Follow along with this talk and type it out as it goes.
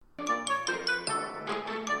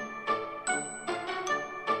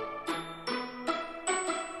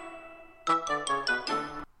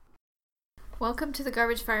welcome to the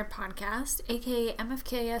Garbage Fire Podcast, aka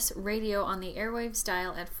MFKS Radio on the airwaves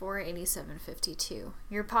dial at 487.52.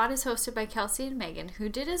 Your pod is hosted by Kelsey and Megan, who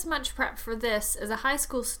did as much prep for this as a high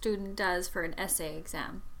school student does for an essay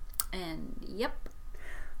exam. And yep.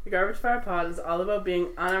 The Garbage Fire Pod is all about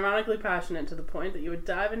being unironically passionate to the point that you would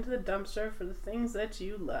dive into the dumpster for the things that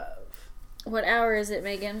you love. What hour is it,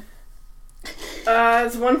 Megan?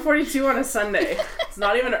 It's 1:42 on a Sunday. It's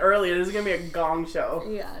not even early. This is going to be a gong show.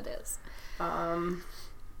 Yeah, it is.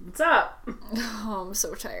 What's up? Oh, I'm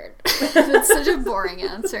so tired. That's such a boring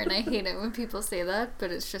answer, and I hate it when people say that, but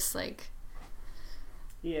it's just like...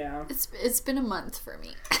 Yeah. It's been a month for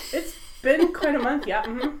me. It's been quite a month, yeah.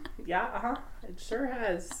 Mm-hmm. Yeah, uh-huh. It sure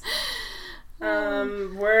has.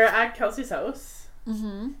 We're at Kelsey's house.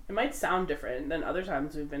 Mm-hmm. It might sound different than other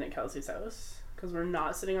times we've been at Kelsey's house, because we're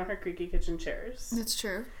not sitting on her creaky kitchen chairs. That's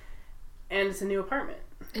true. And it's a new apartment.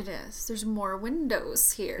 It is. There's more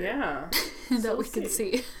windows here. Yeah. that we can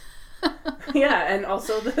see. Yeah, and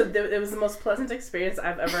also it was the most pleasant experience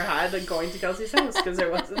I've ever had, like, going to Kelsey's house, because there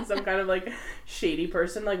wasn't some kind of, like, shady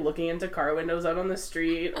person, like, looking into car windows out on the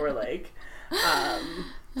street, or, like,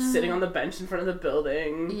 sitting on the bench in front of the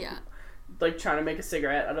building. Yeah. Like, trying to make a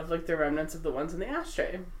cigarette out of, like, the remnants of the ones in the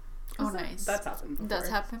ashtray. Oh, nice. That's happened before. That's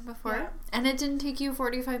happened before? Yeah. And it didn't take you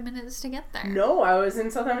 45 minutes to get there? No, I was in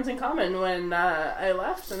South Hamilton Common when I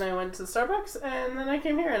left, and I went to Starbucks, and then I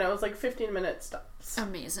came here, and I was, like, 15-minute stops.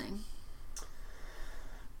 Amazing.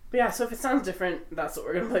 But yeah, so if it sounds different, that's what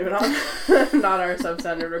we're going to blame it on. Not our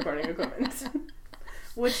substandard recording equipment.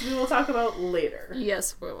 Which we will talk about later.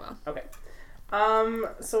 Yes, we will. Okay.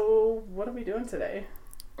 So what are we doing today?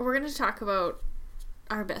 We're going to talk about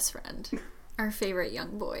our best friend. Our favorite young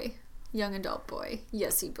adult boy,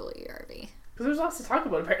 Yessie Bully Harvey. Because there's lots to talk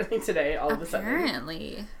about apparently today, all of a sudden.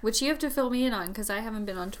 Apparently. Which you have to fill me in on, because I haven't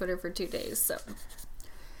been on Twitter for 2 days, so...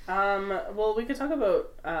 Well, we could talk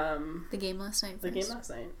about, the game last night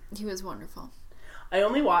first. He was wonderful. I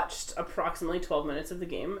only watched approximately 12 minutes of the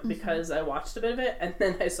game, because I watched a bit of it, and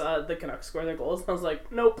then I saw the Canucks score their goals, and I was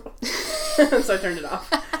like, nope. So I turned it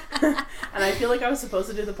off. And I feel like I was supposed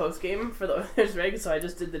to do the post-game for the Oilers rig, so I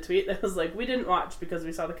just did the tweet that was like, we didn't watch because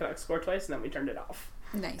we saw the Canucks score twice, and then we turned it off.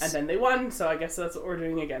 Nice. And then they won, so I guess that's what we're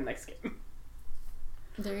doing again next game.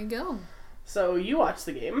 There you go. So you watched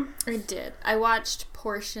the game. I did. I watched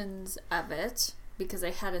portions of it because I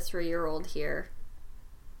had a 3-year-old here,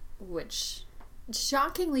 which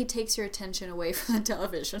shockingly takes your attention away from the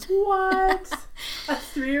television. What? A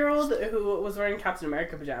 3-year-old who was wearing Captain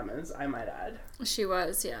America pajamas, I might add. She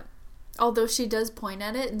was, yeah. Although she does point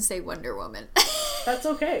at it and say Wonder Woman. That's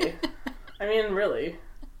okay. I mean, really.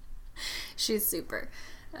 She's super.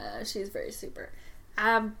 She's very super.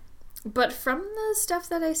 But from the stuff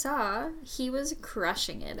that I saw, he was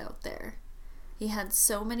crushing it out there. He had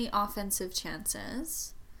so many offensive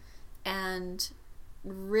chances and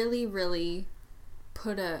really, really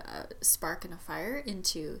put a spark and a fire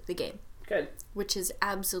into the game. Good. Which is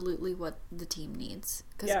absolutely what the team needs.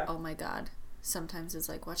 Because, yeah. Oh my god, sometimes it's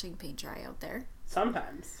like watching paint dry out there.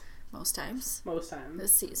 Sometimes. Most times.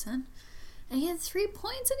 This season. And he had 3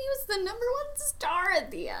 points, and he was the number 1 star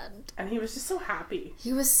at the end. And he was just so happy.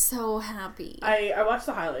 He was so happy. I watched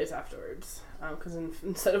the highlights afterwards. Because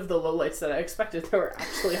instead of the lowlights that I expected, there were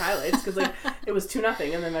actually highlights. Because like, it was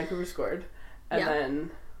 2-0, and then Vancouver scored. And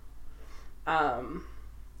then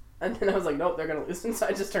I was like, nope, they're going to lose. And so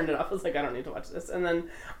I just turned it off. I was like, I don't need to watch this. And then,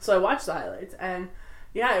 so I watched the highlights. And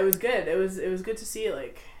yeah, it was good. It was good to see,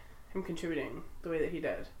 like, him contributing the way that he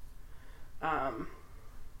did.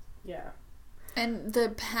 Yeah. And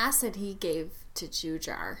the pass that he gave to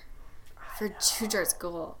Jujar for Jujar's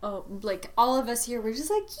goal. Oh, like, all of us here were just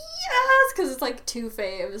like, yes! Because it's like 2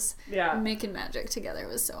 faves. Yeah. Making magic together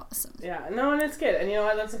was so awesome. Yeah. No, and it's good. And you know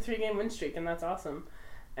what? That's a 3-game win streak, and that's awesome.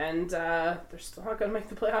 And they're still not going to make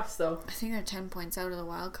the playoffs, though. I think they're 10 points out of the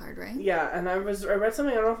wild card, right? Yeah, and I read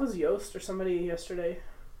something, I don't know if it was Yost or somebody yesterday.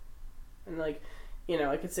 And, like, you know,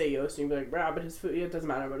 I could say Yost and you'd be like, "Brah, but his food, it doesn't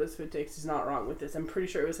matter about his food takes. He's not wrong with this." I'm pretty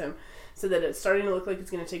sure it was him. So that it's starting to look like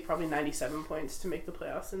it's going to take probably 97 points to make the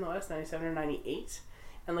playoffs in the West, 97 or 98.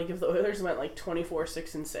 And, like, if the Oilers went, like,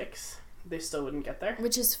 24-6-6, they still wouldn't get there.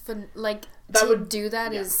 Which is fun. Like, that to do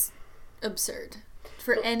that is absurd.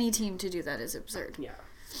 For any team to do that is absurd. Yeah.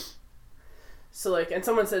 So, like, and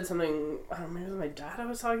someone said something, I don't know, maybe it was my dad I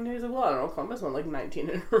was talking to. He's like, well, I don't know, Columbus won, like, 19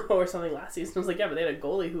 in a row or something last season. I was like, yeah, but they had a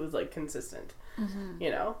goalie who was, like, consistent. Mm-hmm.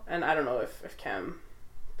 You know? And I don't know if Cam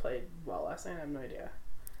played well last night. I have no idea.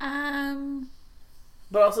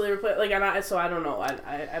 But also they were playing, like, so I don't know.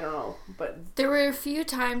 I don't know. But there were a few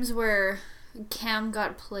times where Cam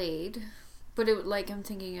got played, but it, like, I'm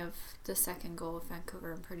thinking of the second goal of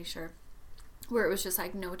Vancouver, I'm pretty sure. where it was just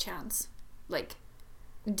like no chance. Like,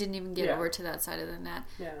 didn't even get over to that side of the net.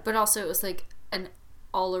 Yeah. But also it was like an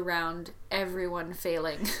all around everyone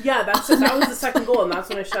failing. Yeah, that was the second goal, and that's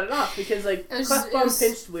when I shut it off because like Klefbom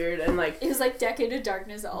pinched weird and like it was like Decade of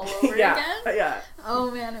Darkness all over again. Yeah.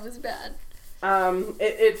 Oh man, it was bad.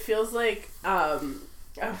 It feels like I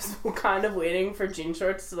was kind of waiting for Gene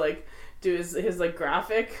Shorts to like do his like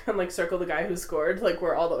graphic and like circle the guy who scored, like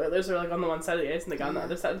where all the Oilers are like on the one side of the ice and the guy on the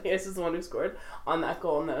other side of the ice is the one who scored on that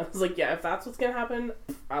goal, and then I was like, yeah, if that's what's gonna happen,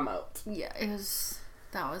 I'm out. Yeah,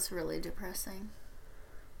 that was really depressing.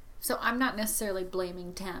 So I'm not necessarily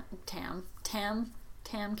blaming Tam Calvin.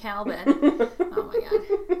 Oh my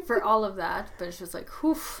god, for all of that, but it's just like,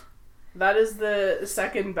 whew. That is the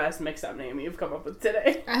second best mix-up name you've come up with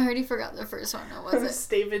today. I already forgot the first one. What was it?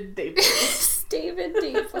 David Daples. David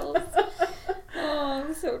Daples. Oh,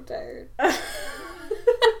 I'm so tired.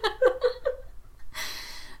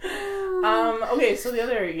 Okay, so the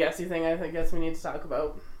other yesy thing I guess we need to talk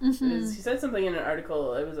about is he said something in an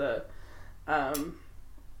article. It was a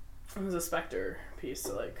Spectre piece.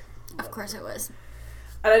 So like, of course it was.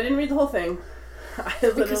 And I didn't read the whole thing.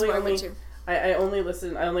 I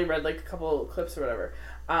only read like a couple clips or whatever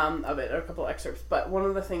of it, or a couple excerpts. But one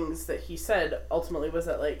of the things that he said ultimately was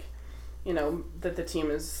that like, you know, that the team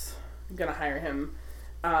is gonna hire him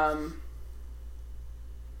a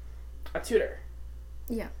tutor.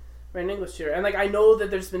 Yeah. Right, an English tutor. And like I know that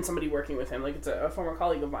there's been somebody working with him. Like it's a former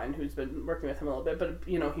colleague of mine who's been working with him a little bit. But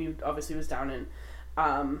you know, he obviously was down in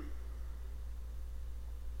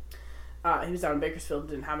he was down in Bakersfield,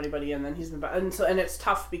 didn't have anybody, and then he's been back. And it's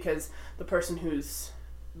tough because the person who's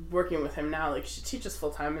working with him now, like, she teaches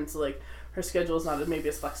full time, and so like her schedule is not maybe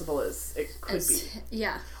as flexible as it could be.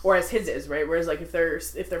 Yeah. Or as his is, right? Whereas like if their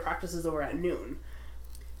practice is over at noon,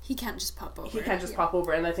 he can't just pop over. He can't just pop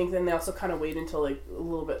over, and I think then they also kind of wait until like a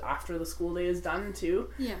little bit after the school day is done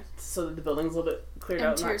too. Yeah. So that the building's a little bit cleared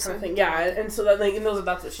out and that kind of thing. Yeah, and so that like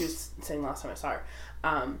that's what she was saying last time I saw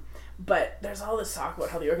her. But there's all this talk about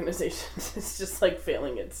how the organization is just like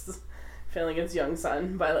failing its young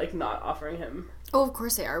son by like not offering him. Oh, of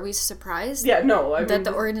course they are. Are we surprised? Yeah, no. I that mean,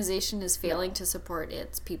 the organization is failing to support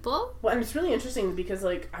its people? Well, and it's really interesting because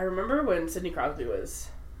like I remember when Sidney Crosby was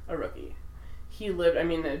a rookie. He lived. I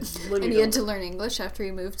mean, and he had to learn English after he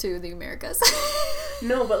moved to the Americas.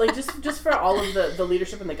 No, but like just for all of the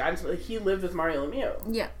leadership and the guidance, like he lived with Mario Lemieux.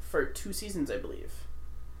 Yeah. For 2 seasons, I believe.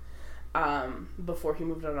 Before he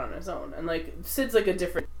moved out on his own, and like Sid's like a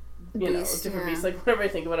different, beast. Like whenever I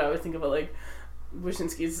think about it, I always think about like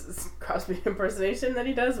Wyszynski's Crosby impersonation that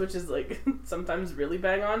he does, which is like sometimes really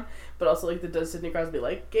bang on, but also like the does Sidney Crosby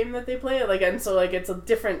like game that they play, like, and so like it's a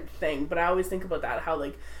different thing. But I always think about that, how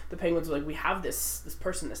like the Penguins are like, we have this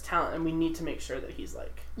person, this talent, and we need to make sure that he's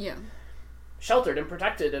like sheltered and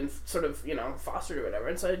protected and sort of fostered or whatever.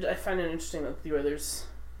 And so I find it interesting that the Oilers,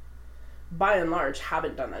 by and large,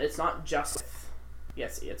 haven't done that. It's not just with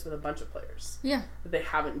Yesy, it's with a bunch of players. Yeah. That they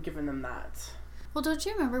haven't given them that. Well, don't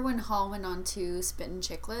you remember when Hall went on to Spittin'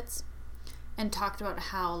 Chicklets and talked about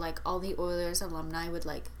how like all the Oilers alumni would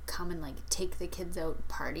like come and like take the kids out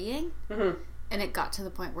partying? Mm-hmm. And it got to the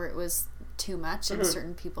point where it was too much and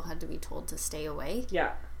certain people had to be told to stay away.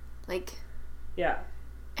 Yeah. Like. Yeah.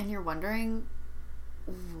 And you're wondering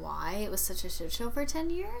why it was such a shit show for 10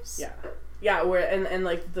 years? Yeah. Yeah, where and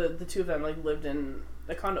like the two of them like lived in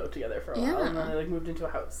a condo together for a while, and then they like moved into a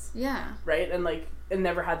house. Yeah. Right? And like and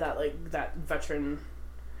never had that like that veteran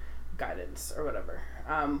guidance or whatever.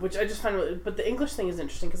 Which I just find really, but the English thing is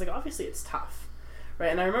interesting because like obviously it's tough. Right?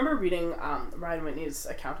 And I remember reading Ryan Whitney's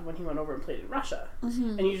account of when he went over and played in Russia.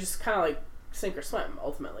 Mm-hmm. And you just kind of like sink or swim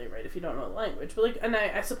ultimately, right? If you don't know the language. But like, and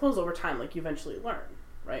I suppose over time like you eventually learn,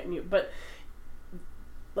 right? And but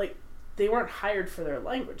like they weren't hired for their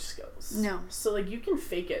language skills. No. So, like, you can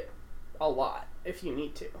fake it a lot if you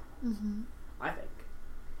need to. Mm-hmm. I think.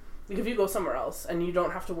 Like, if you go somewhere else and you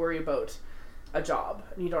don't have to worry about a job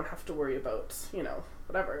and you don't have to worry about,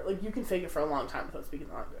 whatever, like, you can fake it for a long time without speaking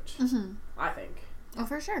the language. Mm-hmm. I think. Oh,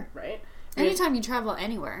 for sure. Right? Anytime you travel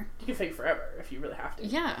anywhere. You can fake forever if you really have to.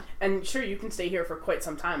 Yeah. And sure, you can stay here for quite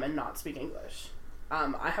some time and not speak English.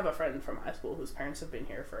 I have a friend from high school whose parents have been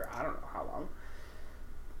here for I don't know how long.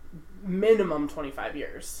 Minimum 25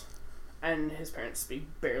 years, and his parents speak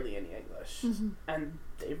barely any English, and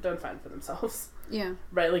they've done fine for themselves. Yeah.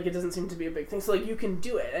 Right? Like, it doesn't seem to be a big thing. So, like, you can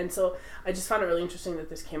do it. And so I just found it really interesting that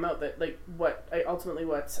this came out, that, like, what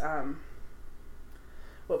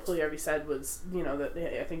Puljujärvi said was,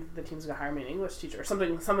 that I think the team's going to hire me an English teacher, or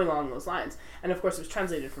something along those lines. And, of course, it was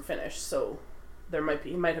translated from Finnish, so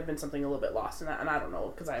he might have been something a little bit lost in that, and I don't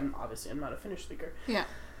know, because I'm not a Finnish speaker. Yeah.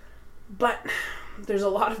 But there's a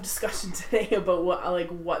lot of discussion today about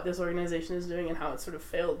what this organization is doing and how it sort of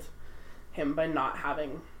failed him by not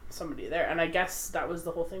having somebody there. And I guess that was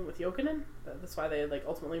the whole thing with Jokinen. That's why they like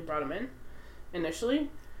ultimately brought him in initially.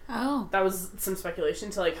 Oh. That was some speculation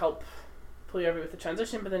to like help Puljujärvi with the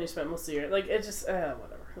transition, but then he spent most of the year like it just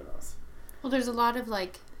whatever, who knows. Well, there's a lot of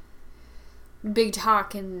like big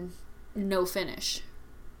talk and no finish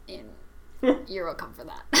in You're welcome for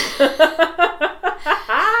that.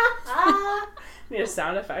 Need a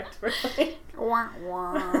sound effect for like wah,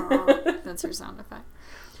 wah. That's her sound effect.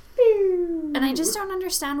 And I just don't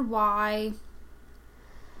understand why.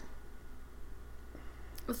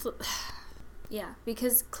 Yeah,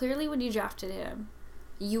 because clearly when you drafted him,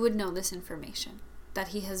 you would know this information, that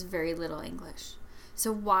he has very little English.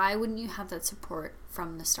 So why wouldn't you have that support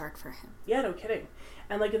from the start for him? Yeah, no kidding.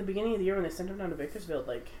 And like at the beginning of the year when they sent him down to Bakersfield,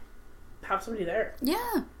 like have somebody there.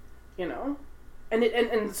 Yeah. You know?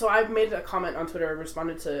 And so I've made a comment on Twitter. I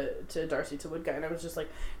responded to Darcy, to Wood Guy, and I was just like,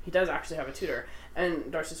 he does actually have a tutor.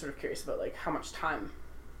 And Darcy's sort of curious about like how much time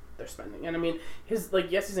they're spending. And I mean, his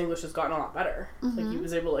English has gotten a lot better. Mm-hmm. Like he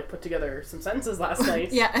was able to like put together some sentences last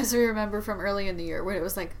night. Yeah, as we remember from early in the year when it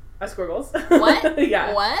was like, I score goals. What?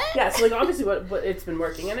 Yeah. What? Yeah, so like obviously what it's been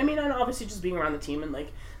working. And I mean, and obviously just being around the team and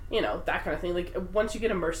like, you know, that kind of thing. Like once you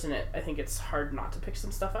get immersed in it, I think it's hard not to pick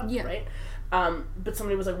some stuff up, yeah. Right? But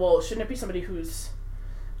somebody was like, well, shouldn't it be somebody who's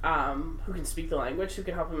who can speak the language, who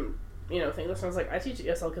can help him, you know, think this? And I was like, I teach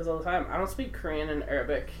ESL kids all the time. I don't speak Korean and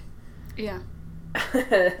Arabic. Yeah.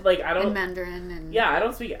 Like I don't. And Mandarin and. Yeah, I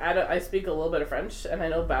don't speak. I speak a little bit of French, and I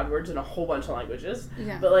know bad words in a whole bunch of languages.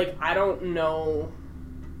 Yeah. But like I don't know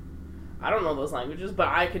those languages, but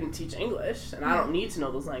I can teach English, and I don't need to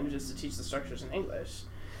know those languages to teach the structures in English.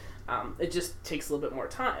 It just takes a little bit more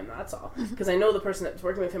time, that's all. Because I know the person that's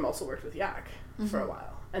working with him also worked with Yak for a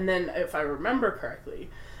while. And then, if I remember correctly,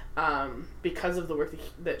 because of the work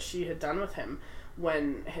that she had done with him,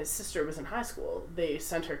 when his sister was in high school, they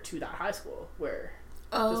sent her to that high school where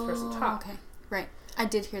this person taught. Okay, right. I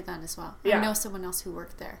did hear that as well. Yeah. I know someone else who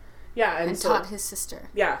worked there. Yeah, and so, taught his sister.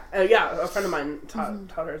 Yeah, a friend of mine taught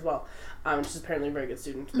her as well. She's apparently a very good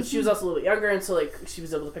student, but she was also a little bit younger, and so like she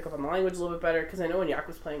was able to pick up on the language a little bit better. Because I know when Yak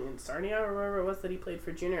was playing in Sarnia or wherever it was that he played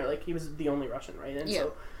for junior, like he was the only Russian, right? And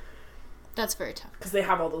so that's very tough because they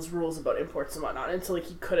have all those rules about imports and whatnot, and so like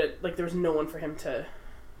he couldn't, like there was no one for him to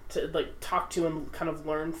like talk to and kind of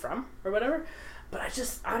learn from or whatever. But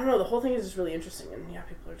I don't know. The whole thing is just really interesting, and yeah,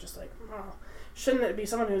 people are just like, oh, shouldn't it be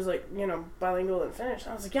someone who's like, you know, bilingual and Finnish?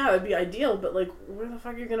 And I was like, yeah, that'd be ideal, but like, where the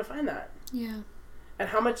fuck are you gonna find that? Yeah. And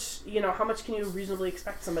how much can you reasonably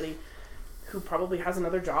expect somebody who probably has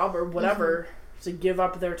another job or whatever to give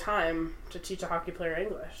up their time to teach a hockey player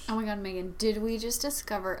English? Oh my god, Megan, did we just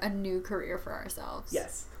discover a new career for ourselves?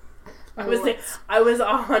 Yes. I was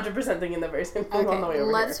 100% thinking the very same thing on the way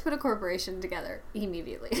over let's here. Put a corporation together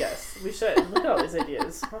immediately. Yes, we should. Look at all these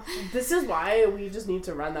ideas. This is why we just need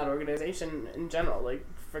to run that organization in general. Like,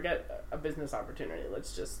 forget a business opportunity.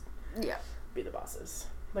 Let's just be the bosses.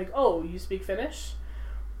 Like, oh, you speak Finnish?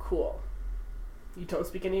 Cool. You don't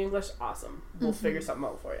speak any English? Awesome. We'll figure something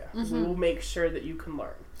out for you. We will make sure that you can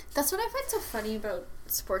learn. That's what I find so funny about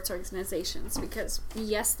sports organizations, because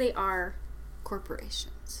yes, they are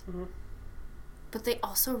corporations, but they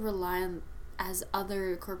also rely on, as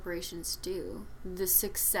other corporations do, the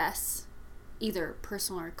success, either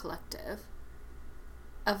personal or collective,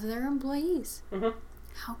 of their employees.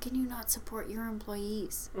 How can you not support your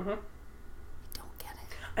employees?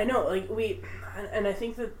 I know, like, and I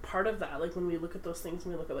think that part of that, like, when we look at those things,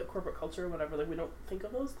 when we look at, like, corporate culture or whatever, like, we don't think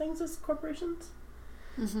of those things as corporations.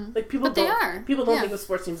 Like, people don't think of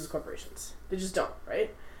sports teams as corporations. They just don't,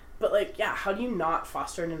 right? But, like, yeah, how do you not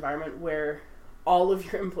foster an environment where all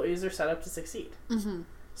of your employees are set up to succeed?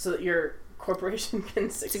 So that your corporation can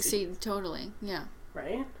succeed. Totally, yeah.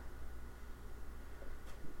 Right?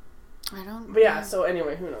 I don't... But, yeah, so,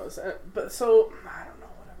 anyway, who knows? But, so, I don't know,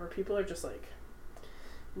 whatever. People are just, like,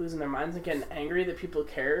 losing their minds and getting angry that people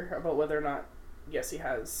care about whether or not Yessi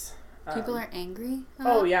has... people are angry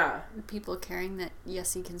about people caring that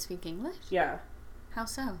Yessi can speak English? Yeah. How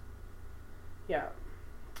so? Yeah.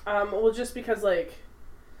 Well, just because, like,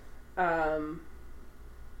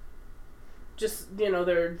 just, you know,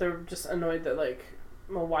 they're just annoyed that, like,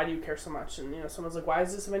 well, why do you care so much? And, you know, someone's like, why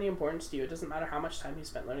is this of any importance to you? It doesn't matter how much time he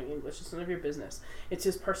spent learning English. It's none of your business. It's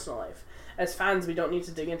his personal life. As fans, we don't need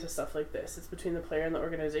to dig into stuff like this. It's between the player and the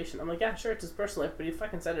organization. I'm like, yeah, sure, it's his personal life, but he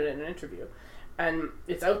fucking said it in an interview. And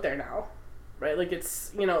it's out there now, right? Like,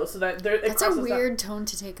 it's, you know, so that... That's a weird tone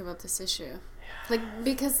to take about this issue. Yeah. Like,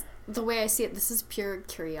 because the way I see it, this is pure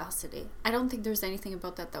curiosity. I don't think there's anything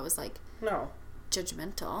about that was, like... No.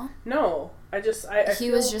 judgmental. No, I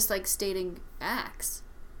he was just like stating facts.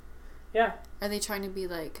 Yeah. Are they trying to be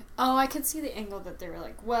like, oh, I could see the angle that they were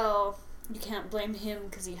like, well, you can't blame him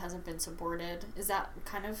because he hasn't been supported. Is that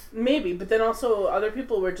kind of... Maybe, but then also other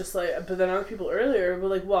people were just like, but then other people earlier were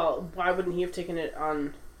like, well, why wouldn't he have taken it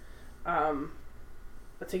on,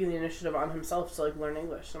 taken the initiative on himself to like learn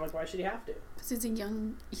English? I'm like, why should he have to? Because he's a young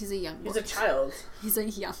boy. He's a child. He's a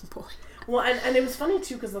young boy. Well, and it was funny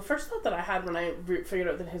too, because the first thought that I had when I figured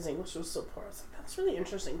out that his English was so poor, I was like, that's really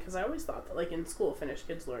interesting, because I always thought that like in school Finnish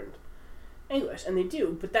kids learned English, and they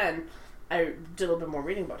do, but then I did a little bit more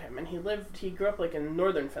reading about him, and he grew up like in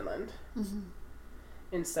northern Finland,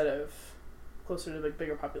 instead of closer to like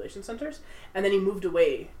bigger population centers, and then he moved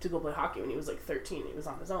away to go play hockey when he was like 13. He was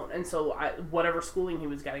on his own, and so whatever schooling he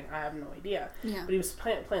was getting, I have no idea. Yeah. But he was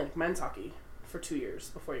playing like men's hockey for 2 years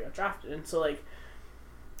before he got drafted, and so like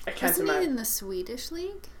I can't Isn't imagine. he in the Swedish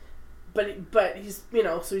league? But he's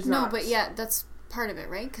so he's not. No, but yeah, that's part of it,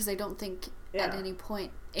 right? Because I don't think at any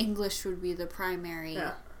point English would be the primary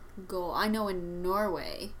goal. I know in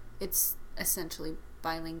Norway it's essentially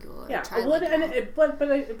bilingual or trilingual.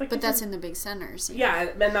 But that's in the big centers. Yeah,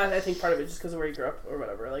 and that, I think part of it just because of where he grew up or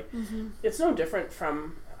whatever. Like, it's no different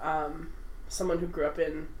from someone who grew up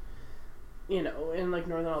in like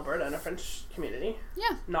northern Alberta in a French community.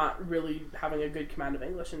 Yeah. Not really having a good command of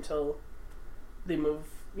English until they move,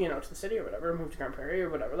 to the city or whatever, move to Grand Prairie or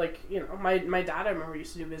whatever. Like, my dad, I remember,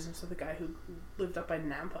 used to do business with a guy who lived up by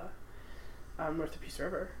Nampa, north of Peace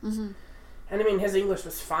River. And I mean, his English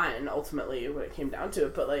was fine ultimately when it came down to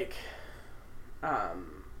it, but like,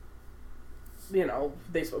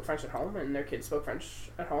 they spoke French at home, and their kids spoke French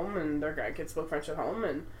at home, and their grandkids spoke French at home,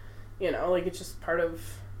 and like it's just part of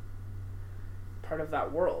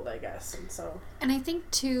that world, I guess. And I think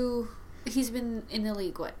too, he's been in the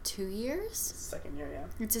league 2 years? Second year, yeah.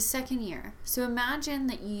 It's his second year. So imagine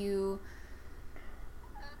that you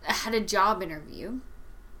had a job interview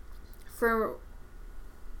for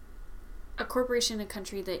a corporation in a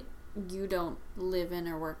country that you don't live in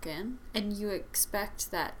or work in, and you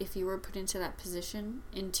expect that if you were put into that position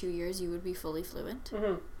in 2 years, you would be fully fluent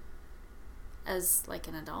as like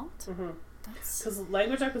an adult. Because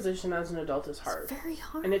language acquisition as an adult is hard. It's very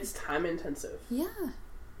hard. And it's time intensive. Yeah.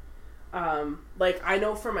 Like, I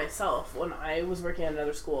know for myself, when I was working at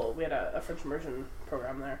another school, we had a French immersion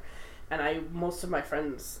program there, and most of my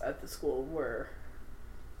friends at the school were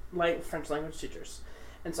French language teachers.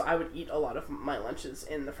 And so I would eat a lot of my lunches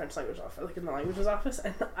in the French language office, like in the languages office,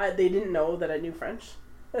 and they didn't know that I knew French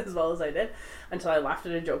as well as I did until I laughed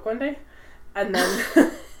at a joke one day. And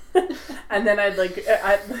then... and then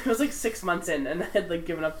it was like 6 months in, and I had like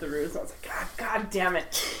given up the ruse, and I was like, God damn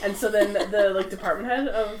it. And so then the like department head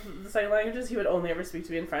of the second languages, he would only ever speak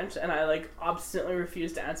to me in French, and I like obstinately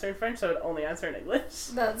refused to answer in French, so I would only answer in English.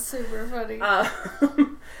 That's super funny.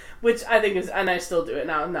 Which I think is, and I still do it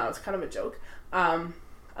now it's kind of a joke.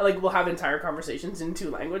 I like will have entire conversations in 2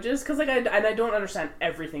 languages, because like I don't understand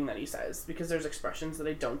everything that he says, because there's expressions that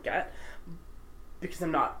I don't get because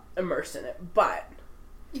I'm not immersed in it, but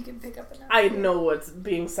you can pick up enough. I know what's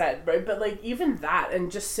being said, right? But like even that, and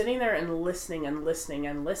just sitting there and listening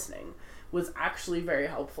was actually very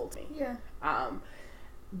helpful to me. Yeah.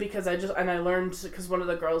 Because I learned, because one of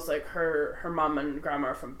the girls, like her mom and grandma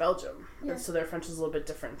are from Belgium, and so their French is a little bit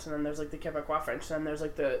different. And then there's like the Quebecois French, and then there's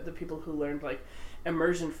like the people who learned like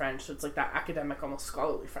immersion French, so it's like that academic, almost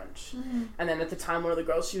scholarly French. And then at the time, one of the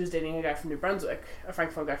girls, she was dating a guy from New Brunswick, a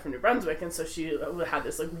francophone guy from New Brunswick, and so she had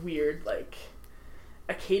this like weird like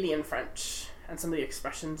Acadian French, and some of the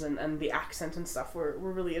expressions and the accent and stuff were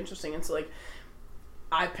really interesting. And so like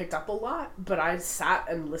I picked up a lot, but I sat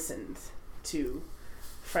and listened to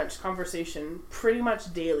French conversation pretty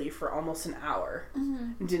much daily for almost an hour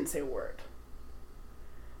and didn't say a word,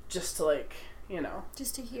 just to like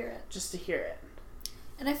just to hear it.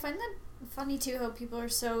 And I find that funny too, how people are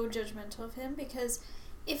so judgmental of him, because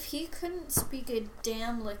if he couldn't speak a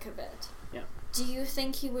damn lick of it, do you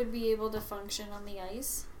think he would be able to function on the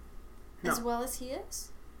ice as well as he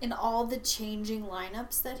is? In all the changing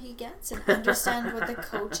lineups that he gets, and understand what the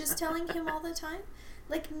coach is telling him all the time?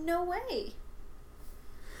 Like, no way.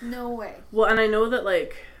 No way. Well, and I know that,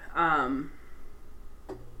 like, I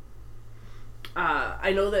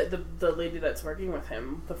know that the lady that's working with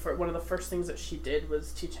him, one of the first things that she did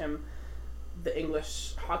was teach him the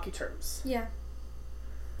English hockey terms. Yeah.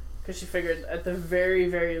 Because she figured at the very,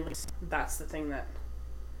 very least, that's the thing that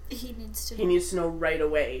he needs to know right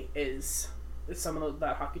away is some of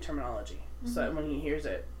that hockey terminology. So that when he hears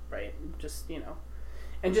it, right, just,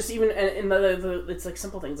 and just even, and the it's like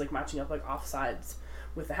simple things like matching up like offsides,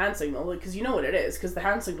 with the hand signal, because you know what it is, because the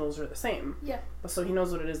hand signals are the same. Yeah. So he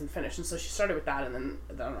knows what it is in Finnish, and so she started with that, and then,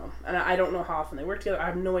 I don't know. And I don't know how often they work together. I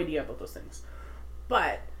have no idea about those things.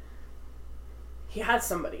 But he has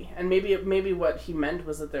somebody, and maybe what he meant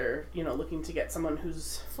was that they're, looking to get someone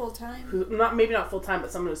who's... Full-time? Maybe not full-time,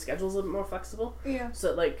 but someone whose schedule's a little bit more flexible. Yeah. So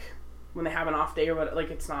that, like, when they have an off day or what,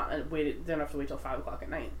 like, it's not, they don't have to wait till 5 o'clock at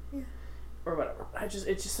night. Yeah. Or whatever.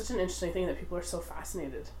 It's just such an interesting thing that people are so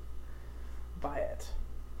fascinated by it.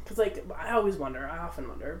 Because, like, I often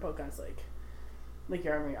wonder about guys like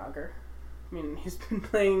Jaromir Jagr. I mean, he's been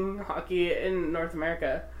playing hockey in North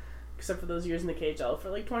America, except for those years in the KHL, for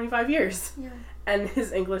like 25 years. Yeah. And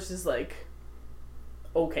his English is like,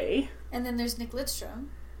 okay. And then there's Nick Lidstrom,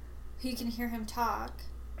 who you can hear him talk.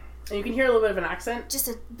 And you can hear a little bit of an accent.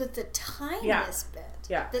 But the tiniest bit.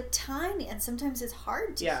 Yeah. And sometimes it's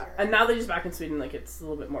hard to hear. And now that he's back in Sweden, like, it's a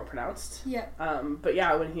little bit more pronounced. Yeah. But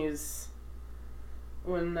yeah, when he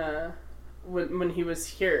was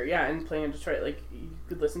here, and playing in Detroit, like, you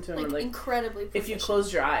could listen to him, like, and, like, incredibly proficient. If you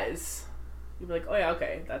closed your eyes, you'd be like, oh yeah,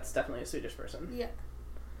 okay, that's definitely a Swedish person. Yeah.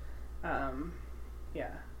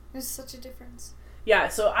 Yeah. There's such a difference. Yeah,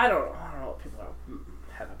 so I don't know what people are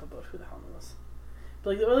head up about who the hell knows.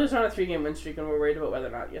 But, like, the Oilers are on a 3-game win streak, and we're worried about whether or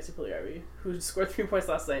not Jesse Puljujärvi, who scored 3 points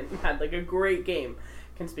last night and had, like, a great game,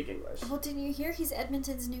 can speak English. Well, didn't you hear he's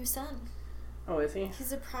Edmonton's new son? Oh, is he?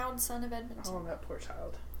 He's a proud son of Edmonton. Oh, that poor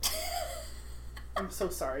child. I'm so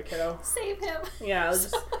sorry, kiddo. Save him. Yeah,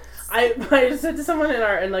 I just said to someone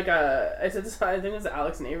I said to someone, I think it was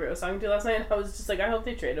Alex Neighbor I was talking to last night, and I was just like, I hope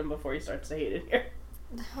they trade him before he starts to hate it here.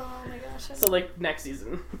 Oh my gosh. So, like, next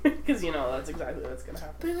season. Because, that's exactly what's going to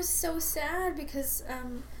happen. But it was so sad because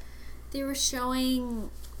they were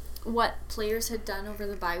showing what players had done over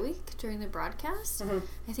the bye week during the broadcast. Mm-hmm.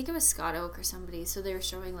 I think it was Scott Oak or somebody. So they were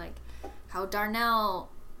showing, like, how Darnell,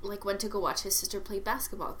 like, went to go watch his sister play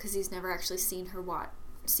basketball because he's never actually seen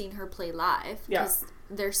her play live. Because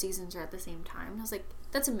their seasons are at the same time. And I was like,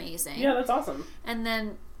 that's amazing. Yeah, that's awesome. And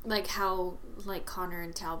then, like, how, like, Connor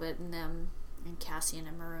and Talbot and them... and Cassian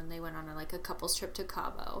and Maroon, they went on a couple's trip to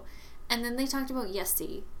Cabo. And then they talked about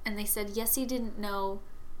Yessi. And they said Yessi didn't know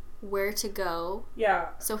where to go. Yeah.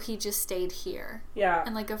 So he just stayed here. Yeah.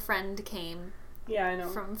 And, like, a friend came. Yeah, I know.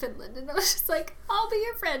 From Finland. And I was just like, I'll be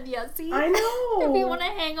your friend, Yessi. I know. If you want to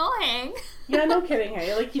hang, I'll hang. Yeah, no kidding.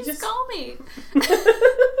 Hey, like, you just call me.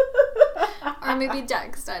 Or maybe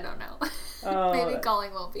text. I don't know. Oh, maybe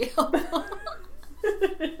calling won't be helpful.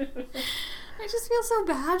 I just feel so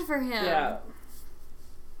bad for him. Yeah.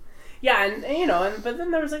 Yeah, and but then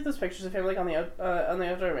there was, like, those pictures of him, like, on the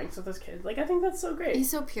outdoor rinks with this kid. Like, I think that's so great. He's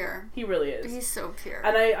so pure. He really is. He's so pure.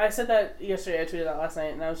 And I said that yesterday. I tweeted that last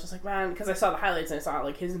night, and I was just like, man, because I saw the highlights and I saw,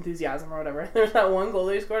 like, his enthusiasm or whatever. There's that one goal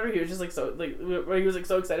that he scored where he was just, like, so, like, where he was, like,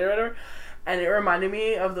 so excited or whatever, and it reminded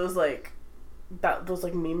me of those, like, those,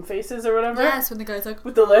 like, meme faces or whatever. Yes, when the guy's like,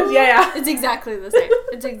 with the lift. Yeah. It's exactly the same.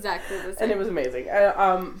 It's exactly the same. And it was amazing.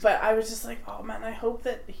 But I was just like, oh man, I hope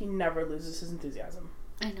that he never loses his enthusiasm.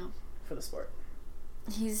 I know. For the sport.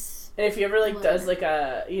 And if he ever, like, does, like,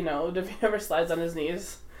 if he ever slides on his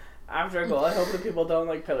knees after a goal, I hope that people don't,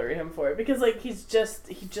 like, pillory him for it. Because, like, he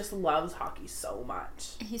just loves hockey so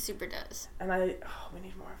much. He super does. And we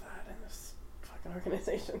need more of that in this fucking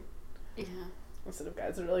organization. Yeah. Instead of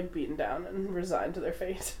guys that are, like, beaten down and resigned to their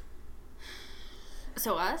fate.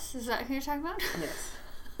 So us? Is that who you're talking about?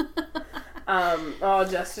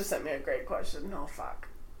 Yes. Jess just sent me a great question. Oh, fuck.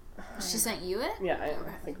 She sent you it? Yeah, I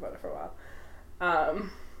think about it for a while.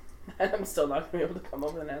 And I'm still not going to be able to come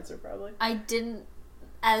up with an answer, probably. I didn't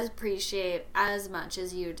appreciate as much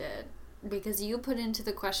as you did. Because you put into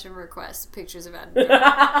the question request pictures of Adam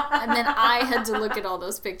Driver. And then I had to look at all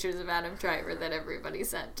those pictures of Adam Driver that everybody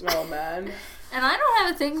sent. Oh, man. And I don't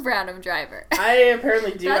have a thing for Adam Driver. I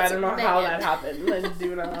apparently do. I don't know how that happened. I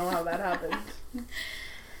do not know how that happened.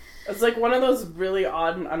 It's like one of those really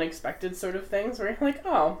odd and unexpected sort of things where you're like,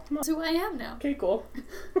 oh. Well, that's who I am now. Okay, cool.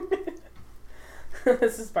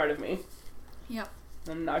 This is part of me. Yep.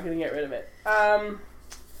 I'm not going to get rid of it.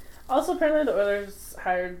 Also, apparently the Oilers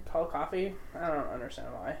hired Paul Coffey. I don't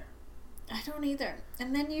understand why. I don't either.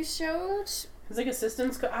 And then you showed... He's like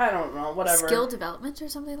assistants... I don't know, whatever. Skill development or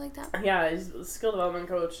something like that? Yeah, he's a skill development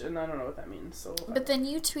coach, and I don't know what that means. So. But then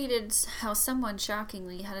you tweeted how someone,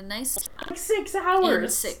 shockingly, had a nice... Like 6 hours. In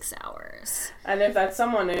 6 hours. And if that's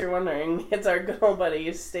someone, if you're wondering, it's our good old buddy,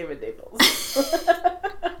 David Daples.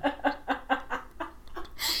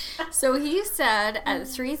 So he said at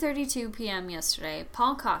 3:32 p.m. yesterday,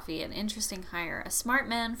 Paul Coffey, an interesting hire, a smart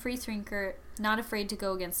man, free thinker, not afraid to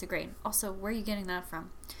go against the grain. Also, where are you getting that from?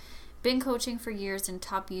 Been coaching for years in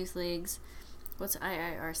top youth leagues. What's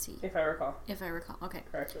IIRC? If I recall. If I recall. Okay.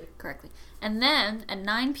 Correctly. And then, at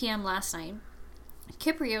 9 p.m. last night,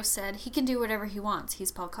 Kyprios said he can do whatever he wants.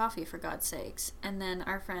 He's Paul Coffey, for God's sakes. And then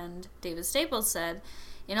our friend David Staples said,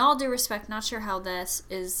 in all due respect, not sure how this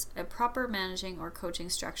is a proper managing or coaching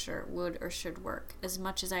structure would or should work, as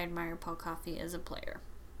much as I admire Paul Coffey as a player.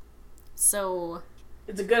 So...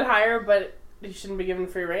 It's a good hire, but he shouldn't be given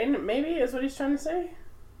free reign, maybe, is what he's trying to say?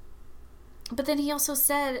 But then he also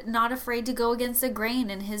said, not afraid to go against the grain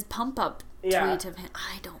in his pump-up tweet of him.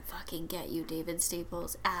 I don't fucking get you, David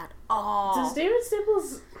Staples, at all. Does David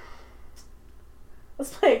Staples...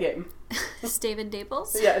 Let's play a game. Is David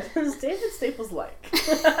Staples? Yeah, does David Staples like?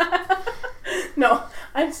 No,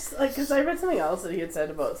 I just, like, because I read something else that he had said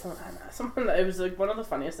about someone that it was, like, one of the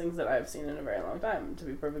funniest things that I've seen in a very long time, to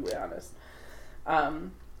be perfectly honest.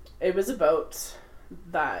 It was about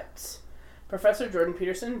that Professor Jordan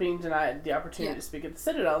Peterson being denied the opportunity to speak at the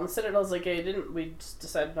Citadel, and the Citadel's like, hey, we just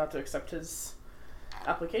decided not to accept his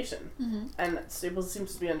application. Mm-hmm. And Staples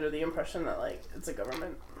seems to be under the impression that, like, it's a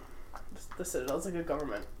government, the Citadel's like a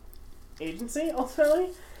government agency, ultimately.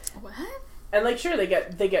 What? And, like, sure, they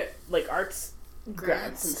get like, arts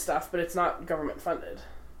grants and stuff, but it's not government funded.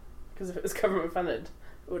 Because if it was government funded,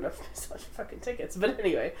 it wouldn't have to pay so much fucking tickets. But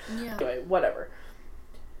anyway, whatever.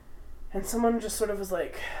 And someone just sort of was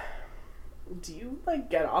like, do you, like,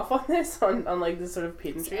 get off on this? On like, this sort of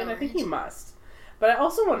pedantry? And I think he must. But I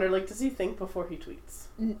also wonder, like, does he think before he tweets?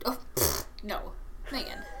 No.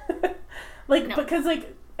 Megan. Like, no. Because,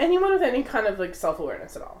 like, anyone with any kind of, like,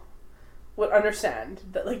 self-awareness at all would understand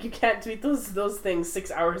that, like, you can't tweet those things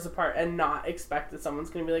 6 hours apart and not expect that someone's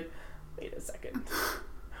going to be like, wait a second.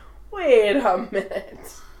 Wait a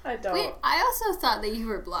minute. I don't. Wait, I also thought that you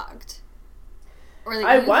were blocked. Or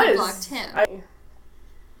that you had blocked him.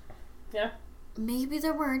 Yeah. Maybe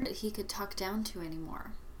there weren't that he could talk down to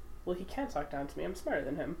anymore. Well, he can't talk down to me. I'm smarter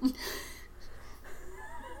than him.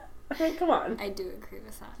 I mean, come on. I do agree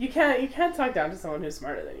with that. You can't talk down to someone who's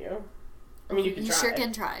smarter than you. I mean, you can try. You sure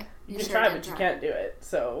can try. You can try, but you can't do it.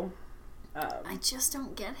 So, I just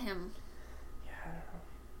don't get him. Yeah,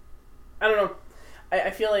 I don't know.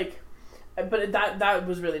 I feel like, but that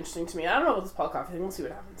was really interesting to me. I don't know about this Paul Coffey thing. We'll see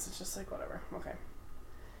what happens. It's just like, whatever. Okay.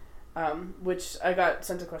 Which I got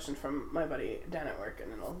sent a question from my buddy Dan at work,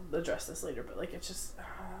 and then I'll address this later. But, like, it's just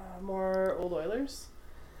more old Oilers.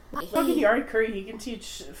 Fucking Yari Curry, he can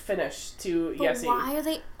teach Finnish to Yessi. But why are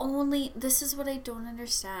they only... This is what I don't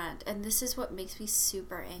understand. And this is what makes me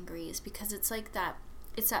super angry, is because it's like that...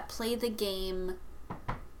 It's that play the game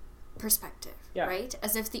perspective, right?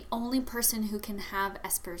 As if the only person who can have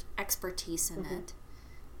expertise in it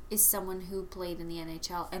is someone who played in the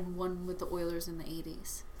NHL and won with the Oilers in the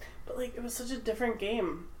 80s. But, like, it was such a different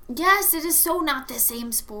game. Yes, it is so not the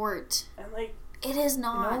same sport. And, like... It is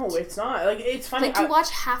not. No, it's not. Like, it's funny. Like, you watch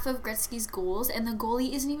half of Gretzky's goals, and the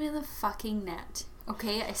goalie isn't even in the fucking net.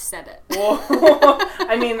 Okay? I said it. Whoa.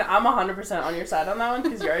 I mean, I'm 100% on your side on that one,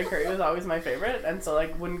 because Yari Curry was always my favorite, and so,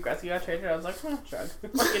 like, when Gretzky got traded, I was like, shrug.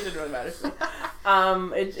 Like, it didn't really matter to me.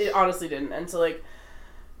 It honestly didn't. And so, like,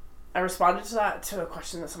 I responded to that, to a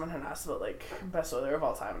question that someone had asked about, like, best Oiler of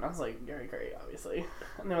all time, and I was like, Yari Curry, obviously.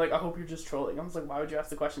 And they're like, I hope you're just trolling. I was like, why would you ask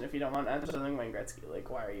the question if you don't want to answer something Wayne Gretzky? Like,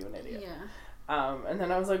 why are you an idiot? Yeah. And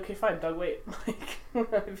then I was like, okay, fine, Doug Weight, like,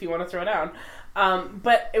 if you want to throw down.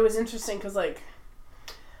 But it was interesting because, like,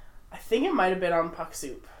 I think it might have been on Puck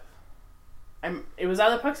Soup. It was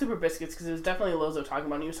either Puck Soup or Biscuits, because it was definitely Lozo talking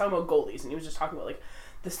about it. He was talking about goalies, and he was just talking about, like,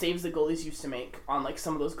 the saves the goalies used to make on, like,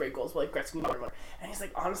 some of those great goals, like Gretzky and whatever. And he's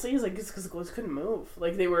like, honestly, it's because the goalies couldn't move.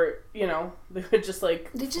 Like, they were, you know, they would just, like,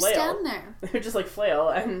 they just stand there. They would just, like, flail,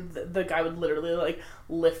 and the guy would literally, like,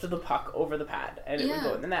 lift the puck over the pad, and it would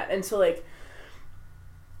go in the net. And so, like...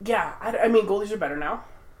 Yeah, I mean, goalies are better now.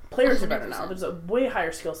 Players 100%. Are better now. There's a way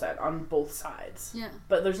higher skill set on both sides. Yeah.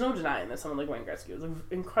 But there's no denying that someone like Wayne Gretzky was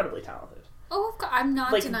incredibly talented. Oh, I'm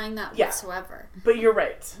not denying that whatsoever. But you're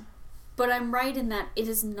right. But I'm right in that it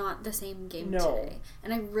is not the same game today.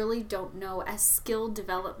 And I really don't know, as skill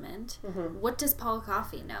development, what does Paul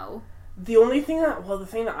Coffey know? The thing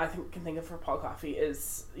that I can think of for Paul Coffey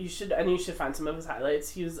is, you should find some of his highlights.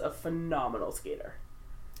 He was a phenomenal skater.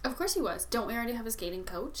 Of course he was. Don't we already have a skating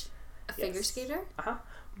coach? A figure skater? Uh-huh.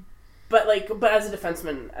 But as a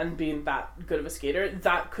defenseman and being that good of a skater,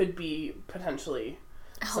 that could be potentially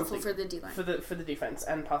helpful for the D-line. For the defense,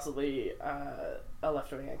 and possibly a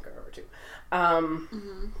left-wing anchor or two.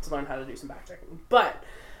 To learn how to do some back-checking. But,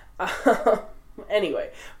 anyway.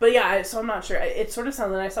 But yeah, so I'm not sure. It sort of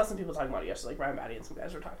sounds, and I saw some people talking about it yesterday, like Ryan Batty and some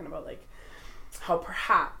guys were talking about, like, how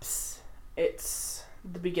perhaps it's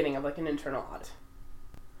the beginning of, like, an internal audit.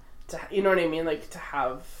 You know what I mean? Like, to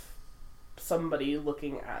have somebody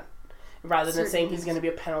looking at, rather than Certain saying he's things. going to be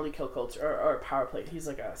a penalty kill coach or a power play, he's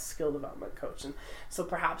like a skill development coach. And so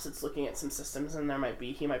perhaps it's looking at some systems, and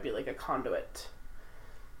he might be like a conduit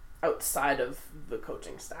outside of the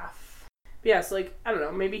coaching staff. But yeah, so like, I don't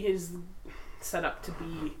know, maybe he's set up to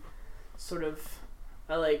be sort of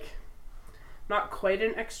a, like, not quite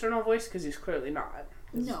an external voice, because he's clearly not.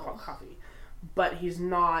 This is Paul Coffey. But he's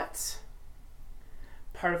not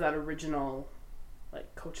part of that original,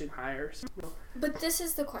 like, coaching hires. But this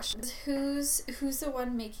is the question. Who's the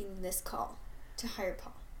one making this call to hire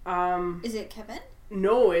Paul? Is it Kevin?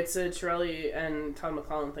 No, it's a Chiarelli and Todd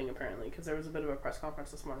McClellan thing, apparently, because there was a bit of a press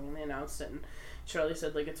conference this morning and they announced it, and Chiarelli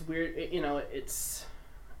said, like, it's weird, it's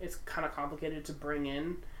kind of complicated to bring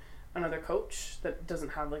in another coach that doesn't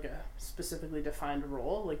have, like, a specifically defined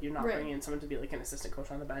role. Like, you're not bringing in someone to be, like, an assistant coach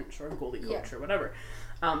on the bench or a goalie coach or whatever.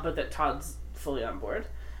 But that Todd's fully on board.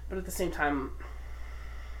 But at the same time,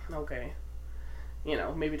 okay, you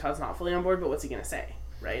know, maybe Todd's not fully on board, but what's he going to say,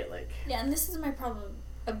 right? Like, yeah, and this is my problem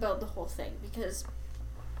about the whole thing, because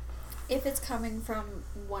if it's coming from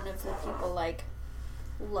one of the people like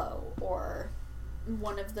Lowe or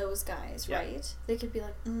one of those guys, right? They could be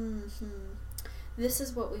like, this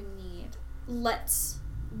is what we need. Let's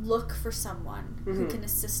look for someone who can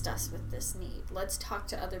assist us with this need. Let's talk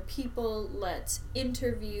to other people. Let's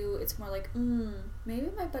interview. It's more like, maybe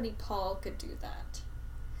my buddy Paul could do that.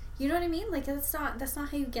 You know what I mean? Like, that's not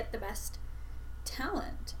how you get the best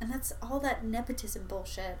talent. And that's all that nepotism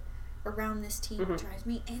bullshit around this team drives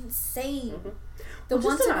me insane. The well,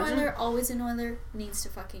 once an Oiler, always an Oiler needs to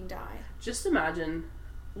fucking die. Just imagine.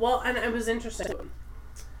 Well, and it was interesting.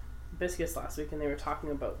 Biscuits last week, and they were talking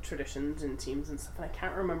about traditions and teams and stuff, and I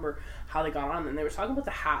can't remember how they got on, and they were talking about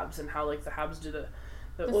the Habs and how, like, the Habs do the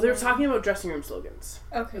they were talking about dressing room slogans.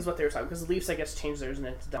 Okay. Is what they were talking, because the Leafs, I guess, changed theirs and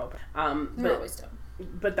it's dumb. They're always dumb.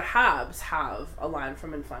 But the Habs have a line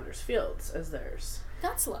from In Flanders Fields as theirs.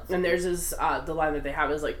 That's lovely. And theirs is, the line that they have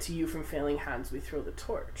is like, to you from failing hands we throw the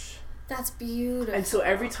torch. That's beautiful. And so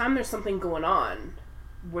every time there's something going on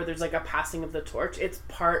where there's, like, a passing of the torch, it's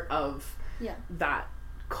part of that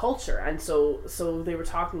culture. And so they were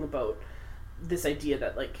talking about this idea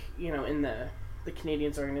that, like, you know, in the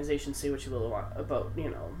Canadians organization, say what you will about, you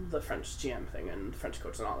know, the French GM thing and the French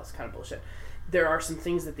coach and all this kind of bullshit, there are some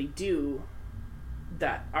things that they do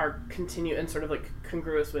that are and sort of, like,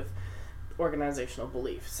 congruous with organizational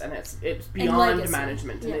beliefs, and it's beyond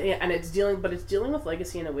management, and it's dealing with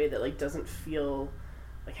legacy in a way that, like, doesn't feel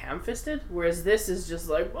like ham-fisted, whereas this is just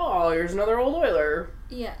like, oh, here's another old Oiler.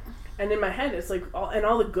 Yeah. And in my head, it's like,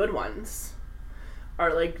 all the good ones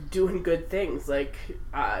are, like, doing good things, like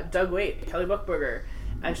Doug Waite, Kelly Buchberger,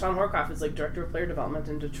 and Sean Horcoff is, like, director of player development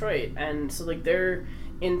in Detroit, and so, like, they're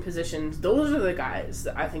in positions. Those are the guys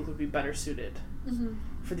that I think would be better suited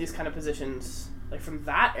for these kind of positions, like, from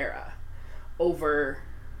that era, over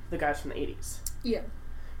the guys from the 80s. Yeah.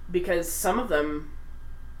 Because some of them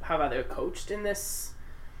have either coached in this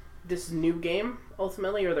new game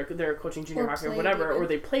ultimately, or they're coaching junior hockey or whatever, or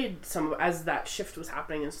they played some as that shift was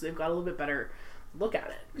happening, and so they've got a little bit better look at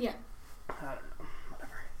it. Yeah. I don't know,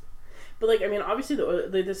 whatever. But, like, I mean, obviously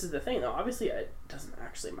this is the thing though. Obviously, it doesn't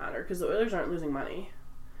actually matter because the Oilers aren't losing money.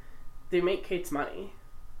 They make Kate's money.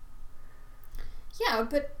 Yeah,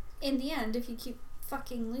 but in the end, if you keep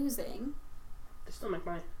fucking losing, they still make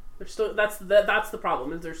money. They're still that's the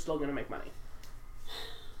problem, is they're still going to make money.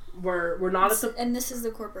 We're not at the... And this is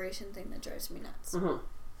the corporation thing that drives me nuts.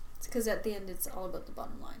 It's because at the end, it's all about the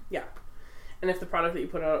bottom line. Yeah. And if the product that you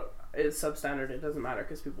put out is substandard, it doesn't matter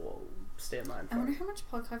because people will stay in line for it. I wonder how much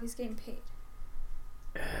Paul Coffey's getting paid.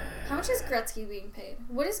 How much is Gretzky being paid?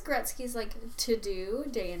 What is Gretzky's, like, to do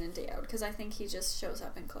day in and day out? Because I think he just shows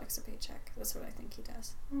up and collects a paycheck. That's what I think he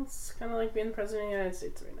does. Well, it's kind of like being the president of the United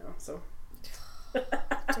States right now, so...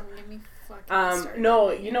 Don't get me fucking started.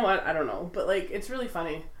 No, you know what? I don't know. But, like, it's really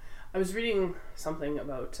funny. I was reading something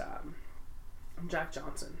about Jack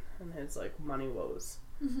Johnson and his, like, money woes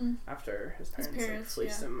after his parents like,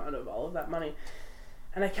 fleeced him out of all of that money.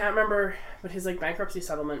 And I can't remember, but his, like, bankruptcy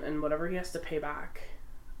settlement and whatever he has to pay back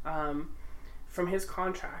from his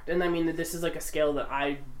contract. And I mean, this is, like, a scale that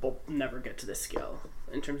I will never get to this scale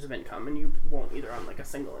in terms of income, and you won't either on, like, a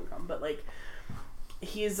single income. But, like,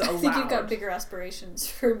 he's allowed... I think you've got bigger aspirations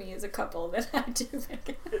for me as a couple than I do.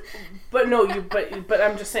 But no, but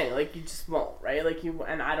I'm just saying, like, you just won't, right? Like,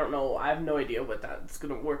 and I don't know, I have no idea what that's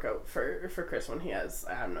going to work out for Chris when he has,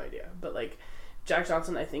 I have no idea. But, like, Jack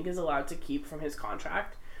Johnson, I think, is allowed to keep from his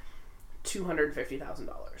contract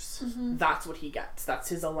 $250,000. That's what he gets. That's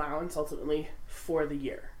his allowance, ultimately, for the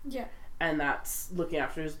year. Yeah. and that's looking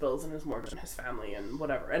after his bills and his mortgage and his family and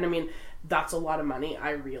whatever. And I mean, that's a lot of money.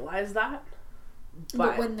 I realize that.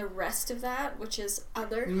 But when the rest of that, which is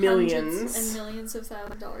other millions hundreds and millions of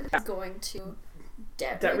thousands of dollars, is going to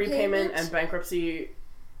debt repayment and bankruptcy,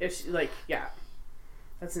 that's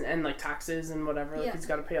and like taxes and whatever. Like he's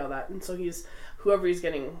got to pay all that, and so whoever's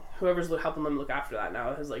helping them look after that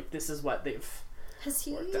now is like, this is what they've. Has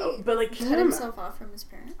he worked out. But like, cut himself off from his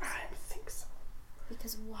parents? I think so.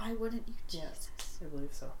 Because why wouldn't you? Jesus. I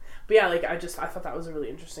believe so. But yeah, like I thought that was a really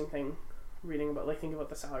interesting thing, reading about, like, thinking about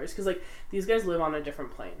the salaries, because like these guys live on a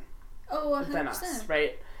different plane. Oh, 100%. Than us,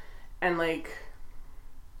 right? And like,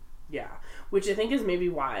 yeah, which I think is maybe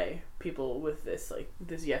why people with this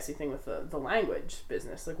Yesy thing with the language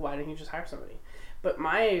business, like, why didn't he just hire somebody? But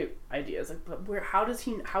my idea is like, but how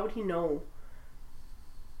would he know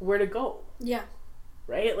where to go? Yeah.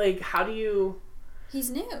 Right? Like, how do you... He's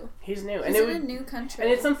new. He's in a new country.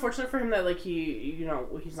 And it's unfortunate for him that, like, he's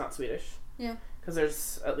not Swedish. Yeah. Because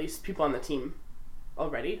there's at least people on the team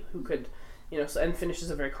already who could, and Finnish is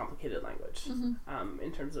a very complicated language,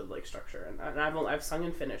 in terms of, like, structure. And I've sung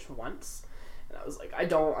in Finnish once, and I was like,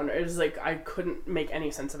 it was like, I couldn't make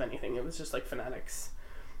any sense of anything. It was just, like, phonetics.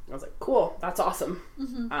 I was like, cool, that's awesome.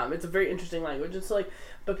 It's a very interesting language. It's like,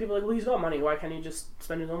 but people are like, well, he's got money. Why can't he just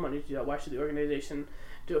spend his own money to do that? Why should the organization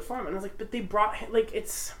do it for him? And I was like, but they brought him, like,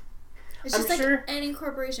 it's just like any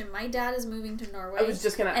corporation. My dad is moving to Norway. I was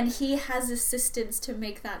just gonna, and he has assistants to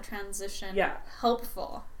make that transition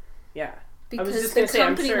helpful. Yeah. Because the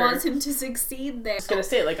company wants him to succeed there. I was gonna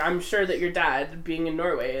say, like, I'm sure that your dad being in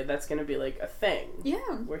Norway, that's gonna be like a thing.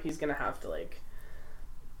 Yeah. Where he's gonna have to, like,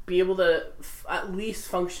 be able to at least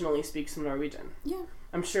functionally speak some Norwegian. Yeah.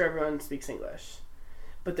 I'm sure everyone speaks English.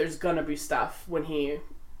 But there's gonna be stuff when he,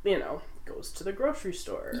 goes to the grocery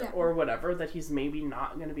store or whatever that he's maybe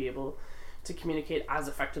not gonna be able to communicate as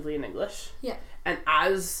effectively in English. Yeah. And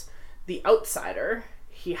as the outsider,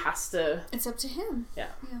 he has to... It's up to him. Yeah.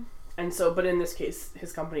 Yeah. And so, but in this case,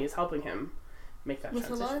 his company is helping him make that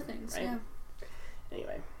transition. With a lot of things, right? Yeah.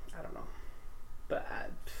 Anyway, I don't know. But,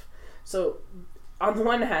 so... On the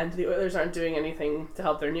one hand, the Oilers aren't doing anything to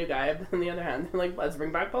help their new guy, but on the other hand, they're like, let's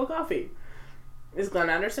bring back Paul Coffey. Is Glenn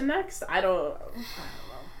Anderson next? I don't know.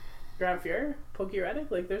 Grant Fuhr? Pokey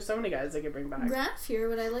Reddick? Like, there's so many guys they could bring back. Grant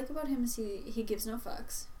Fuhr, what I like about him is he gives no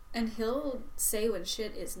fucks. And he'll say when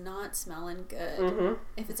shit is not smelling good. Mm-hmm.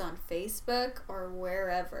 If it's on Facebook or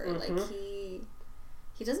wherever. Mm-hmm. Like,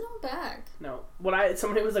 he doesn't hold back. No.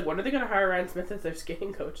 Somebody was like, when are they going to hire Ryan Smith as their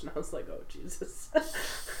skating coach? And I was like, oh, Jesus.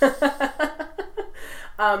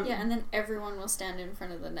 And then everyone will stand in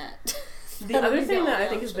front of the net. The other thing that I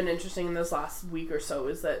think has been interesting in this last week or so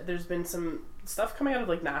is that there's been some stuff coming out of,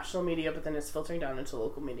 like, national media, but then it's filtering down into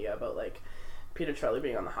local media about, like, Peter Chiarelli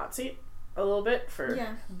being on the hot seat a little bit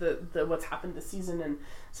for the what's happened this season and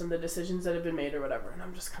some of the decisions that have been made or whatever. And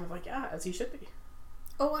I'm just kind of like, yeah, as he should be.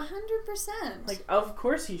 Oh, 100%. Like, of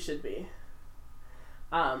course he should be.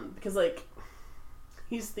 Because, like,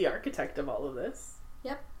 he's the architect of all of this.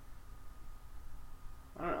 Yep.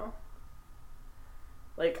 I don't know.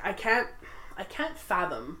 Like, I can't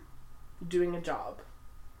fathom doing a job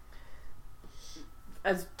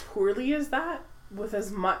as poorly as that with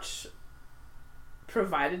as much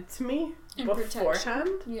provided to me in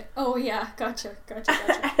beforehand. Yeah. Oh, yeah. Gotcha.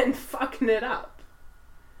 And fucking it up.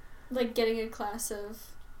 Like getting a class of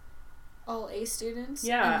all A students.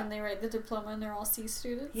 Yeah. And then they write the diploma and they're all C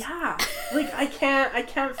students. Yeah. Like, I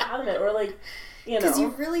can't fathom it. Or, like, because you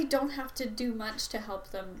really don't have to do much to help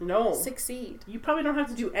them succeed. You probably don't have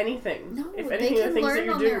to do anything. No, if anything, they can the things learn that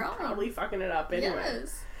you're on doing their are own. probably fucking it up anyway.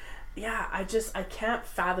 Yes. Yeah, I can't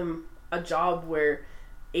fathom a job where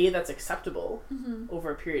A, that's acceptable over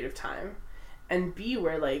a period of time, and B,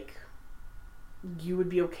 where, like, you would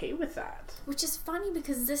be okay with that. Which is funny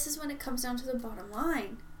because this is when it comes down to the bottom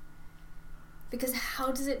line. Because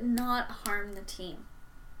how does it not harm the team?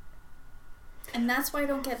 And that's why I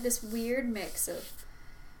don't get this weird mix of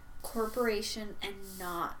corporation and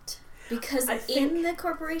not. Because in the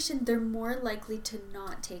corporation, they're more likely to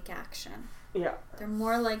not take action. Yeah. They're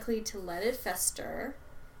more likely to let it fester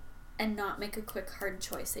and not make a quick, hard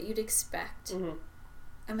choice that you'd expect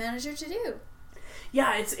a manager to do.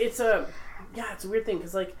 Yeah, it's a weird thing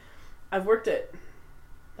because, like, I worked at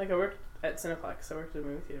Cineplex. I worked at a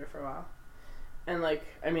movie theater for a while. And, like,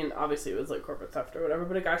 I mean, obviously it was, like, corporate theft or whatever,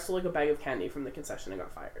 but a guy stole, like, a bag of candy from the concession and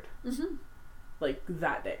got fired. Mm-hmm. Like,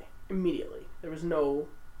 that day. Immediately. There was no...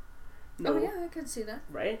 Oh, yeah, I could see that.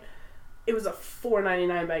 Right? It was a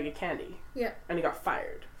 $4.99 bag of candy. Yeah. And he got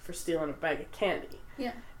fired for stealing a bag of candy.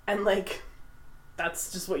 Yeah. And, like,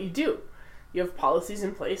 that's just what you do. You have policies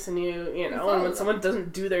in place, and you know, and when someone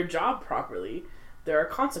doesn't do their job properly, there are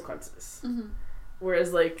consequences. Mm-hmm.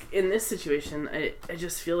 Whereas, like, in this situation, I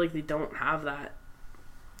just feel like they don't have that.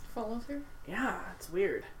 Follow through? Yeah, it's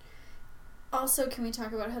weird. Also, can we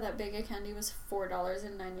talk about how that bag of candy was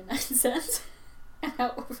 $4.99? And how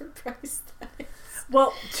overpriced that is.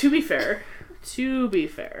 Well, to be fair,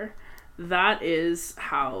 that is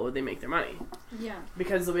how they make their money. Yeah.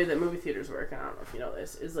 Because the way that movie theaters work, and I don't know if you know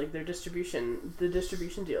this, is like the distribution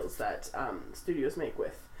deals that studios make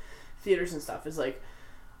with theaters and stuff is like,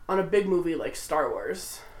 on a big movie like Star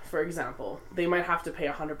Wars, for example, they might have to pay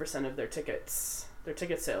 100% of their ticket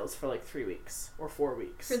sales for like 3 weeks or 4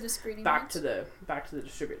 weeks For the screening back to the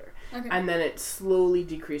distributor. Okay. And then it slowly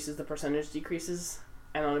decreases, the percentage decreases,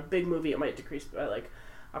 and on a big movie it might decrease by like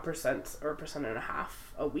 1% or 1.5%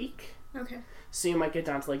 a week. Okay. So you might get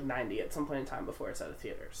down to like 90 at some point in time before it's out of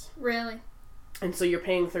theaters. Really? And so you're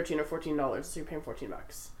paying $13 or $14, so you're paying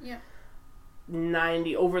 $14. Yeah.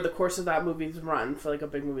 90 over the course of that movie's run for like a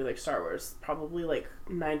big movie like Star Wars, probably like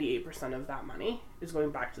 98% of that money is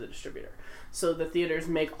going back to the distributor. So the theaters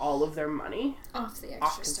make all of their money off the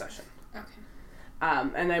extra concession. Stuff.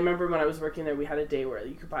 Okay. And I remember when I was working there, we had a day where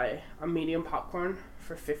you could buy a medium popcorn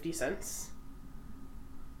for 50 cents.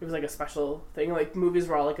 It was like a special thing. Like, movies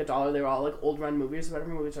were all like $1. They were all like old run movies. Whatever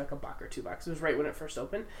movies were like $1 or $2. It was right when it first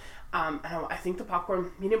opened. And I think the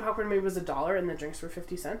medium popcorn maybe was $1, and the drinks were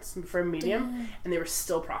 50 cents for a medium. Damn. And they were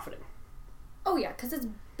still profiting. Oh yeah, because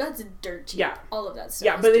that's dirt cheap. Yeah, all of that stuff.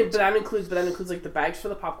 Yeah, but that includes like the bags for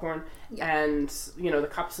the popcorn, and you know, the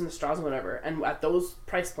cups and the straws and whatever. And at those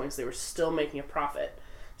price points, they were still making a profit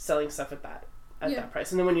selling stuff at that price.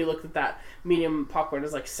 And then when you look at that, medium popcorn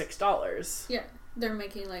is like $6. Yeah. They're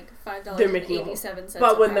making like $5.87. They're making 87 cents.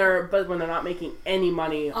 But when they're not making any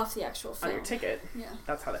money off the actual film on your ticket, yeah,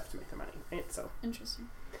 that's how they have to make their money, right? So interesting.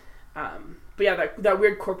 But yeah, that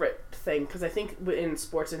weird corporate thing, because I think in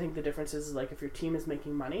sports, I think the difference is like if your team is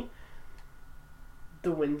making money,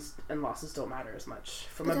 the wins and losses don't matter as much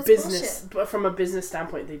from a business. Bullshit. But from a business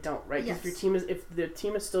standpoint, they don't, right? Because if the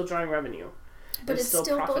team is still drawing revenue, but it's still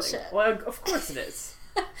profiting. Bullshit. Well, of course it is.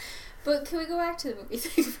 But can we go back to the movie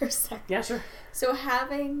thing for a second? Yeah, sure. So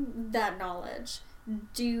having that knowledge,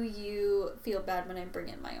 do you feel bad when I bring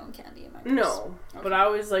in my own candy in my purse? No, okay. But I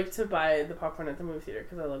always like to buy the popcorn at the movie theater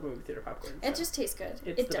because I love movie theater popcorn. It just tastes good.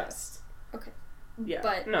 It does. Best. Okay. Yeah.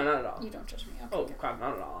 But no, not at all. You don't judge me. Okay, oh, God,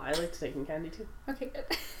 not at all. I like to take in candy too. Okay, good.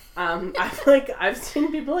 I feel like I've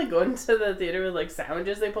seen people like go into the theater with like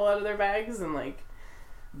sandwiches they pull out of their bags and like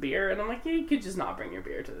beer, and I'm like, yeah, you could just not bring your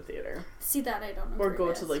beer to the theater. See, that I don't know. Or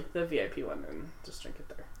go to like the VIP one and just drink it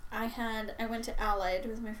there. I went to Allied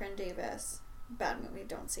with my friend Davis. Bad movie,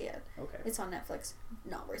 don't see it. Okay. It's on Netflix.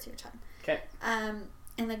 Not worth your time. Okay. And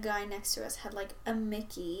the guy next to us had like a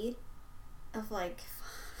Mickey of like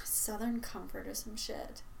Southern Comfort or some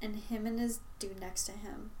shit. And him and his dude next to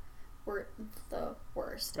him were the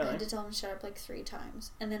worst. Really? I had to tell him to shut up like 3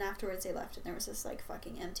 times. And then afterwards they left and there was this like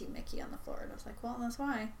fucking empty Mickey on the floor. And I was like, well, that's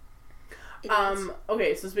why.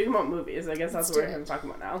 Okay, so speaking about movies, I guess that's what we're going to talk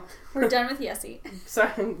about now. We're done with Yessie. So,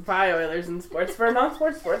 bye Oilers and sports. For a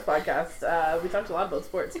non-sports sports podcast, we talked a lot about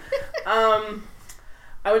sports. I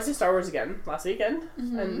went to Star Wars again last weekend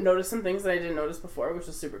and noticed some things that I didn't notice before, which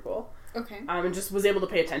was super cool. Okay. And just was able to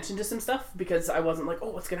pay attention to some stuff because I wasn't like, oh,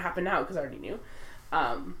 what's going to happen now? Because I already knew.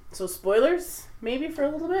 So spoilers, maybe for a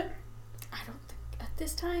little bit. I don't think at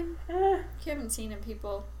this time. You haven't seen it,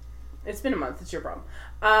 people. It's been a month. It's your problem.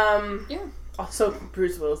 Yeah. Also,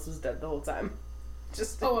 Bruce Willis was dead the whole time.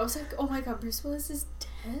 I was like, oh my god, Bruce Willis is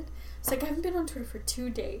dead? It's like, I haven't been on Twitter for 2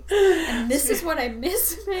 days. And this is what I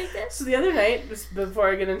miss, Megan. So the other night, just before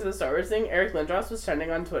I get into the Star Wars thing, Eric Lindros was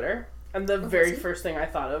trending on Twitter. And the very first thing I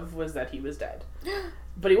thought of was that he was dead.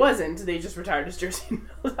 But he wasn't. They just retired his jersey in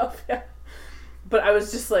Philadelphia. But I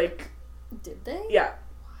was just like... Did they? Yeah.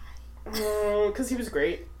 Why? Because he was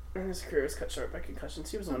great. And his career was cut short by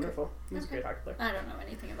concussions. He was wonderful. He was a great hockey player. I don't know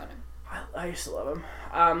anything about him. I used to love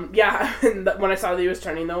him. Yeah, and when I saw that he was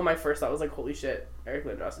trending, though, my first thought was like, holy shit, Eric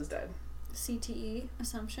Lindros is dead. CTE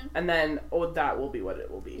assumption? And then, that will be what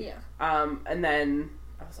it will be. Yeah. And then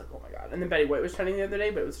I was like, oh my god. And then Betty White was trending the other day,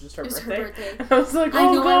 but it was just her birthday. Her birthday. And I was like, I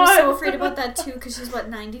know, God. I was so afraid about that too, because she's,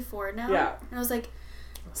 94 now? Yeah. And I was like...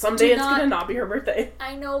 Someday it's gonna not be her birthday.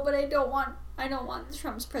 I know, but I don't want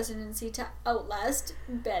Trump's presidency to outlast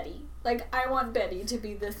Betty. Like, I want Betty to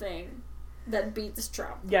be the thing that beats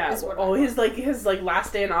Trump. Yeah. His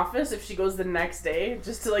last day in office, if she goes the next day,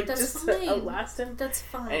 just to outlast him. That's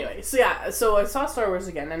fine. Anyway, so I saw Star Wars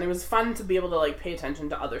again, and it was fun to be able to pay attention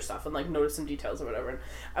to other stuff and notice some details or whatever. And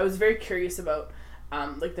I was very curious about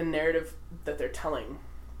the narrative that they're telling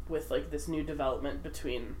with like this new development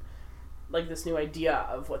between like this new idea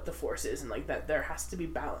of what the Force is, and like that there has to be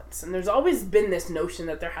balance. And there's always been this notion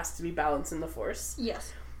that there has to be balance in the Force.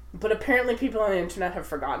 Yes. But apparently people on the internet have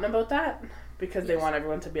forgotten about that because they Yes. want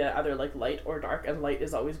everyone to be either like light or dark, and light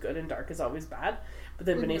is always good and dark is always bad. But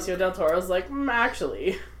then With no Benicio del Toro's like,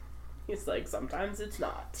 actually, he's like, sometimes it's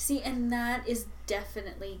not. See, and that is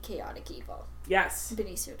definitely chaotic evil. Yes.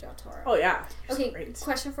 Benicio del Toro. Oh yeah. He's Okay, great.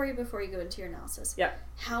 question for you before you go into your analysis. Yeah.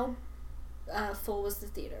 How full was the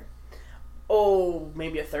theater? Oh,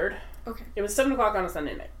 maybe a third. Okay. It was 7 o'clock on a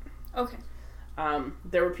Sunday night. Okay.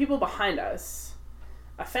 There were people behind us,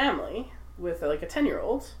 a family with like a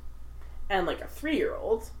 10-year-old and like a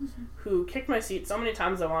 3-year-old Mm-hmm. who kicked my seat so many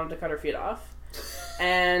times I wanted to cut her feet off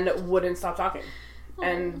and wouldn't stop talking.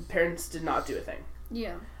 And parents did not do a thing.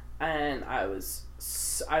 Yeah. And I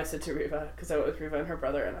said to Riva, because I went with Riva and her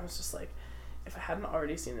brother, and I was just like, if I hadn't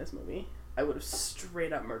already seen this movie, I would have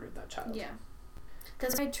straight up murdered that child. Yeah.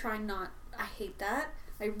 Because I hate that.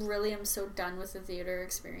 I really am so done with the theater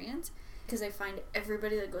experience because I find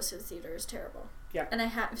everybody that goes to the theater is terrible. Yeah. And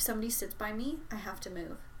if somebody sits by me, I have to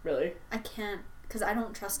move. Really? I can't, because I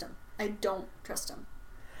don't trust them. I don't trust them.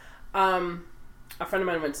 A friend of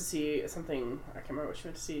mine went to see something, I can't remember what she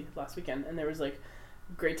went to see last weekend, and there was like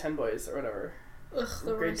grade 10 boys or whatever. Ugh,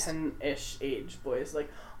 the grade worst. 10-ish age boys, like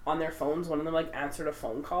on their phones. One of them like answered a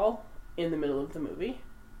phone call in the middle of the movie.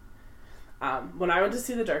 When I went to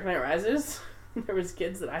see The Dark Knight Rises, there was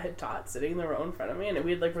kids that I had taught sitting in the row in front of me, and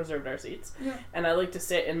we had like reserved our seats. Yeah. And I like to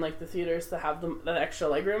sit in like the theaters that have the extra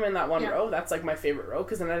legroom in that one row. That's like my favorite row,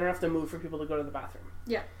 because then I don't have to move for people to go to the bathroom.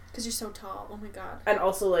 Yeah, because you're so tall. Oh my god. And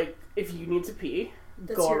also, like, if you need to pee,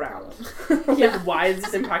 That's go your around. problem. Like, why is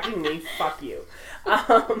this impacting me? Fuck you.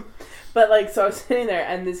 But like, so I was sitting there,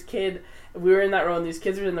 and this kid, we were in that row, and these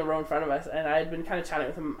kids were in the row in front of us, and I had been kind of chatting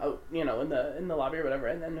with him out, you know, in the lobby or whatever,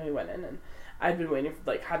 and then we went in, and I'd been waiting for,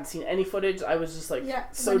 like, hadn't seen any footage. I was just like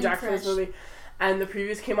so jacked for this movie. And the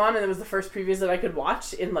previews came on, and it was the first previews that I could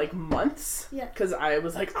watch in like months. Yeah. Because I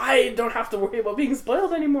was like, I don't have to worry about being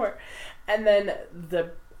spoiled anymore. And then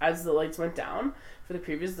as the lights went down for the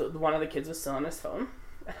previews, one of the kids was still on his phone.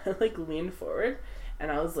 And I like leaned forward,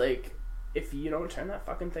 and I was like, if you don't turn that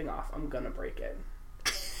fucking thing off, I'm gonna break it.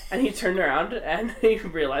 And he turned around, and he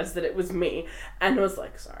realized that it was me, and was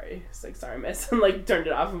like, sorry. He's like, sorry, miss. And like turned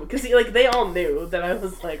it off. Because they all knew that I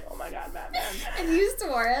was like, oh my god, Batman. And you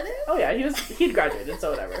swore at him? Oh yeah, he'd graduated, so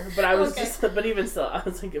whatever. But I was Okay. but even still, I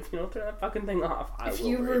was like, if you don't turn that fucking thing off, I will If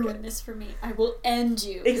you break ruin it. this for me, I will end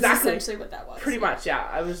you. Is Exactly. essentially what that was. Pretty much, yeah.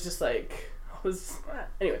 I was just like,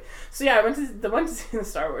 anyway. So yeah, I went to see the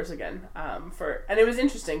Star Wars again. And it was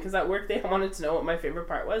interesting because at work they wanted to know what my favorite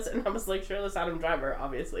part was, and I was like, Shirtless Adam Driver,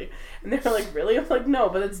 obviously. And they were like, really? I'm like, no,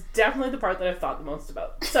 but it's definitely the part that I've thought the most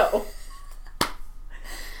about. So.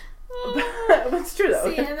 But it's true though.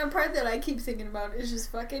 See, and the part that I keep thinking about is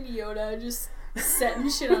just fucking Yoda just setting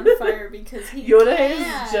shit on fire because he Yoda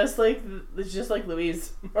can. is just like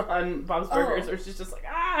Louise on Bob's Burgers, where she's just like,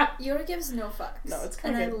 ah. Yoda gives no fucks. No, it's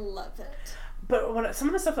kinda and good. I love it. But some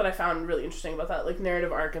of the stuff that I found really interesting about that like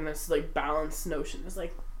narrative arc and this like balance notion is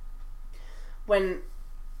like when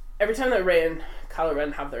every time that Rey and Kylo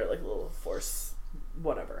Ren have their like little force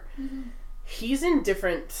whatever, he's in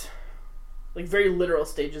different like very literal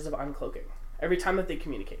stages of uncloaking every time that they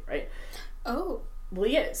communicate, right? Oh. Well,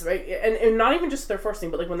 he is, right? And not even just their force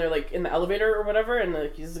thing, but like when they're like in the elevator or whatever, and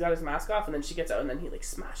like he's got his mask off, and then she gets out, and then he like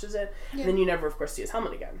smashes it, and then you never, of course, see his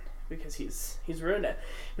helmet again because he's ruined it.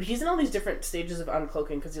 But he's in all these different stages of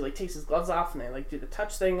uncloaking because he like takes his gloves off, and they like do the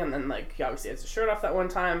touch thing, and then like he obviously has his shirt off that one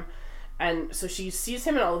time, and so she sees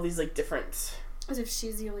him in all of these like different. As if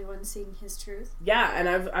she's the only one seeing his truth. Yeah, and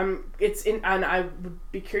and I would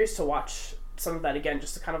be curious to watch some of that again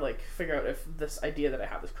just to kind of like figure out if this idea that I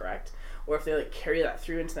have is correct. Or if they like carry that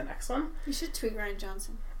through into the next one. You should tweet Ryan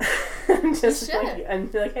Johnson. Just you should. like,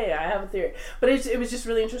 and be like, hey, I have a theory. But it was just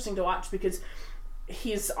really interesting to watch because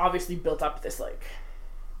he's obviously built up this like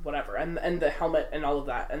whatever, and the helmet and all of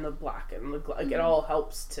that, and the black and the like, it all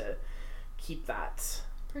helps to keep that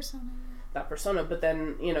persona. But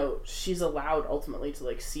then she's allowed ultimately to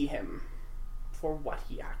like see him for what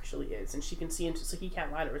he actually is, and she can see into, so he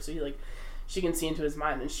can't lie to her, so she can see into his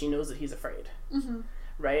mind, and she knows that he's afraid. Mm-hmm.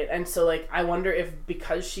 Right? And so, like, I wonder if,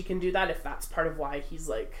 because she can do that, if that's part of why he's,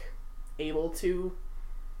 like, able to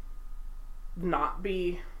not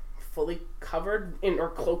be fully covered in, or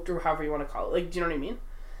cloaked, or however you want to call it. Like, do you know what I mean?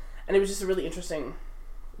 And it was just a really interesting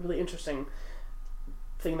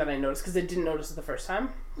thing that I noticed, because I didn't notice it the first time.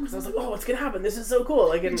 Because I was like, oh, what's going to happen? This is so cool.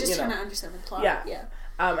 Like, You're just trying to understand the plot. Yeah.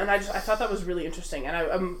 And I thought that was really interesting. And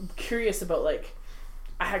I'm curious about, like,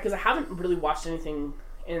 because I haven't really watched anything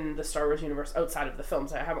in the Star Wars universe outside of the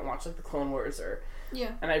films. I haven't watched like the Clone Wars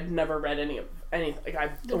and I've never read any like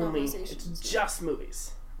I've only it's just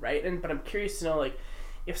movies, right? But I'm curious to know like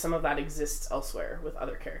if some of that exists elsewhere with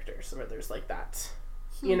other characters where there's like that,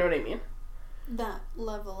 you know what I mean? That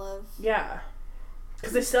level of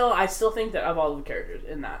because I still think that of all the characters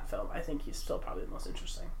in that film, I think he's still probably the most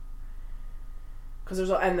interesting. Because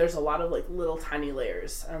there's a lot of like little tiny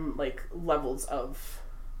layers and like levels of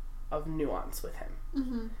nuance with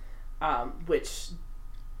him, which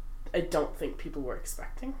I don't think people were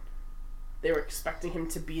expecting. They were expecting him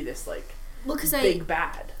to be this like big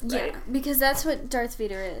bad, right? Yeah, because that's what Darth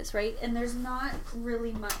Vader is, right? And there's not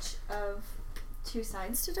really much of two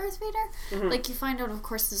sides to Darth Vader. Like you find out, of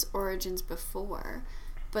course, his origins before,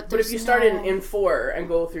 but if you start in 4 and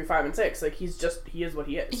go through 5 and 6, like he is what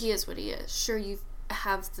he is. He is what he is. Sure, you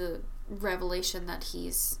have the revelation that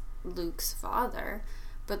he's Luke's father,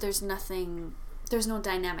 but there's no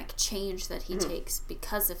dynamic change that he takes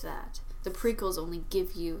because of that. The prequels only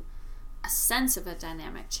give you a sense of a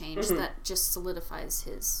dynamic change that just solidifies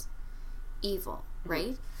his evil,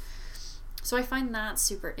 right? So I find that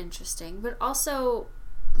super interesting, but also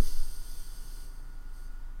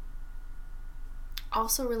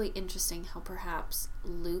really interesting how perhaps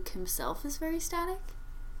Luke himself is very static.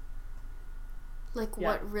 Like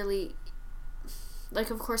what really, like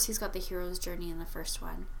of course he's got the hero's journey in the first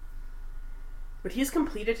one. But he's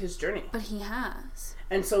completed his journey. But he has.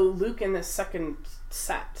 And so Luke in this second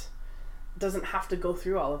set doesn't have to go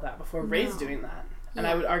through all of that before Rey's doing that. And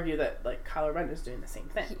I would argue that like Kylo Ren is doing the same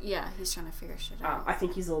thing. He's trying to figure shit out. I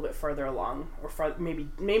think he's a little bit further along, or maybe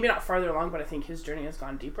not farther along, but I think his journey has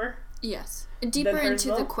gone deeper. Yes, deeper into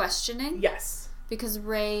the questioning. Yes, because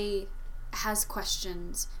Rey has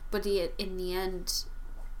questions, but in the end,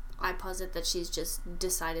 I posit that she's just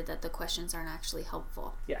decided that the questions aren't actually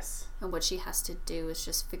helpful. Yes, and what she has to do is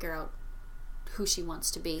just figure out who she wants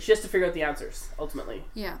to be. She has to figure out the answers ultimately.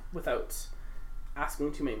 Yeah, without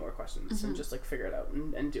asking too many more questions and just like figure it out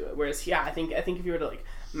and do it. Whereas I think if you were to like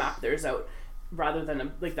map theirs out rather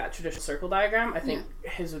than like that traditional circle diagram, I think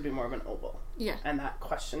his would be more of an oval. Yeah, and that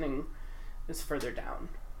questioning is further down,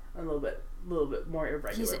 a little bit more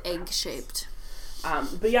irregular. He's egg shaped.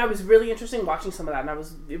 But yeah, it was really interesting watching some of that,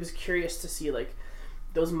 and it was curious to see like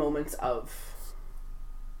those moments of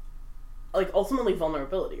like ultimately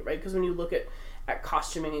vulnerability, right? Because when you look at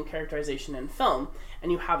costuming and characterization in film,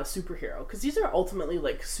 and you have a superhero, because these are ultimately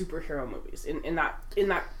like superhero movies in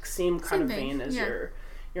that same kind of vein as your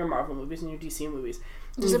Marvel movies and your DC movies.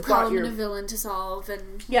 There's a problem and a villain to solve,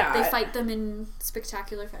 and they fight them in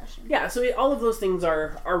spectacular fashion. Yeah, so all of those things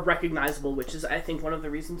are recognizable, which is, I think, one of the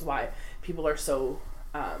reasons why people are so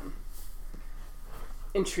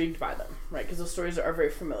intrigued by them, right? Because those stories are very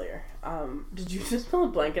familiar. Did you just pull a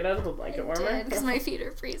blanket out of a blanket warmer? I did, because my feet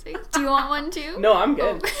are freezing. Do you want one too? No, I'm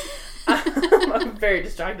good. Oh. I'm very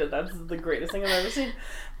distracted. That's the greatest thing I've ever seen.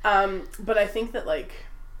 But I think that, like,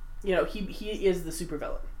 you know, he is the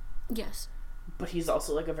supervillain. Yes. But he's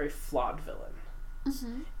also, like, a very flawed villain.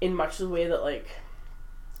 Mm-hmm. In much the way that, like...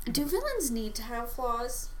 Do villains need to have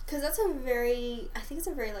flaws? Because that's I think it's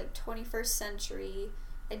a very, like, 21st century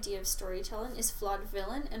idea of storytelling, is flawed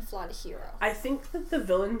villain and flawed hero. I think that the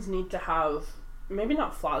villains need to have, maybe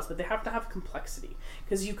not flaws, but they have to have complexity.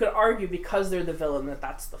 Because you could argue, because they're the villain,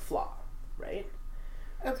 that's the flaw, right?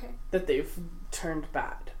 Okay. That they've turned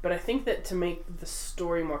bad. But I think that to make the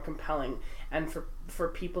story more compelling and for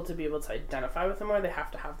people to be able to identify with them more, they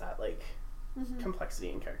have to have that, like, complexity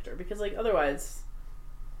in character. Because, like, otherwise,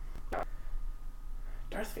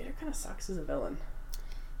 Darth Vader kind of sucks as a villain.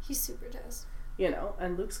 He super does. You know,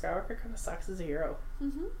 and Luke Skywalker kind of sucks as a hero.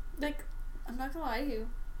 Mm-hmm. Like, I'm not gonna lie to you.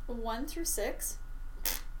 1 through 6.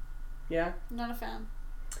 Yeah. Not a fan.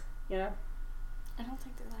 Yeah. I don't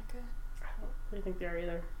think they're that good. I don't really think they are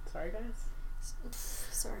either. Sorry, guys.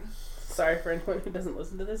 Sorry. Sorry for anyone who doesn't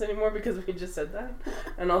listen to this anymore, because we just said that.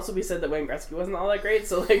 And also we said that Wayne Gretzky wasn't all that great,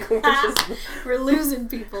 so, like, we're losing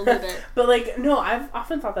people today. But, like, no, I've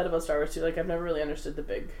often thought that about Star Wars, too. Like, I've never really understood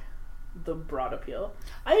the broad appeal.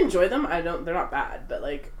 I enjoy them. They're not bad, but,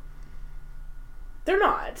 like, they're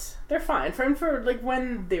not. They're fine. For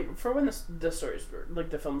when the stories were, like,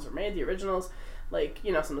 the films were made, the originals, like,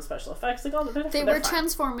 you know, some of the special effects, like, all the they were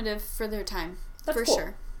transformative for their time. That's for cool.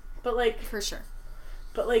 sure. But, like, for sure.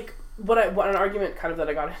 But, like, what an argument kind of that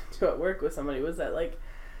I got into at work with somebody was that, like,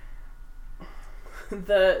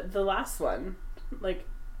 the last one, like,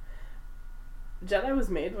 Jedi was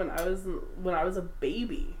made when I was a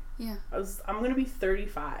baby. Yeah. I'm gonna be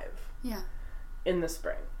 35. Yeah. In the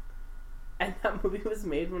spring. And that movie was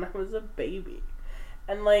made when I was a baby.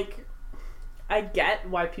 And, like, I get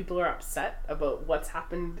why people are upset about what's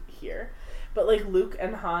happened here, but like Luke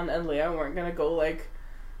and Han and Leia weren't gonna go like,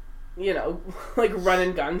 you know, like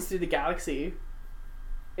running guns through the galaxy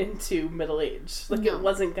into middle age. Like it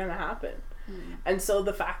wasn't gonna happen. And so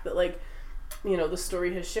the fact that like, you know, the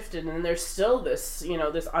story has shifted and there's still this, you know,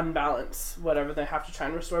 this unbalance, whatever, they have to try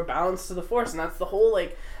and restore balance to the Force, and that's the whole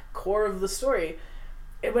like core of the story.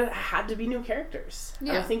 It had to be new characters. Yeah.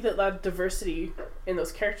 And I think that diversity in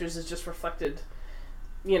those characters is just reflected,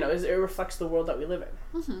 you know, it reflects the world that we live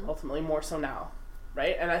in. Ultimately, more so now,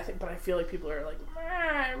 right? And I feel like people are like,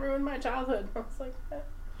 I ruined my childhood. I was like,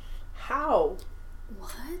 how?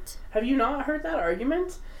 What? Have you not heard that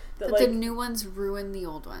argument? That like, the new ones ruin the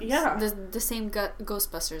old ones. Yeah. The same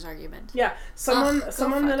Ghostbusters argument. Yeah.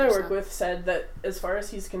 Someone that I work with said that as far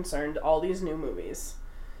as he's concerned, all these new movies,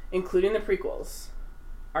 including the prequels,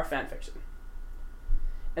 are fan fiction.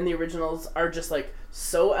 And the originals are just like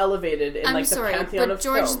so elevated in the pantheon of film. But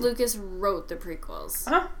George Lucas wrote the prequels.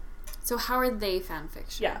 Uh-huh. So how are they fan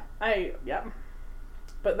fiction? Yeah.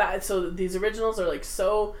 But these originals are like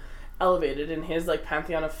so elevated in his like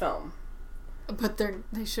pantheon of film. But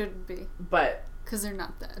they shouldn't be. But because they're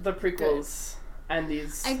not that. The prequels and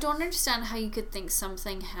these. I don't understand how you could think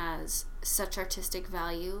something has such artistic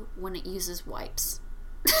value when it uses wipes.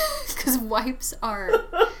 Because wipes are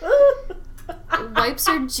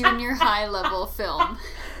junior high level film.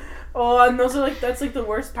 Oh, and those are that's like the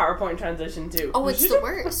worst PowerPoint transition too. Oh, it's the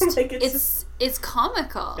worst. Like it's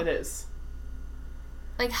comical. It is.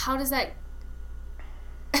 Like, how does that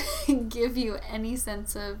give you any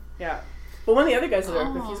sense of? Yeah, but one of the other guys that I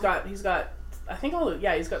work with, he's got I think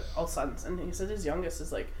he's got all sons, and he said his youngest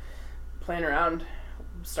is like playing around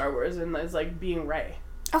Star Wars and is like being Rey.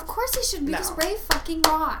 Of course he should, because Rey fucking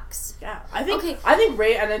rocks. Yeah, I think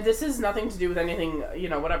Rey, and this is nothing to do with anything, you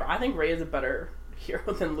know, whatever. I think Rey is a better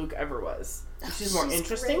hero than Luke ever was. She's more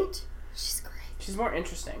interesting. Great. She's great. She's more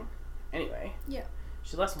interesting. Anyway. Yeah.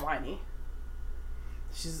 She's less whiny.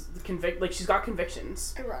 She's she's got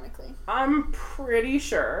convictions. Ironically. I'm pretty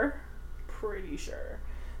sure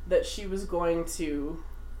that she was going to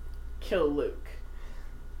kill Luke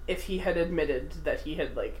if he had admitted that he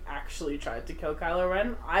had like actually tried to kill Kylo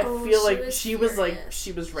Ren. I feel like she was right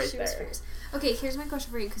there. Okay, here's my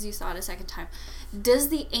question for you, because you saw it a second time. Does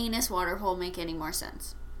the anus water hole make any more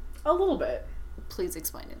sense? A little bit. Please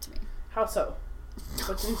explain it to me. How so?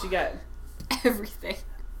 What didn't you get? Everything.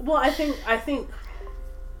 Well, I think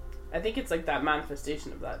it's like that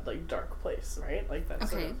manifestation of that like dark place, right? Like that. Okay.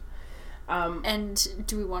 Sort of, and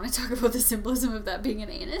do we want to talk about the symbolism of that being an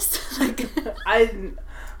anus? Like, I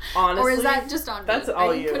honestly, or is that just on me? That's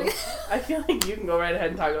all you. I feel like you can go right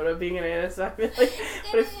ahead and talk about it being an anus. I feel like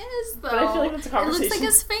it is, though. But I feel like that's a conversation. It looks like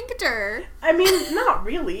a sphincter. I mean, not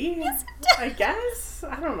really. Yes, it does. I guess.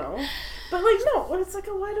 I don't know. But like, no, it's like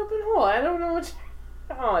a wide open hole. I don't know what.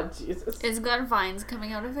 Oh Jesus! It's got vines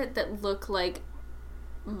coming out of it that look like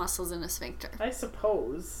muscles in a sphincter. I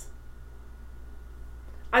suppose.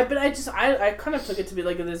 I kind of took it to be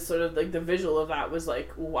like this sort of like the visual of that was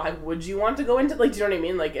like, why would you want to go into, like, do you know what I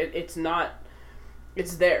mean? Like it's not,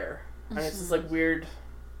 it's there, and it's this like weird,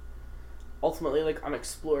 ultimately like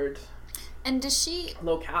unexplored. And does she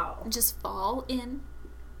locale just fall in?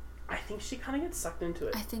 I think she kind of gets sucked into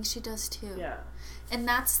it. I think she does too. Yeah. And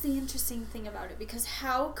that's the interesting thing about it, because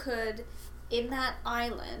how could, in that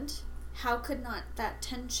island, how could not that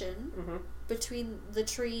tension between the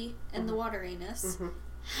tree and the water anus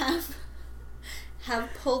have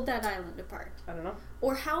pulled that island apart? I don't know.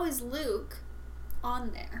 Or how is Luke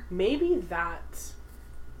on there? Maybe that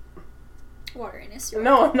water anus.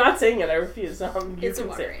 No, I'm not saying it. I refuse. It's a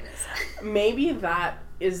water anus. Maybe that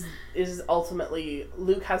is ultimately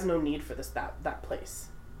Luke has no need for that place.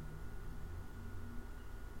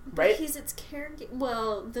 Right? But he's its caregiver.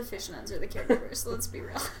 Well, the fish nuns are the caregivers, so let's be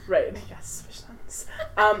real. Right. Yes, fish nuns.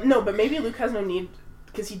 No, but maybe Luke has no need,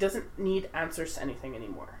 because he doesn't need answers to anything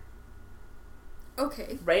anymore.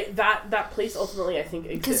 Okay. Right? That place ultimately, I think,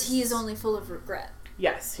 exists. Because he is only full of regret.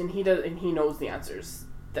 Yes, and he knows the answers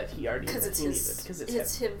that he already needed. Because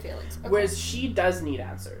it's him feelings. Okay. Whereas she does need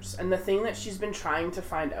answers, and the thing that she's been trying to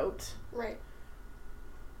find out, right,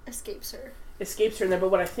 escapes her in there. But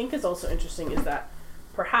what I think is also interesting is that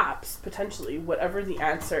perhaps, potentially, whatever the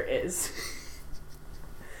answer is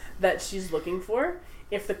that she's looking for,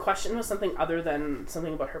 if the question was something other than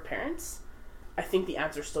something about her parents, I think the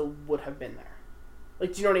answer still would have been there.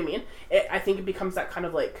 Like, do you know what I mean? I think it becomes that kind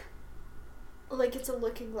of like it's a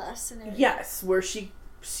looking glass scenario. Yes, where she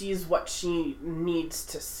sees what she needs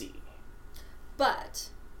to see. But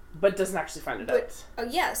doesn't actually find it out. Oh,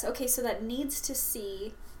 yes. Okay, so that needs to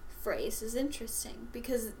see phrase is interesting,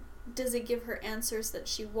 because does it give her answers that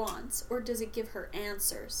she wants, or does it give her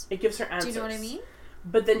answers? It gives her answers. Do you know what I mean?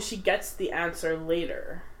 But then she gets the answer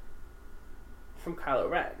later from Kylo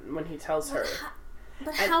Ren when he tells her.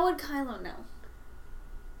 How would Kylo know?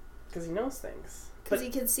 Because he knows things. Because he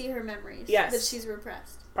can see her memories. Yes. That she's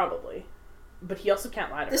repressed. Probably. But he also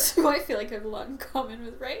can't lie to her. This is why I feel like I have a lot in common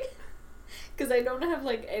with Rey. Because I don't have,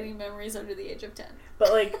 like, any memories under the age of 10.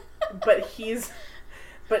 But, like, but he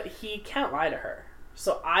can't lie to her.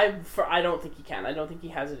 So I don't think he can. I don't think he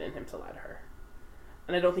has it in him to lie to her.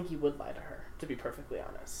 And I don't think he would lie to her, to be perfectly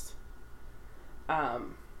honest.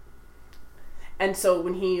 And so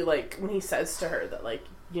when he says to her that, like,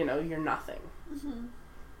 you know, you're nothing. Mm-hmm.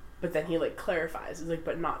 But then he, like, clarifies. He's like,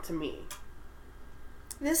 but not to me.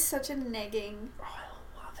 This is such a negging. Oh,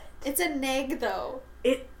 I love it. It's a neg, though.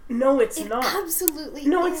 No, it's it not. Absolutely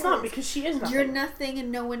No, is. it's not, because she is nothing. You're nothing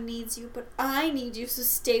and no one needs you, but I need you, so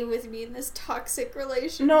stay with me in this toxic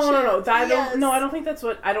relationship. No. Yes. I don't think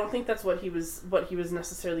that's what he was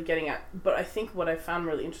necessarily getting at. But I think what I found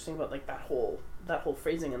really interesting about, like, that whole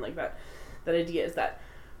phrasing and, like, that idea is that,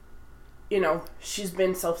 you know, she's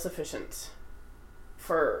been self-sufficient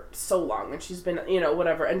for so long, and she's been, you know,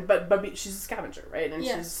 whatever, and but she's a scavenger, right? And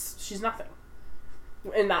yes. she's nothing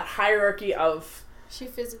in that hierarchy of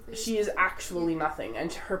she is actually nothing,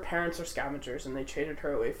 and her parents are scavengers, and they traded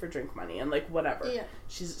her away for drink money and, like, whatever. Yeah.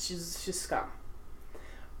 She's scum.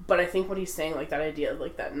 But I think what he's saying, like, that idea of,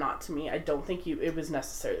 like, that not to me, I don't think it was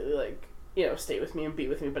necessarily, like, you know, stay with me and be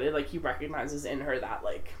with me, but it, like, he recognizes in her that,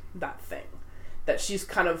 like, that thing that she's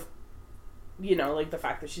kind of, you know, like, the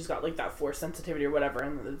fact that she's got, like, that force sensitivity or whatever,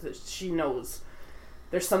 and that she knows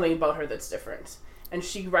there's something about her that's different, and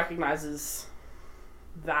she recognizes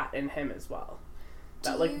that in him as well,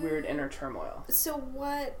 that like weird inner turmoil. So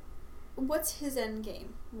what's his end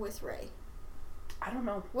game with Rey? I don't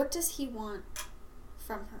know. What does he want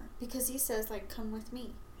from her? Because he says, like, come with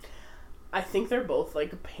me. I think they're both,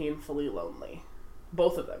 like, painfully lonely,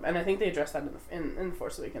 both of them, and I think they address that in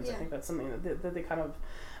Force Awakens. Yeah. I think that's something that they kind of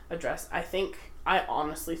address. I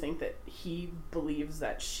honestly think that he believes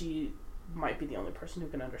that she might be the only person who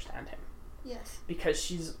can understand him. Yes. Because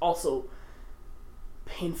she's also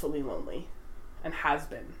painfully lonely and has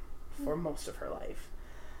been for most of her life.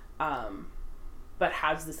 But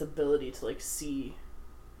has this ability to, like, see,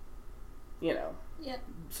 you know,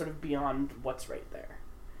 sort of beyond what's right there.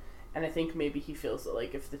 And I think maybe he feels that,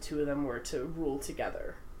 like, if the two of them were to rule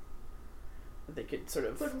together, they could sort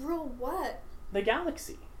of... But rule what? The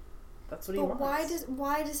galaxy. That's what he wants. But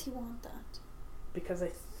why does he want that? Because I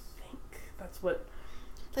think that's what...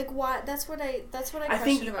 Like, why? That's what I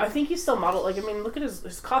question about. I think he's still modeled... Like, I mean, look at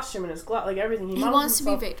his costume and his glove, like, everything. He wants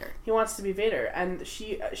himself, to be Vader. He wants to be Vader. And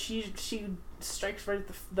she strikes right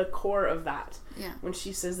at the core of that. Yeah. When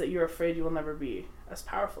she says that you're afraid you will never be as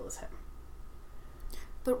powerful as him.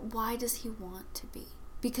 But why does he want to be?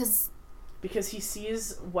 Because he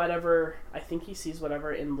sees whatever... I think he sees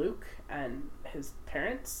whatever in Luke and his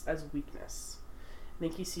parents as weakness. I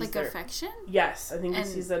think he sees like affection? Yes, I think he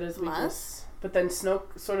sees that as weakness. But then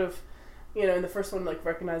Snoke sort of, you know, in the first one, like,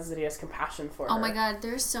 recognizes that he has compassion for her. Oh my god,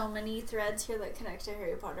 there's so many threads here that connect to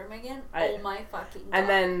Harry Potter, Megan. Oh my fucking god.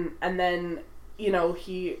 And then, you know,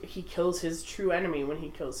 he kills his true enemy when he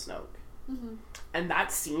kills Snoke. Mm-hmm. And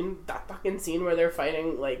that fucking scene where they're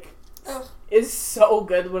fighting, like, is so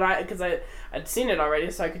good. Because I'd seen it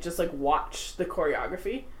already, so I could just, like, watch the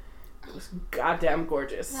choreography. It was goddamn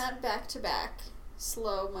gorgeous. That back-to-back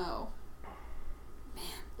slow-mo. Man.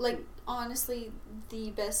 Like, honestly,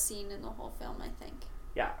 the best scene in the whole film, I think.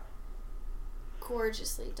 Yeah.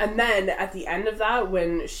 Gorgeously done. And then, at the end of that,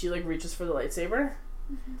 when she, like, reaches for the lightsaber,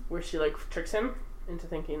 mm-hmm. where she, like, tricks him into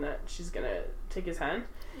thinking that she's gonna take his hand,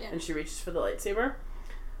 and she reaches for the lightsaber,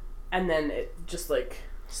 and then it just, like,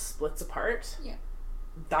 splits apart. Yeah.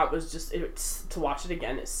 That was just... to watch it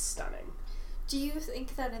again is stunning. Do you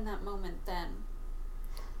think that in that moment, then...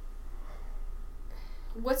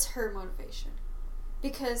 What's her motivation?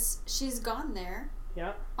 Because she's gone there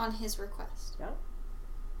on his request. Yeah.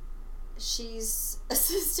 She's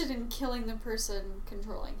assisted in killing the person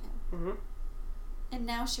controlling him. Mm-hmm. And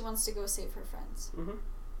now she wants to go save her friends. Mm-hmm.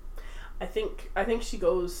 I think she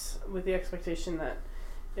goes with the expectation that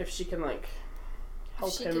if she can, like,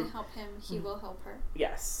 help him... If she can help him, he will help her.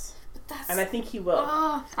 Yes. But that's... And I think he will.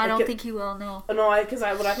 Oh, I don't think he will, no. No, because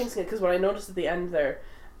what I noticed at the end there,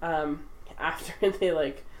 after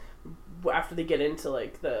they get into,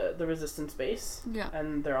 like, the resistance base,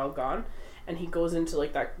 and they're all gone, and he goes into,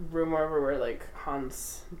 like, that room where like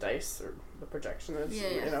Han's dice or the projection is,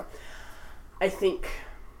 you know. I think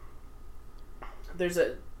there's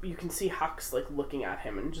you can see Hux like looking at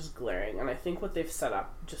him and just glaring. And I think what they've set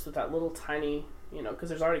up just with that little tiny, you know, because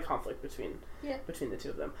there's already conflict between the two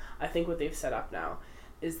of them. I think what they've set up now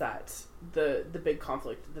is that the big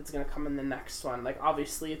conflict that's going to come in the next one, like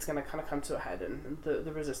obviously it's going to kind of come to a head, and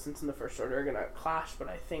the Resistance and the First Order are going to clash, but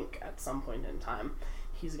I think at some point in time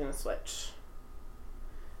he's going to switch,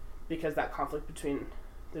 because that conflict between,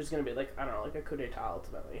 there's going to be like, I don't know, like a coup d'etat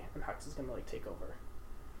ultimately, and Hux is going to like take over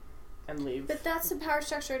and leave. But that's the power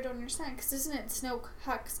structure I don't understand, because isn't it Snoke,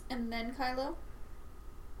 Hux, and then Kylo?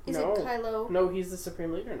 Is it Kylo? No, he's the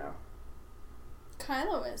Supreme Leader now.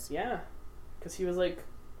 Kylo is. Yeah, because he was like,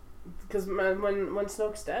 because when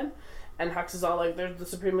Snoke's dead, and Hux is all like, "There's the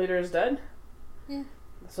Supreme Leader is dead." Yeah.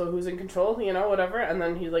 So who's in control? You know, whatever. And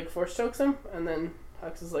then he like force chokes him, and then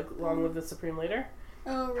Hux is like, "Long live the Supreme Leader."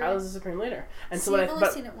 Oh, right. Kylo's the Supreme Leader. And See, so I've only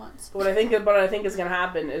seen it once. But what I think is gonna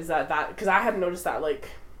happen is that because I hadn't noticed that like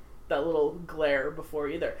that little glare before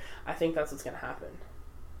either. I think that's what's gonna happen.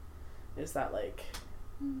 Is that like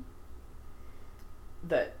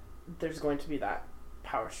that there's going to be that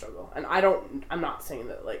power struggle, and I'm not saying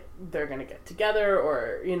that like they're gonna get together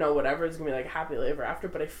or, you know, whatever, it's gonna be like happily ever after,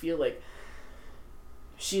 but I feel like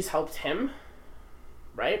she's helped him,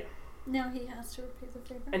 right? No, he has to repay the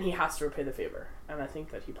favor. And he has to repay the favor, and I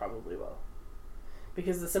think that he probably will,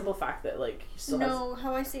 because the simple fact that like he still has...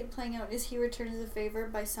 how I see it playing out is he returns the favor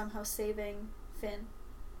by somehow saving Finn.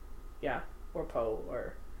 Yeah, or Poe,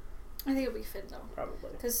 or... I think it'll be Finn, though. Probably.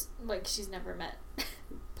 Because, like, she's never met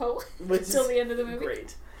Poe until the end of the movie.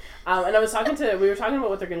 Great. And we were talking about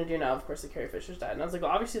what they're going to do now, of course, that Carrie Fisher's died. And I was like, well,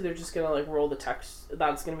 obviously they're just going to, like, roll the text,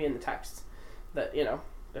 that's going to be in the text, that, you know,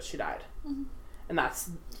 that she died. Mm-hmm. And that's...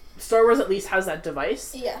 Star Wars at least has that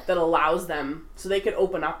device that allows them, so they could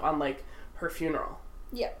open up on, like, her funeral.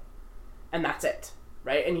 Yeah. And that's it,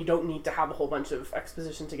 right? And you don't need to have a whole bunch of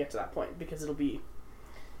exposition to get to that point, because it'll be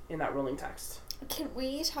in that rolling text. Can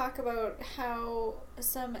we talk about how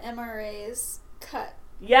some MRAs cut?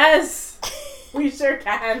 Yes! We sure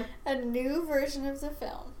can. A new version of the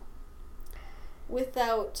film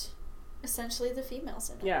without essentially the females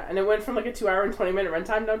in it. Yeah, and it went from like a 2-hour and 20-minute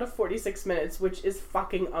runtime down to 46 minutes, which is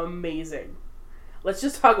fucking amazing. Let's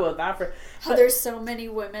just talk about that how there's so many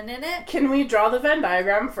women in it. Can we draw the Venn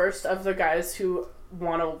diagram first of the guys who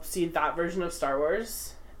want to see that version of Star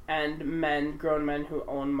Wars and grown men who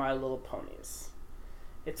own My Little Ponies?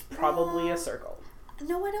 It's probably a circle.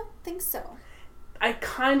 No, I don't think so. I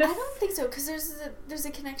don't think so, because there's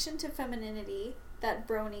a connection to femininity that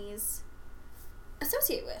bronies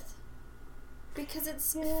associate with. Because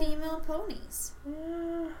it's female ponies.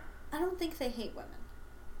 Yeah. I don't think they hate women.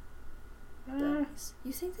 Bronies.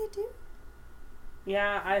 You think they do?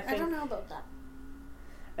 Yeah, I think... I don't know about that.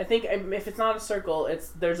 I think if it's not a circle,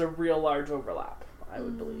 there's a real large overlap, I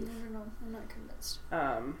would believe. I don't know. I'm not convinced.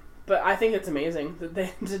 But I think it's amazing that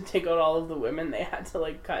they to take out all of the women, they had to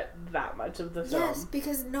like cut that much of the film. Yes,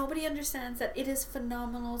 because nobody understands that it is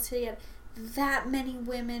phenomenal to get that many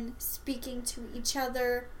women speaking to each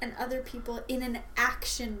other and other people in an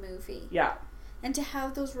action movie. Yeah. And to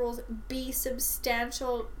have those roles be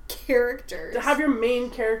substantial characters. To have your main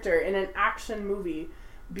character in an action movie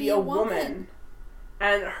be a woman.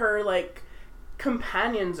 And her like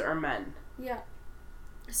companions are men. Yeah.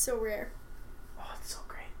 It's so rare. It's so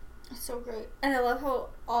great. It's so great. And I love how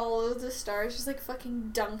all of the stars just like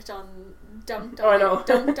fucking dunked on I know. it,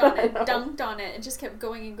 dunked on it, dunked on it, and just kept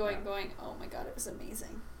going and going and going. Oh my god, it was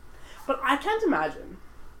amazing. But I can't imagine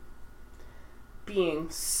being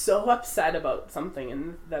so upset about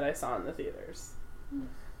something that I saw in the theaters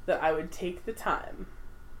that I would take the time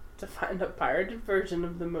to find a pirated version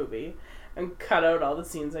of the movie and cut out all the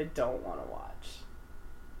scenes I don't want to watch.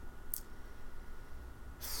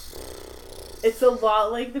 It's a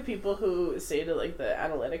lot like the people who say to like the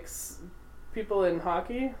analytics people in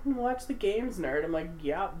hockey, watch the games, nerd. I'm like,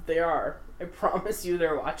 yeah, they are. I promise you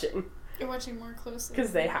they're watching. You're watching more closely.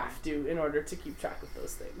 Because they have to in order to keep track of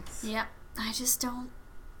those things. Yeah. I just don't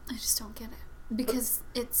get it. Because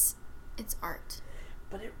it's art.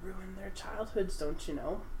 But it ruined their childhoods, don't you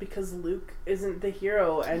know? Because Luke isn't the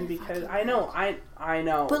hero, and because... I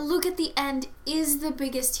know. But Luke at the end is the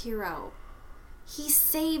biggest hero. He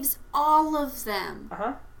saves all of them.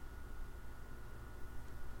 Uh-huh.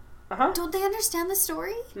 Uh-huh. Don't they understand the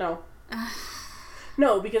story? No.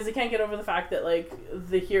 No, because they can't get over the fact that, like,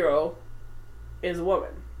 the hero is a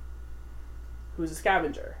woman who's a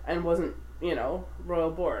scavenger and wasn't, you know, royal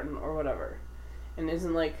born or whatever. And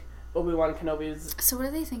isn't, like, Obi-Wan Kenobi's... So what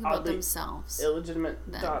do they think about themselves?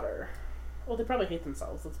 Illegitimate daughter. Well, they probably hate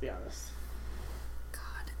themselves, let's be honest.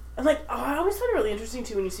 God. And, like, I always find it really interesting,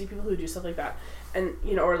 too, when you see people who do stuff like that. And,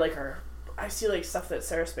 you know, or, like, are I see like stuff that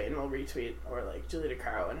Sarah Spain will retweet or like Julia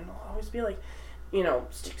DeCaro, and it'll always be like, you know,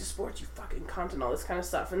 stick to sports, you fucking cunt, and all this kind of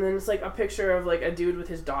stuff. And then it's like a picture of like a dude with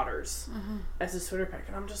his daughters as his Twitter pic,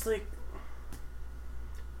 and I'm just like,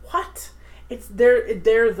 what?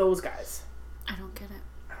 They're those guys. I don't get it.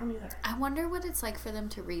 I don't either. I wonder what it's like for them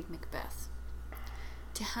to read Macbeth.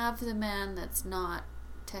 To have the man that's not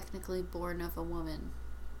technically born of a woman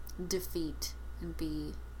defeat and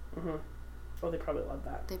be... Oh, they probably love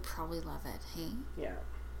that. They probably love it, hey? Yeah.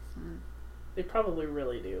 They probably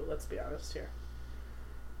really do, let's be honest here.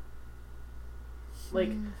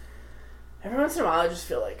 Like, every once in a while I just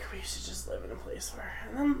feel like we should just live in a place where...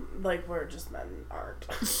 And then, like, where just men aren't.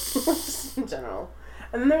 Just in general.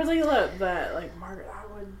 And then there was, like, that like, Margaret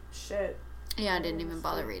Atwood shit. Yeah, I didn't even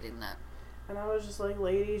bother reading that. And I was just like,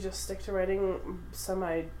 lady, just stick to writing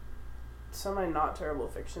semi not terrible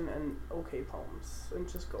fiction and okay poems.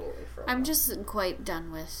 And just go away for a while. I'm just quite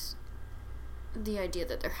done with the idea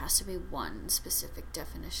that there has to be one specific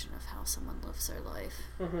definition of how someone lives their life.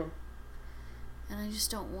 And I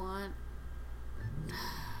just don't want...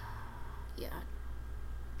 Yeah.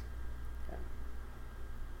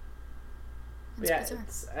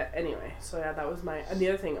 It's anyway, so yeah, that was my... And the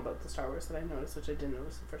other thing about the Star Wars that I noticed, which I didn't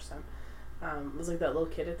notice the first time, was like that little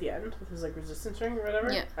kid at the end with his like resistance ring or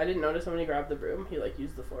whatever. Yeah. I didn't notice when he grabbed the broom, he like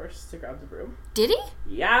used the Force to grab the broom. Did he?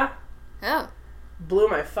 Yeah. Oh. Blew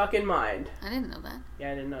my fucking mind. I didn't know that.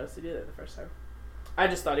 Yeah, I didn't notice he did it the first time. I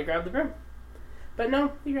just thought he grabbed the broom. But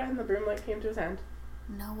no, he grabbed the broom like came to his hand.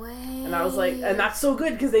 No way. And I was like, and that's so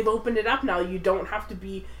good because they've opened it up now. You don't have to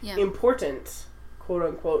be important, quote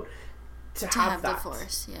unquote, to have that. The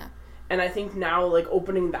Force, yeah. And I think now, like,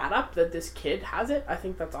 opening that up, that this kid has it, I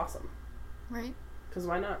think that's awesome. Right. Because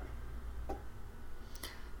why not?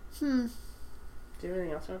 Do you have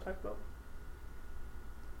anything else you want to talk about?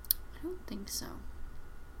 I don't think so.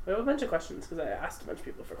 We have a bunch of questions because I asked a bunch of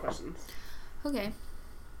people for questions. Okay.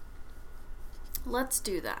 Let's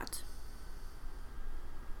do that.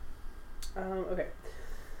 Okay.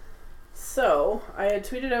 So, I had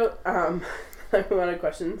tweeted out I wanted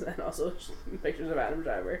questions and also pictures of Adam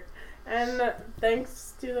Driver. And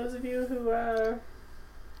thanks to those of you who...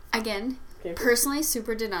 Again, personally,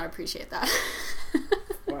 super did not appreciate that.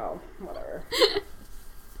 Well, whatever.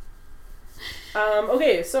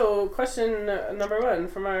 Okay, so question number 1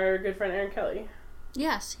 from our good friend Aaron Kelly.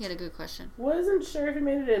 Yes, he had a good question. Wasn't sure if he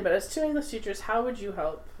made it in, but as 2 English teachers, how would you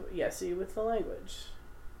help Yessie with the language?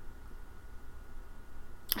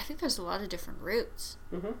 I think there's a lot of different routes.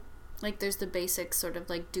 Like, there's the basic sort of,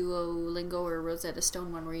 like, Duolingo or Rosetta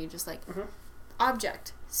Stone one where you just, like,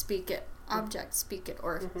 object, speak it, object, speak it,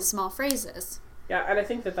 or small phrases. Yeah, and I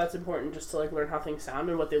think that that's important just to, like, learn how things sound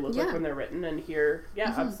and what they look like when they're written and hear,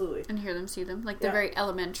 absolutely. And hear them, see them. Like, the very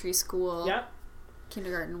elementary school,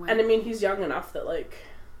 kindergarten way. And, I mean, he's young enough that, like,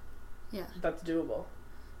 that's doable.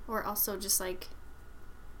 Or also just, like,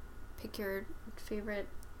 pick your favorite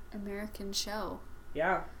American show.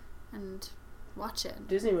 Yeah. And watch it.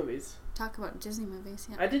 Disney movies. Talk about Disney movies,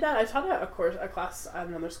 yeah. I did that. I taught a class at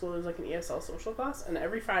another school. It was like an ESL social class. And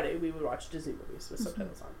every Friday we would watch Disney movies with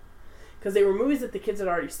subtitles on. Because they were movies that the kids had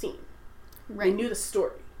already seen. Right. They knew the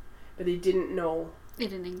story. But they didn't know...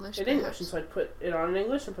 It in English. In English. And so I'd put it on in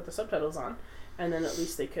English and put the subtitles on. And then at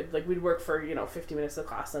least they could... Like, we'd work for, 50 minutes of the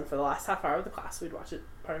class. And for the last half hour of the class, we'd watch it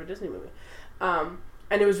part of a Disney movie. And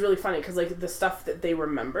it was really funny because, like, the stuff that they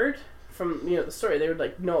remembered... from the story, they would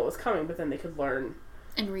like know what was coming, but then they could learn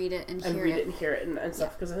and read it and hear it and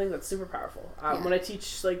stuff, because I think that's super powerful. When I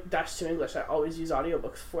teach like Dash 2 English, I always use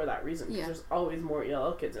audiobooks for that reason, because there's always more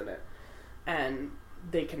ELL kids in it and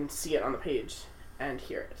they can see it on the page and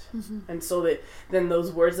hear it, and so then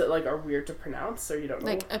those words that like are weird to pronounce or you don't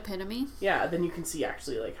know, like epitome, then you can see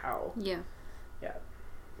actually like how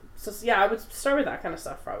so I would start with that kind of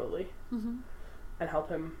stuff probably, and help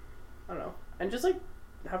him, I don't know, and just like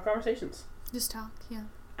have conversations. Just talk,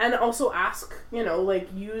 And also ask, like,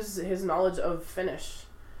 use his knowledge of Finnish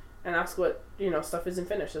and ask what, stuff is in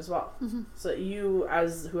Finnish as well. So that you,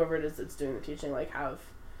 as whoever it is that's doing the teaching, like, have...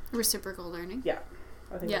 reciprocal learning. Yeah.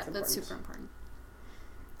 I think that's important. That's super important.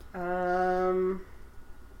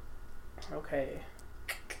 Okay.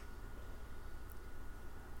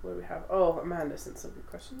 What do we have? Oh, Amanda sent some good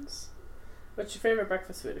questions. What's your favorite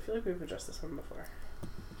breakfast food? I feel like we've addressed this one before.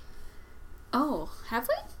 Oh, have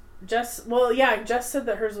we? Jess said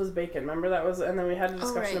that hers was bacon. Remember that was, and then we had a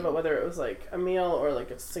discussion about whether it was like a meal or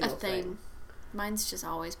like a single thing. Mine's just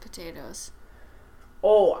always potatoes.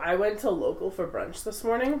 Oh, I went to Local for brunch this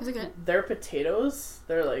morning. Was it good? Their potatoes,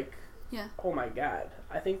 they're like, oh my god.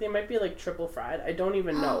 I think they might be like triple fried. I don't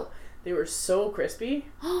even know. They were so crispy.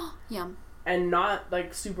 Yum. and not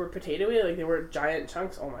like super potatoey. Like they were giant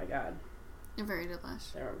chunks. Oh my god, Very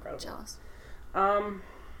delicious. they were incredible. Jealous.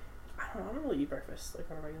 I don't really eat breakfast like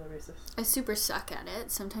on a regular basis. I super suck at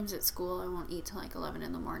it. Sometimes at school I won't eat till like 11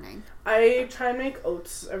 in the morning. I try and make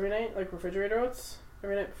oats every night, like refrigerator oats,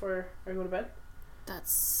 every night before I go to bed.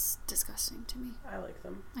 That's disgusting to me. I like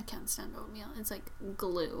them. I can't stand oatmeal. It's like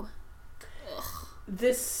glue. Ugh.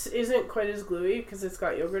 This isn't quite as gluey because it's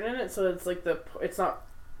got yogurt in it, so it's like the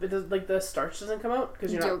starch doesn't come out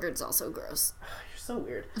because Yogurt's also gross. You're so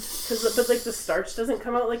weird. But like the starch doesn't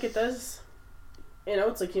come out like it does in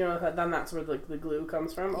oats. Like then that's where like the glue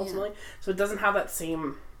comes from ultimately. Yeah. So it doesn't have that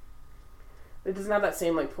same. It doesn't have that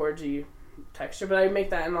same like porgy texture. But I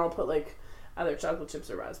make that and I'll put like either chocolate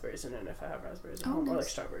chips or raspberries in it if I have raspberries at home, nice. Or like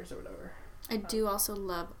strawberries or whatever. I do also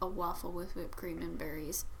love a waffle with whipped cream and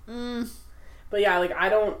berries. But yeah, like I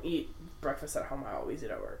don't eat breakfast at home. I always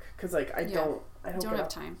eat at work because like I don't have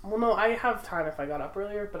time. Well, no, I have time if I got up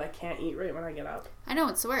earlier, but I can't eat right when I get up. I know,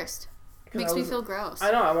 it's the worst. Makes me feel gross.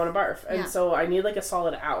 I know, I want to barf, and so I need like a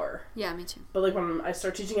solid hour. Yeah, me too. But like when I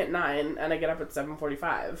start teaching at 9 and I get up at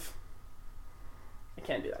 7:45, I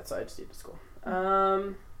can't do that, so I just eat at school.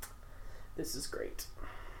 This is great.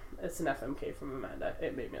 It's an FMK from Amanda.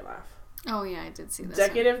 It made me laugh. Oh yeah, I did see this.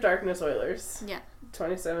 Decade of Darkness Oilers. Yeah.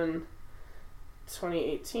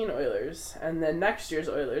 2018 Oilers, and then next year's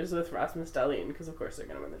Oilers with Rasmus Dahlin, because of course they're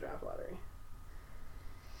going to win the draft lottery.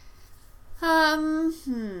 I'm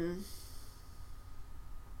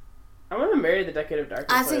going to marry the Decade of Darkness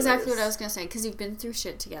That's Oilers. exactly what I was going to say, because you've been through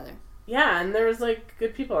shit together. Yeah, and there was like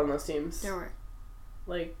good people on those teams. There were.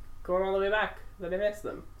 Like going all the way back, that I missed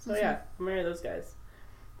them. So yeah, I'll marry those guys.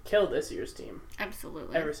 Killed this year's team.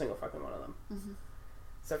 Absolutely. Every single fucking one of them.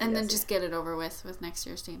 And then just get it over with next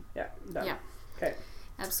year's team. Yeah, done. Yeah. Okay.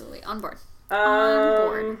 Absolutely. On board. On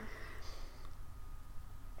board.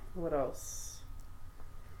 What else?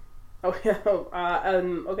 Oh, yeah.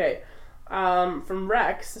 Okay. From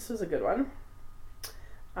Rex, this was a good one.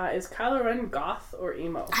 Is Kylo Ren goth or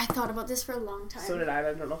emo? I thought about this for a long time. So did I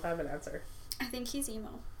don't know if I have an answer. I think he's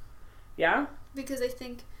emo. Yeah? Because I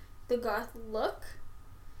think the goth look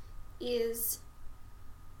is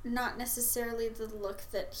not necessarily the look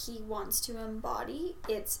that he wants to embody.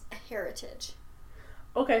 It's a heritage.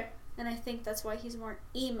 Okay. And I think that's why he's more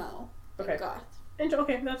emo than goth.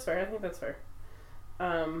 Okay, that's fair. I think that's fair.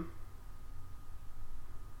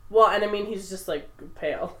 Well, and I mean, he's just like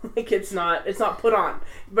pale. Like it's not put on,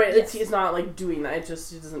 but he's not like doing that. He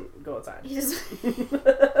doesn't go outside. He doesn't. He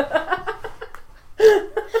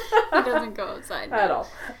doesn't go outside at all.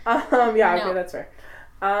 Yeah, no. Okay, that's fair.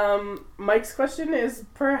 Mike's question is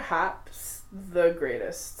perhaps the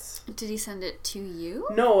greatest. Did he send it to you?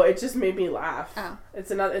 No, it just made me laugh. Oh.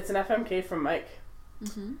 It's an FMK from Mike.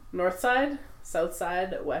 North side, south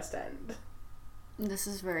side, west end. This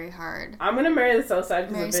is very hard. I'm gonna marry the south side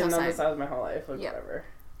because I've been on the south my whole life. Like whatever.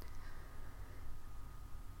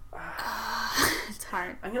 It's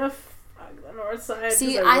hard. I'm gonna fuck the north side.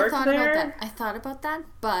 See, I thought about that. I thought about that,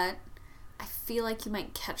 but I feel like you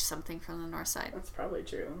might catch something from the north side. That's probably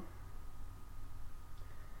true.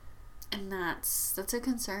 And that's a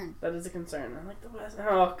concern. That is a concern. I like the west.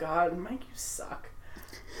 Oh God, Mike, you suck.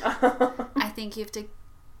 I think you have to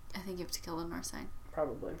kill the north side.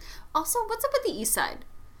 Probably. Also, what's up with the east side?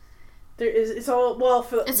 It's all well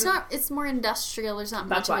for. It's more industrial. There's not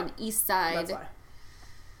much of an east side. That's why.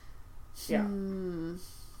 Yeah.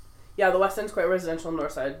 Yeah, the west end's quite residential.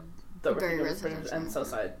 North side, very residential, and south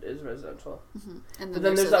side is residential. And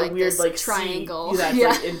then there's that weird like triangle that's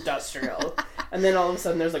like industrial, and then all of a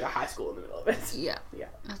sudden there's like a high school in the middle of it. Yeah.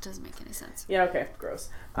 That doesn't make any sense. Yeah. Okay. Gross.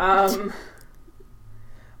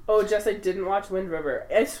 Oh, Jess, I didn't watch Wind River.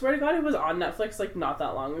 I swear to God, it was on Netflix like not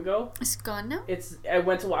that long ago. It's gone now? I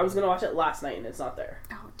was gonna watch it last night and it's not there.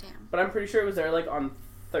 Oh, damn. But I'm pretty sure it was there like on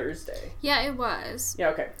Thursday. Yeah, it was. Yeah,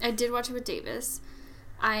 okay. I did watch it with Davis.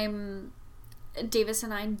 Davis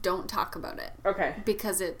and I don't talk about it. Okay.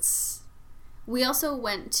 Because we also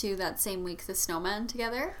went to that same week the Snowman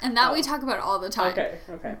together, and that we talk about all the time.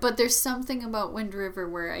 Okay. But there's something about Wind River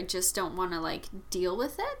where I just don't want to like deal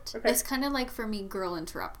with it. Okay. It's kind of like for me, Girl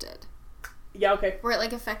Interrupted. Yeah, okay. Where it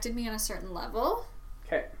like affected me on a certain level.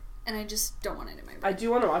 Okay. And I just don't want it in my brain. I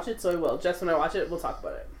do want to watch it, so I will. Jess, when I watch it, we'll talk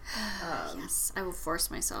about it. Yes, I will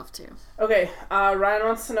force myself to. Okay, Ryan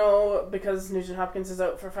wants to know, because Nugent Hopkins is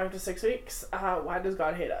out for 5 to 6 weeks, why does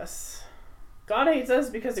God hate us? God hates us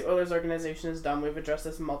because the Oilers organization is dumb. We've addressed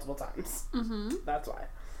this multiple times. That's why,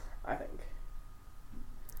 I think.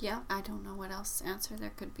 Yeah, I don't know what else answer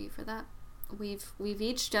there could be for that. We've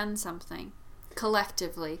each done something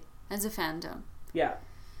collectively as a fandom. Yeah.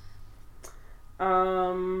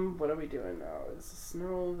 What are we doing now? Is this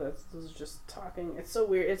this is just talking. It's so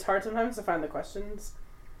weird. It's hard sometimes to find the questions.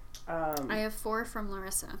 I have 4 from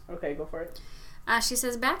Larissa. Okay, go for it. She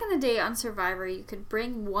says, back in the day on Survivor, you could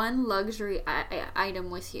bring one luxury item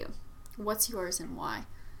with you. What's yours and why?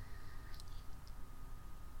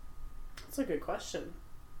 That's a good question.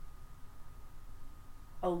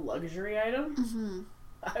 A luxury item? Mm-hmm.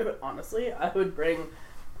 I would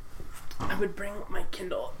bring my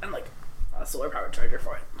Kindle and like a solar powered charger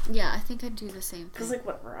for it. Yeah, I think I'd do the same thing. Because like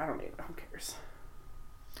whatever, I don't need it. Who cares?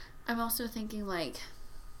 I'm also thinking like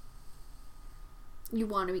you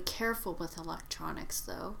want to be careful with electronics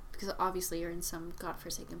though, because obviously you're in some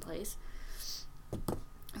godforsaken place.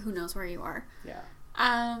 Who knows where you are? Yeah.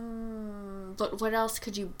 But what else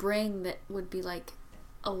could you bring that would be like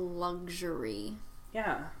a luxury?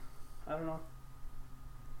 Yeah. I don't know.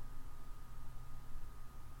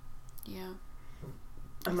 Yeah.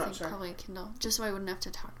 I'm not sure. Probably a Kindle, just so I wouldn't have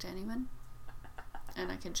to talk to anyone. And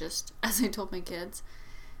I could just, as I told my kids,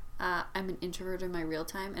 I'm an introvert in my real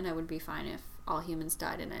time, and I would be fine if all humans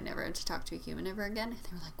died and I never had to talk to a human ever again. And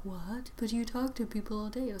they were like, what? But you talk to people all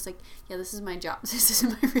day. I was like, yeah, this is my job. This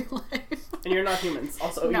isn't my real life. And you're not humans.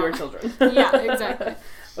 Also, No. you are children. Yeah, exactly.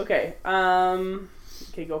 Okay.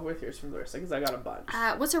 Okay, go with yours from Larissa, because I got a bunch.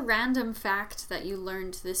 What's a random fact that you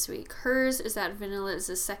learned this week? Hers is that vanilla is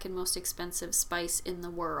the second most expensive spice in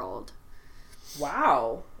the world.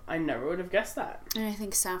 Wow. I never would have guessed that. And I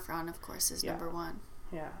think saffron, of course, is number 1.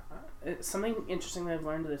 Yeah. Something interesting that I've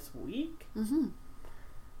learned this week? Mm-hmm.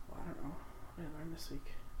 Well, I don't know. What did I learn this week?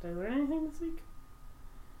 Did I learn anything this week?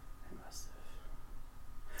 I must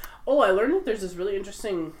have. Oh, I learned that there's this really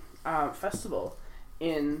interesting festival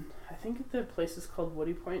in, I think the place is called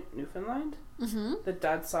Woody Point, Newfoundland. Mm-hmm. That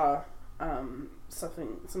Dad saw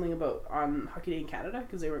something about on Hockey Day in Canada,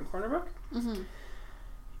 because they were in Corner Brook. Mm-hmm.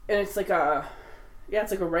 And it's like a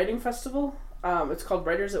writing festival. It's called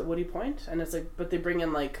Writers at Woody Point, and it's like, but they bring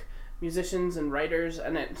in like musicians and writers,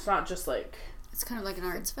 and it's not just like, It's kind of like an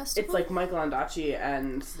arts festival. it's like Michael Ondaatje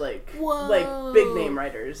and like Whoa. like big name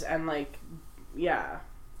writers, and like yeah,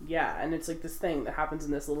 and it's like this thing that happens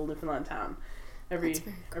in this little Newfoundland town every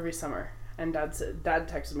summer. And Dad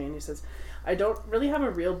texted me and he says, I don't really have a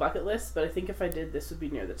real bucket list, but I think if I did, this would be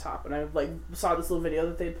near the top. And I like saw this little video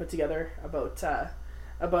that they had put together about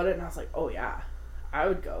it, and I was like, oh yeah, I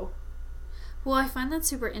would go. Well, I find that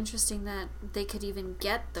super interesting that they could even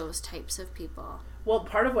get those types of people. Well,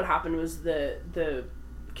 part of what happened was the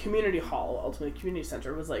community hall, ultimately community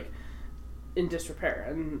center, was like in disrepair,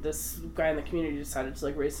 and this guy in the community decided to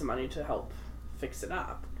like raise some money to help fix it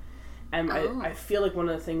up. And I feel like one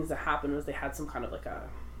of the things that happened was they had some kind of like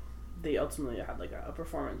they ultimately had like a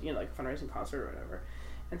performance, like a fundraising concert or whatever,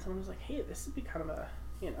 and someone was like, hey, this would be kind of a,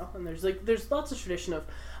 and there's lots of tradition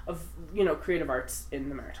of creative arts in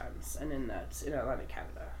the Maritimes and in Atlantic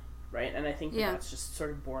Canada, right? And I think that's just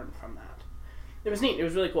sort of born from that. It was neat. It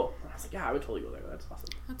was really cool. And I was like, yeah, I would totally go there. That's awesome.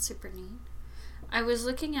 That's super neat. I was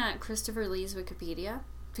looking at Christopher Lee's Wikipedia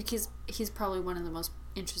because he's probably one of the most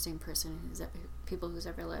interesting people who's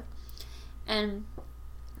ever lived. And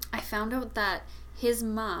I found out that his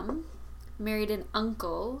mom married an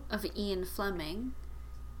uncle of Ian Fleming,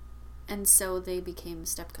 and so they became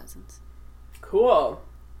step-cousins. Cool.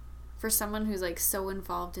 For someone who's like so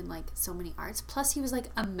involved in like so many arts, plus he was like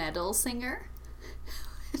a metal singer.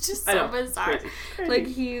 It's just so bizarre. Crazy. Like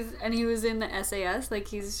he was in the SAS. Like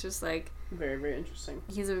he's just like very, very interesting.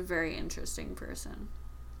 He's a very interesting person.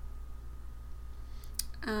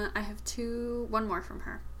 I have one more from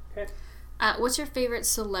her. Okay. What's your favorite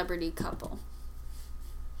celebrity couple?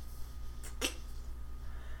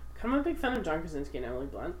 I'm a big fan of John Krasinski and Emily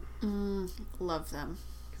Blunt. Love them.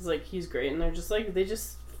 Because like he's great, and they're just like they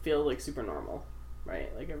just feel like super normal,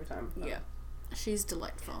 right? Like every time. Yeah. She's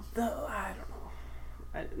delightful. Though I don't know.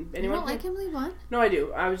 You don't like Emily Blunt? No, I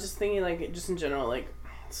do. I was just thinking, like, just in general, like,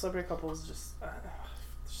 celebrity couples just, they're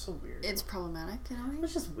so weird. It's problematic in a way.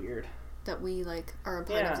 It's just weird. That we, like, are a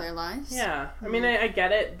part of their lives? Yeah. I mean, I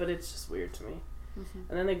get it, but it's just weird to me. Mm-hmm.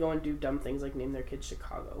 And then they go and do dumb things like name their kid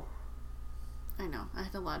Chicago. I know. I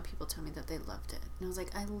had a lot of people tell me that they loved it. And I was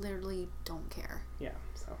like, I literally don't care. Yeah,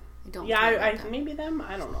 so. I don't care. Yeah, I maybe them?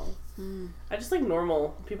 I don't know. I just like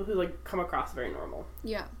normal. People who, like, come across very normal.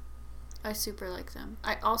 Yeah. I super like them.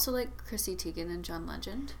 I also like Chrissy Teigen and John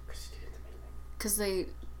Legend. Chrissy Teigen's amazing. Because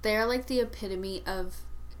they're like the epitome of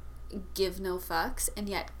give no fucks and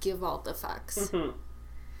yet give all the fucks. Mm-hmm.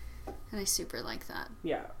 And I super like that.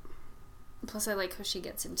 Yeah. Plus I like how she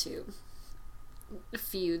gets into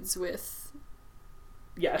feuds with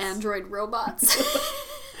android robots.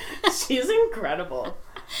 She's incredible.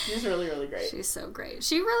 She's really, really great. She's so great.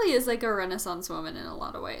 She really is like a Renaissance woman in a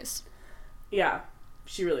lot of ways. Yeah,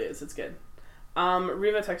 she really is. It's good.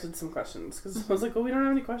 Riva texted some questions because I was like, "Oh, we don't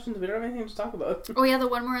have any questions. We don't have anything to talk about." Oh yeah, the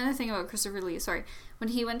one more other thing about Christopher Lee. Sorry, when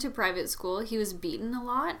he went to private school, he was beaten a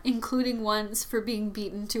lot, including once for being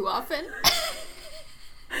beaten too often.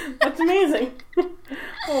 That's amazing.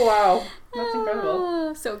 Oh wow, that's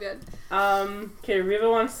incredible. So good. Okay, Riva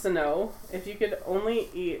wants to know if you could only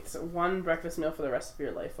eat one breakfast meal for the rest of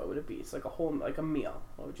your life, what would it be? So like a meal.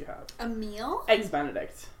 What would you have? A meal? Eggs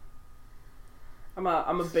Benedict. I'm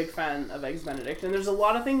a big fan of Eggs Benedict, and there's a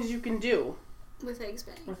lot of things you can do With Eggs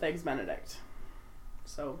Benny. with Eggs Benedict.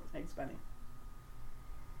 So, Eggs Benny.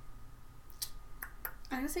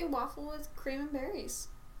 I'm gonna say waffle with cream and berries.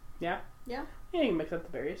 Yeah? Yeah. Yeah, you can mix up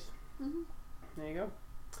the berries. Mm-hmm. There you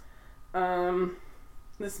go.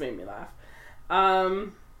 This made me laugh.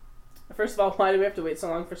 First of all, why do we have to wait so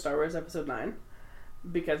long for Star Wars Episode 9?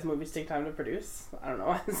 Because movies take time to produce. I don't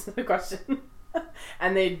know. That's the question.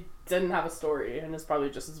 And they didn't have a story, and it's probably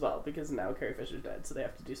just as well, because now Carrie Fisher's dead, so they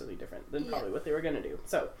have to do something different than probably what they were going to do.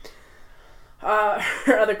 So,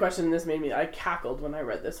 her other question, this made me, I cackled when I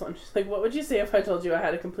read this one. She's like, what would you say if I told you I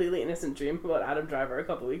had a completely innocent dream about Adam Driver a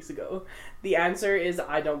couple weeks ago? The answer is,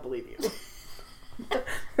 I don't believe you.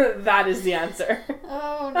 That is the answer.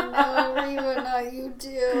 Oh no, Riva, not you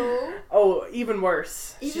do. Oh, even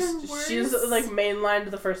worse. Worse? She's like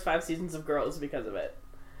mainlined the first 5 seasons of Girls because of it.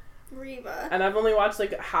 Riva. And I've only watched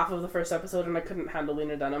like half of the first episode, and I couldn't handle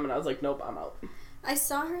Lena Dunham, and I was like, nope, I'm out. I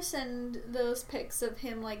saw her send those pics of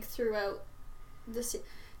him like throughout the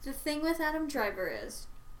thing with Adam Driver is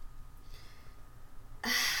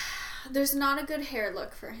there's not a good hair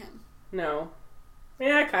look for him. No.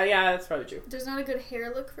 Yeah, that's probably true. There's not a good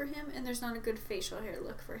hair look for him, and there's not a good facial hair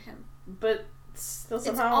look for him. But still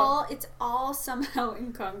somehow... It's all somehow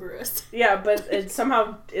incongruous. Yeah, but it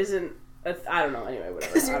somehow isn't... I don't know, anyway,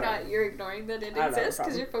 whatever. Because you're ignoring that it exists, because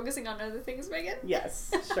problem. you're focusing on other things, Megan?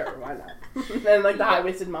 Yes, sure, why not? And like the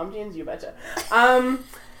high-waisted mom jeans, you betcha.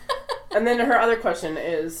 And then her other question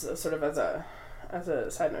is, sort of as a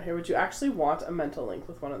side note here, would you actually want a mental link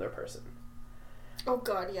with one other person? Oh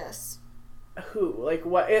god, yes. Who? Like,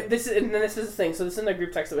 what? This is the thing. So this is in the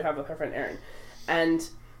group text that we have with our friend Erin. And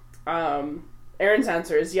Erin's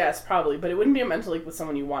answer is yes, probably, but it wouldn't be a mental link with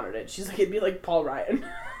someone you wanted it. She's like, it'd be like Paul Ryan.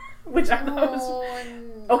 Which I thought was...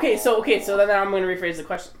 No. Okay, so then I'm going to rephrase the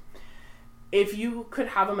question. If you could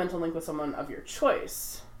have a mental link with someone of your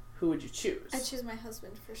choice, who would you choose? I'd choose my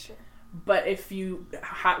husband, for sure. But if you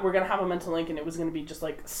were going to have a mental link and it was going to be just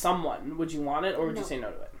like someone, would you want it, or would you say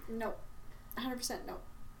no to it? No. 100% no.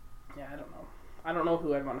 Yeah, I don't know. I don't know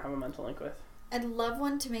who I'd want to have a mental link with. I'd love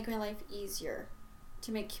one to make my life easier.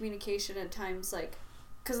 To make communication at times, like...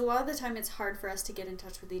 Because a lot of the time it's hard for us to get in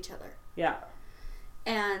touch with each other. Yeah.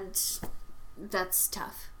 And that's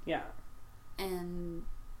tough. Yeah. And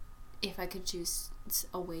if I could choose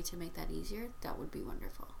a way to make that easier, that would be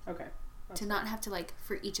wonderful. Okay. To not have to, like,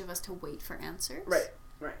 for each of us to wait for answers. Right.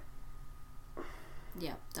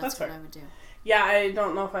 Yeah, that's what fair. I would do. Yeah, I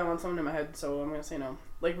don't know if I want someone in my head, so I'm going to say no.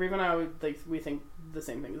 Like, Reva and I, we think the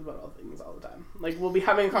same things about all things all the time. Like, we'll be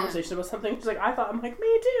having a conversation about something, she's like, I'm like,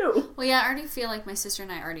 me too! Well, yeah, I already feel like my sister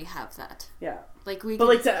and I already have that. Yeah. Like, we but,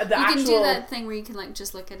 can, like, the you actual... can do that thing where you can, like,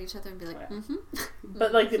 just look at each other and be like,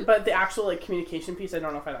 But, like, but the actual, like, communication piece, I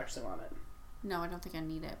don't know if I'd actually want it. No, I don't think I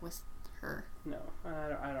need it with her. No,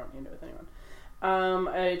 I don't need it with anyone.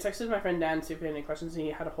 I texted my friend Dan to see if he had any questions, and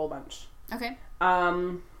he had a whole bunch. Okay.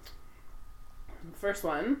 First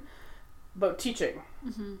one, about teaching.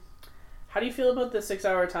 Mm-hmm. How do you feel about the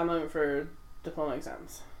 6-hour time limit for diploma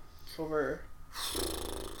exams?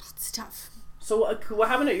 It's tough. So what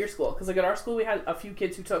happened at your school? Because, like, at our school, we had a few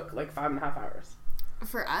kids who took, like, 5.5 hours.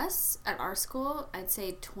 For us, at our school, I'd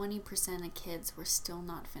say 20% of kids were still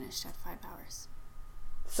not finished at 5 hours.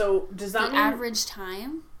 So, does that mean... The average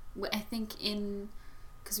time, I think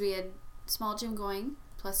because we had small gym going,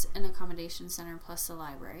 plus an accommodation center, plus a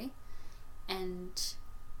library, and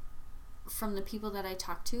from the people that I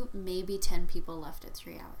talked to, maybe 10 people left at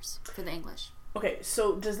 3 hours for the English. Okay,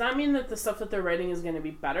 so does that mean that the stuff that they're writing is going to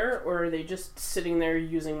be better, or are they just sitting there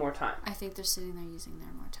using more time? I think they're sitting there using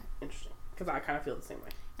their more time. Interesting, because I kind of feel the same way.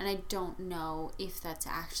 And I don't know if that's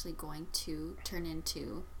actually going to turn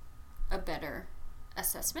into a better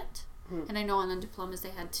assessment. Mm-hmm. And I know on the diplomas they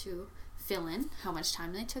had to fill in how much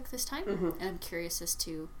time they took this time. Mm-hmm. And I'm curious as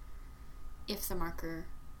to if the marker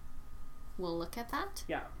will look at that.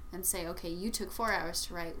 Yeah. And say, okay, you took 4 hours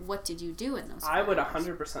to write. What did you do in those 4 hours? I would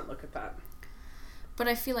 100% look at that. But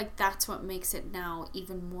I feel like that's what makes it now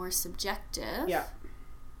even more subjective. Yeah.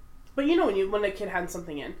 But when a kid hands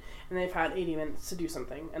something in and they've had 80 minutes to do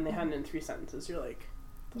something and they hand in 3 sentences, you're like,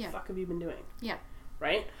 what the fuck have you been doing? Yeah.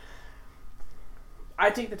 Right? I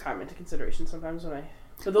take the time into consideration sometimes when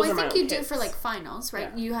but those are my own kids. I think you do for like finals,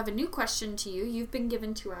 right? Yeah. You have a new question to you. You've been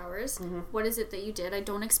given 2 hours. What is it that you did? I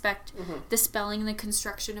don't expect the spelling and the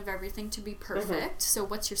construction of everything to be perfect. So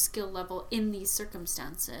what's your skill level in these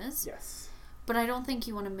circumstances? Yes. But I don't think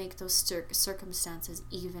you want to make those circumstances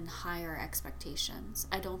even higher expectations.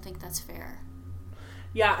 I don't think that's fair.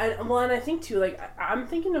 Yeah, and I think too, like, I'm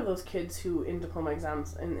thinking of those kids who in diploma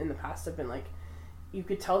exams in the past have been like, you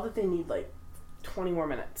could tell that they need like 20 more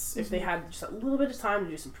minutes. If they had just a little bit of time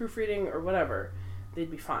to do some proofreading or whatever,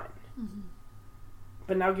 they'd be fine.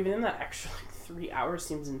 But now giving them that extra like 3 hours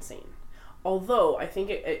seems insane. Although I think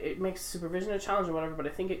it makes supervision a challenge and whatever, but I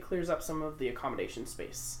think it clears up some of the accommodation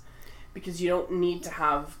space. Because you don't need to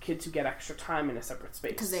have kids who get extra time in a separate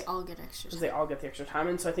space. Because they all get extra time. Because they all get the extra time.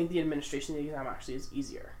 And so I think the administration of the exam actually is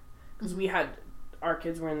easier. Because we had, our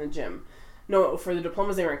kids were in the gym. No, for the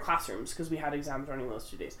diplomas they were in classrooms because we had exams running those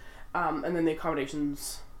 2 days. And then the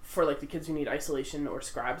accommodations for like the kids who need isolation or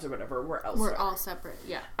scribes or whatever were elsewhere. We're all separate,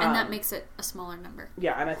 yeah. And that makes it a smaller number.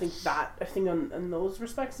 Yeah, and I think in those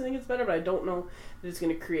respects I think it's better, but I don't know that it's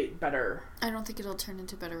going to create better... I don't think it'll turn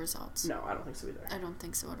into better results. No, I don't think so either. I don't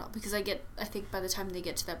think so at all. Because I think by the time they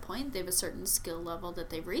get to that point, they have a certain skill level that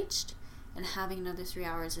they've reached, and having another 3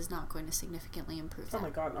 hours is not going to significantly improve that. Oh my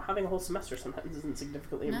god, no. Having a whole semester sometimes doesn't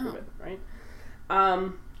significantly improve it, right?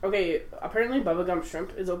 Okay, apparently Bubba Gump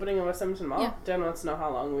Shrimp is opening in West Edmonton Mall. Yeah. Dan wants to know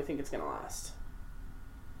how long we think it's going to last.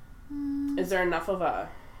 Is there enough of a...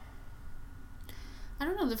 I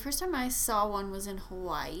don't know. The first time I saw one was in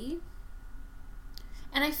Hawaii.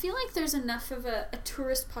 And I feel like there's enough of a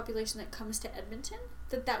tourist population that comes to Edmonton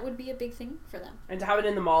that would be a big thing for them. And to have it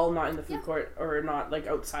in the mall, not in the food court, or not like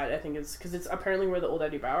outside, I think is... Because it's apparently where the old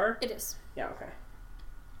Eddie Bauer... It is. Yeah, okay.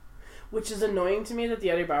 Which is annoying to me that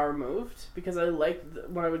the Eddie Bauer moved, because I like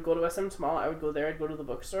when I would go to West Edmonton Mall, I would go there, I'd go to the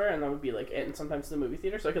bookstore, and that would be like it, and sometimes to the movie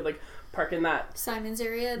theater, so I could like park in that Simon's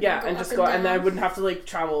area. Yeah, and just go, and then I wouldn't have to like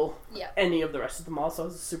travel any of the rest of the mall. So I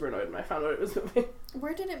was super annoyed when I found out it was moving.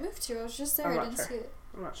 Where did it move to? I was just there. I didn't see it.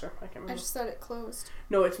 I'm not sure. I can't remember. I just thought it closed.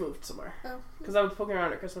 No, it's moved somewhere. Oh. Because I was poking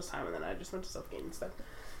around at Christmas time, and then I just went to Southgate instead.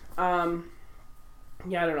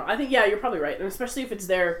 Yeah, I don't know. I think you're probably right, and especially if it's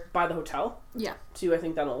there by the hotel. Yeah. Too, I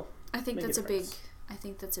think that'll. I think that's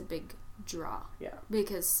a big draw. Yeah.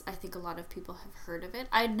 Because I think a lot of people have heard of it.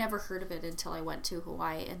 I had never heard of it until I went to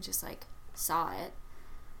Hawaii and just like saw it,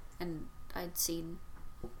 and I'd seen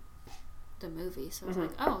the movie, so I was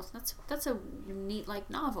like, oh, that's a neat like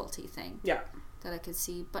novelty thing. Yeah. That I could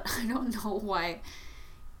see, but I don't know why.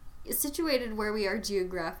 Situated where we are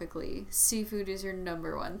geographically, seafood is your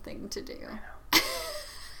number one thing to do.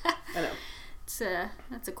 I know.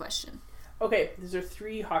 That's a question. Okay, these are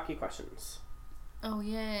 3 hockey questions. Oh,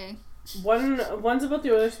 yay. One's about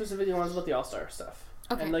the Oilers specifically, one's about the All-Star stuff.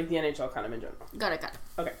 Okay. And like the NHL kind of in general. Got it.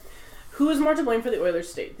 Okay. Who is more to blame for the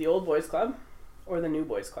Oilers' state? The old boys club or the new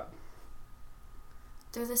boys club?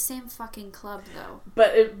 They're the same fucking club, though.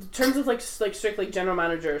 But in terms of like strict like general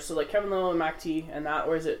manager, so like Kevin Lowe and Mac T and that,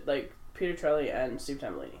 or is it like Peter Trelli and Steve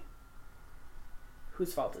Tambellini?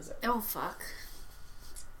 Whose fault is it? Oh, fuck.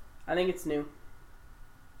 I think it's new.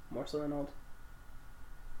 More so than old.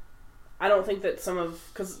 I don't think that some of...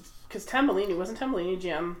 Because wasn't Tambellini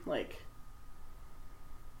GM, like...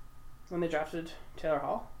 When they drafted Taylor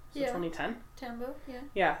Hall? So 2010? Tambo, yeah.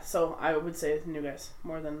 Yeah, so I would say it's new guys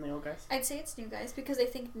more than the old guys. I'd say it's new guys because I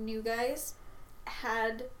think new guys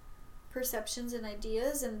had perceptions and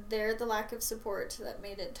ideas, and they're the lack of support that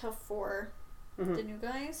made it tough for the new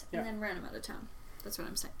guys, and then ran them out of town. That's what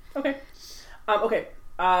I'm saying. Okay.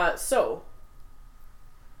 So...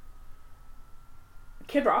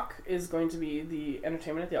 Kid Rock is going to be the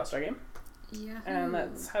entertainment at the All-Star Game. Yeah. And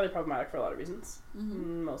that's highly problematic for a lot of reasons.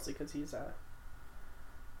 Mostly because he's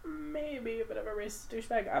maybe a bit of a racist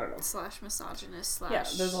douchebag. I don't know. / misogynist /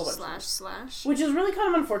 there's a whole bunch / Which is really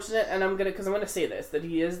kind of unfortunate, and I'm gonna say this, that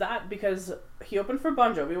he is that, because he opened for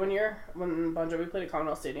Bon Jovi one year when Bon Jovi played at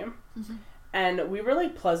Commonwealth Stadium. And we were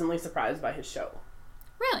like pleasantly surprised by his show.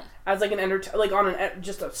 Really? As like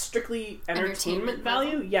just a strictly entertainment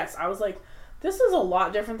value. Level. Yes, I was like, this is a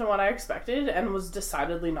lot different than what I expected, and was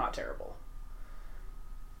decidedly not terrible.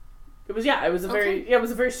 It was a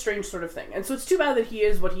very strange sort of thing. And so it's too bad that he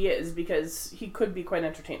is what he is, because he could be quite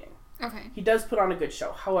entertaining. Okay. He does put on a good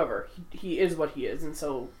show. However, he is what he is, and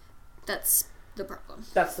so... That's the problem.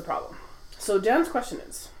 That's the problem. So Dan's question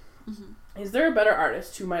is, is there a better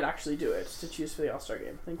artist who might actually do it to choose for the All-Star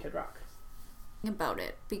Game than Kid Rock? About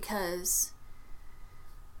it, because...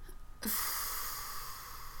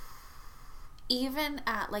 even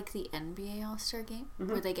at like the NBA All-Star game,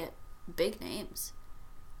 Mm-hmm. where they get big names,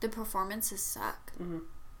 the performances suck. Mm-hmm.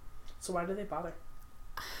 So why do they bother?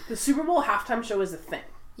 The Super Bowl halftime show is a thing.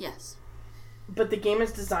 Yes. But the game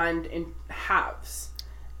is designed in halves.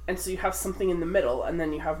 And so you have something in the middle, and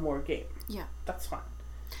then you have more game. Yeah. That's fine.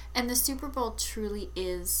 And the Super Bowl truly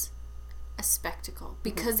is a spectacle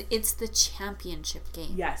because it's the championship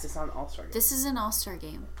game. Yes, it's not an all-star game. This is an all-star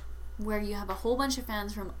game where you have a whole bunch of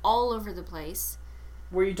fans from all over the place.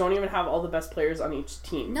 Where you don't even have all the best players on each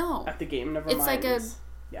team. No. At the game, never It's mind. like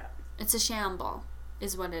Yeah. It's a shamble,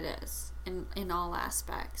 is what it is, in all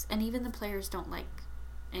aspects. And even the players don't like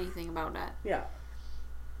anything about it. Yeah.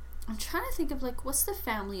 I'm trying to think of, like, what's the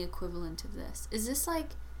family equivalent of this? Is this,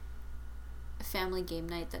 like, a family game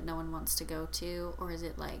night that no one wants to go to? Or is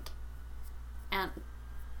it, like, Aunt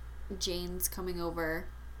Jane's coming over,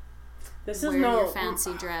 This wear is no your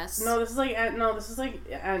fancy dress, No, this is like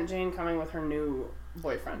Aunt Jane coming with her new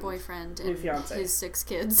boyfriend. boyfriend, New and fiance. his 6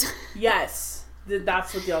 kids. Yes.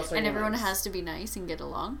 That's what the All-Star And game everyone is. has to be nice and get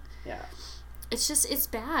along. Yeah. It's just, it's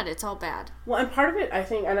bad. It's all bad. Well, and part of it, I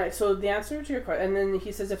think, so the answer to your question, and then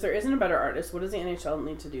he says, if there isn't a better artist, what does the NHL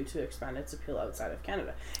need to do to expand its appeal outside of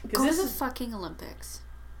Canada? Go to the fucking Olympics.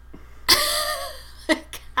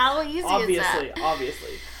 Like, how easy is that?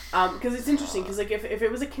 Obviously. Because it's interesting, because, like, if it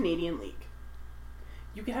was a Canadian league,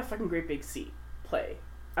 you could have fucking Great Big Sea play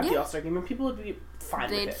at the All-Star game, and people would be fine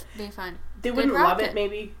with it. They'd be fine. They wouldn't rock love it,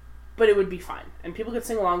 maybe, but it would be fine. And people could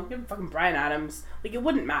sing along. You have fucking Bryan Adams. Like, it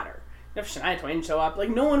wouldn't matter. You have Shania Twain show up. Like,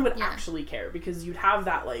 no one would actually care, because you'd have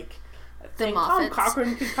that, like, thing. Tom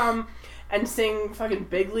Cochran could come and sing fucking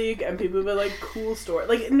Big League, and people would be like, cool story.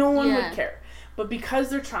 Like, no one would care. But because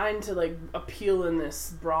they're trying to, like, appeal in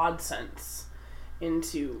this broad sense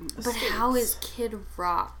into the But States. how is Kid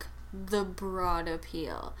Rock the broad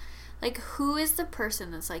appeal? Like, who is the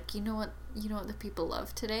person that's like, you know what the people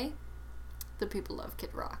love today? The people love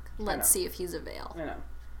Kid Rock. Let's see if he's a veil. I know.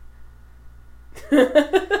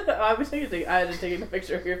 I wish I had to take a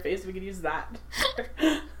picture of your face. We could use that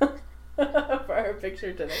for our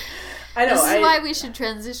picture today. I know. This is why we should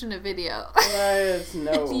transition a video.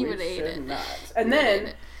 No, You we would hate should it. not. And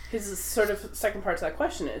then his sort of second part to that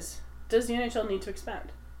question is: does the NHL need to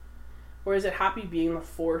expand, or is it happy being the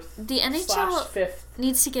fourth? The NHL fifth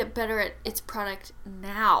needs to get better at its product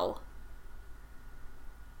now.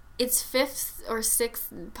 Its 5th or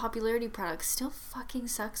 6th popularity product still fucking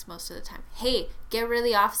sucks most of the time. Hey, get rid of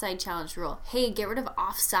the offside challenge rule. Hey, get rid of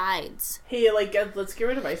offsides. Hey, like, let's get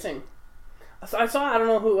rid of icing. So I don't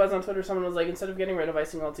know who it was on Twitter, someone was like, instead of getting rid of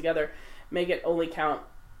icing altogether, make it only count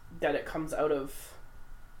that it comes out of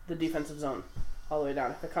the defensive zone all the way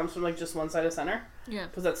down. If it comes from, like, just one side of center,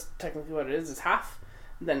 because that's technically what it is, it's half,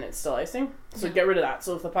 then it's still icing. So get rid of that.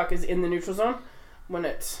 So if the puck is in the neutral zone, when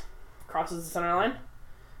it crosses the center line,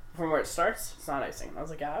 from where it starts, it's not icing. And I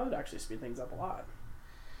was like, yeah, I would actually speed things up a lot.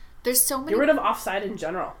 There's so many... Get rid of offside in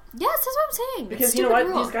general. Yes, that's what I'm saying. Because you know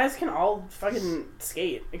what? These guys can all fucking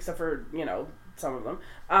skate, except for, some of them.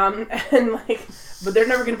 And, like, but they're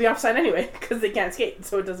never going to be offside anyway, because they can't skate,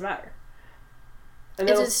 so it doesn't matter. And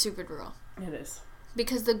it's a stupid rule. It is.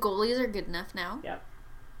 Because the goalies are good enough now. Yeah.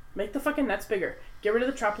 Make the fucking nets bigger. Get rid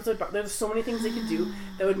of the trapezoid. There's so many things they could do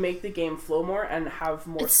that would make the game flow more and have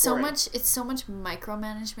more scoring. It's so much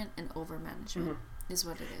micromanagement and overmanagement is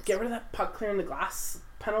what it is. Get rid of that puck clearing the glass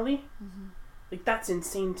penalty. Like, that's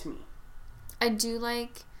insane to me. I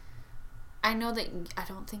know that I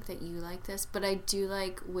don't think that you like this, but I do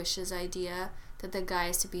like Wish's idea that the guy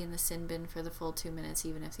is to be in the sin bin for the full 2 minutes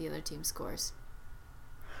even if the other team scores.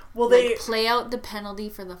 Well, they play out the penalty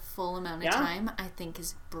for the full amount of time, I think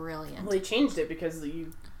is brilliant. Well, they changed it because the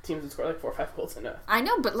teams would score like 4 or 5 goals in it. I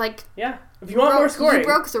know, but like, if you want more scoring, you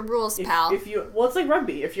broke the rules, pal. It's like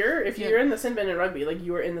rugby. If you're in the sin bin in rugby, like,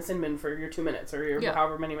 you were in the sin bin for your 2 minutes or your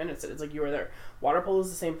however many minutes it is, like, you were there. Water polo is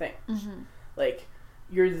the same thing. Like,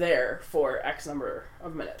 you're there for X number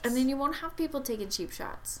of minutes, and then you won't have people taking cheap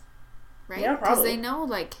shots, right? Yeah, probably. Because they know,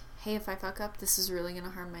 like, hey, if I fuck up, this is really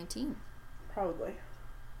gonna harm my team. Probably.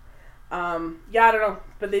 I don't know,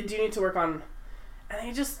 but they do need to work on,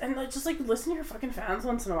 and just listen to your fucking fans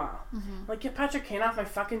once in a while. Like, get Patrick Kane off my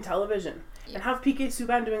fucking television, and have PK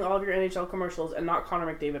Subban doing all of your NHL commercials, and not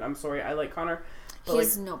Connor McDavid. I'm sorry, I like Connor. He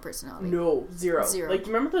has no personality. No, zero. Like,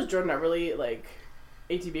 remember those Jordan Everly, like,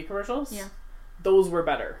 ATV commercials? Yeah. Those were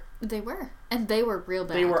better. They were, and they were real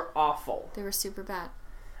bad. They were awful. They were super bad.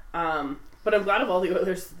 But I'm glad of all the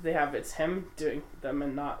others they have. It's him doing them,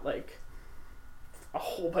 and not, like, a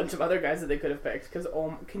whole bunch of other guys that they could have picked, because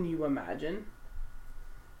can you imagine?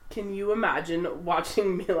 Can you imagine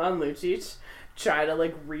watching Milan Lucic try to,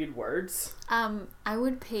 like, read words? I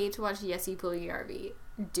would pay to watch Jesse Puljujärvi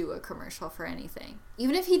do a commercial for anything.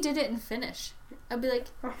 Even if he did it in Finnish. I'd be like,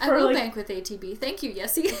 I will like, bank with ATB. Thank you,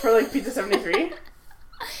 Jesse. For, like, Pizza 73?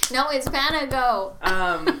 No, it's Panago.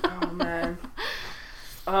 Oh, man.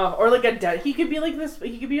 Or, like, he could be, like, this,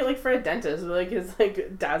 he could be, like, for a dentist with, like, his,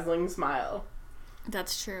 like, dazzling smile.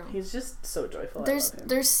 That's true. He's just so joyful.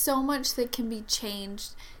 There's so much that can be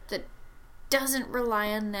changed that doesn't rely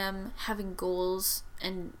on them having goals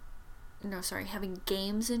and having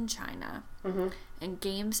games in China and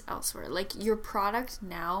games elsewhere. Like, your product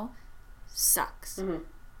now sucks.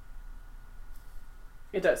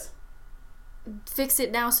 It does. Fix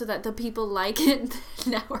it now so that the people like it.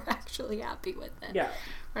 Now we're actually happy with it. Yeah.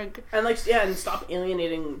 Like, and, like, yeah, and stop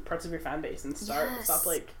alienating parts of your fan base and stop,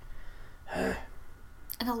 like...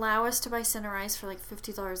 and allow us to buy Cinerise for, like,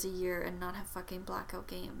 $50 a year and not have fucking blackout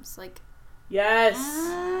games. Like... Yes!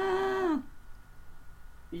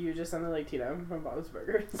 You just sounded like Tina from Bob's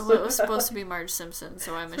Burgers. Well, it was supposed to be Marge Simpson,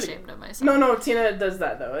 so I'm ashamed of myself. No, Tina does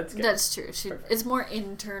that, though. It's good. That's true. It's more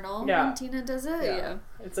internal when Tina does it. Yeah.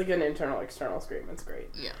 It's like an internal-external scream. It's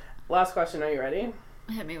great. Yeah. Last question. Are you ready?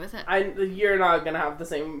 Hit me with it. You're not going to have the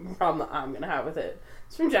same problem that I'm going to have with it.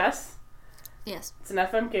 It's from Jess. Yes. It's an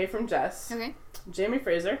FMK from Jess. Okay. Jamie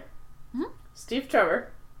Fraser. Steve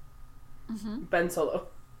Trevor. Ben Solo.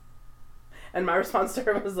 And my response to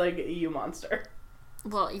her was like, you monster.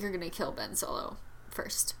 Well, you're going to kill Ben Solo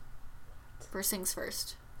first. First things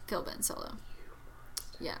first. Kill Ben Solo.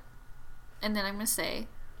 Yeah. And then I'm going to say,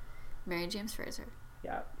 marry James Fraser.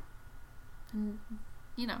 Yeah. And,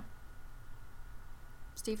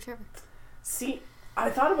 Steve Trevor. See, I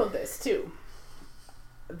thought about this, too.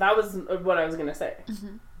 That was what I was going to say.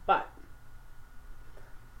 But,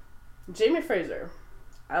 Jamie Fraser,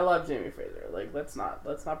 I love Jamie Fraser. Like, let's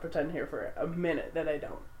not pretend here for a minute that I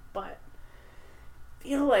don't. But, I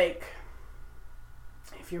feel like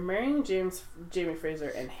if you're marrying Jamie Fraser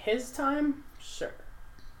in his time, sure.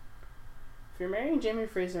 If you're marrying Jamie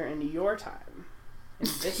Fraser in your time, in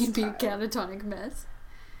this He'd be time, a catatonic mess.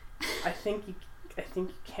 I think you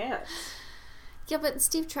can't. Yeah, but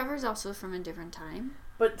Steve Trevor's also from a different time.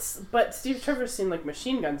 But Steve Trevor's seen, like,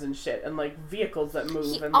 machine guns and shit and, like, vehicles that move.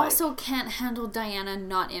 He and also like, can't handle Diana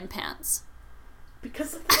not in pants.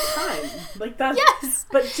 Because of the time. Like, that. Yes!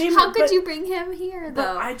 But Jamie, how could you bring him here,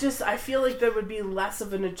 though? But I feel like there would be less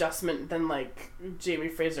of an adjustment than, like, Jamie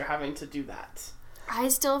Fraser having to do that. I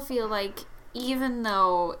still feel like, even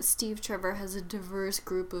though Steve Trevor has a diverse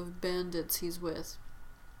group of bandits he's with,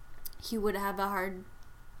 he would have a hard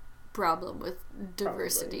problem with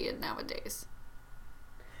diversity nowadays.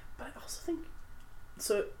 But I also think...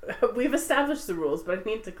 So, we've established the rules, but I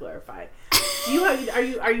need to clarify.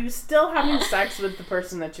 Are you still having sex with the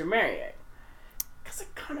person that you're marrying? Because I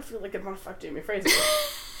kind of feel like I'd want to fuck Jamie Fraser.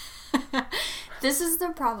 This is the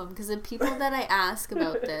problem, because the people that I ask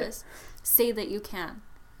about this say that you can.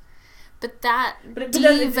 But that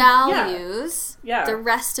devalues the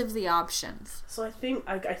rest of the options. So I think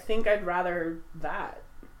I'd rather that.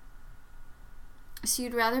 So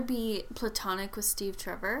you'd rather be platonic with Steve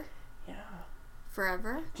Trevor? Yeah.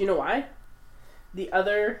 Forever? Do you know why? The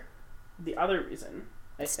other reason,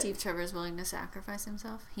 Steve Trevor's willing to sacrifice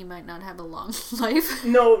himself? He might not have a long life.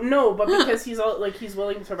 No, but because he's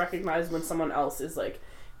willing to recognize when someone else is, like,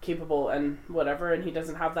 capable and whatever, and he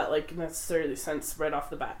doesn't have that, like, necessarily sense right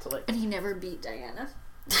off the bat to, like... And he never beat Diana.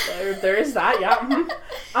 There is that, yeah.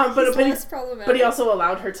 But he also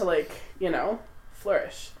allowed her to, like,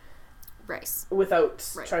 flourish. Right. Without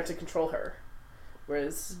trying to control her.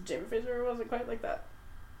 Whereas Jamie Fraser wasn't quite like that.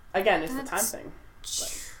 Again, it's the time thing.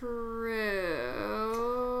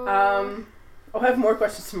 True. I have more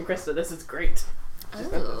questions from Krista. This is great. She's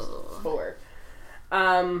got those 4.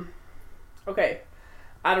 Okay.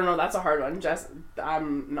 I don't know. That's a hard one. Jess,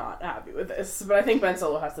 I'm not happy with this, but I think Ben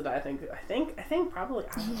Solo has to die. I think probably.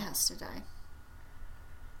 He has to die.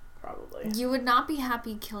 Probably. You would not be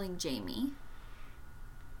happy killing Jamie.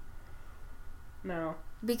 No.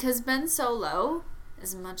 Because Ben Solo,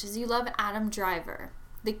 as much as you love Adam Driver,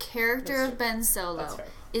 the character of Ben Solo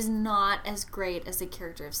is not as great as the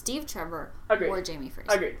character of Steve Trevor or Jamie Fraser.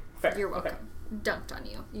 Agreed. Fair. You're welcome. Okay. Dunked on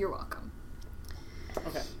you. You're welcome.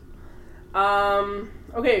 Okay.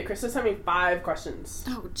 Okay, Krista sent me 5 questions.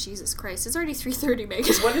 Oh, Jesus Christ. It's already 3:30,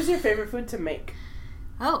 Megan. What is your favorite food to make?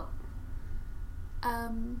 Oh.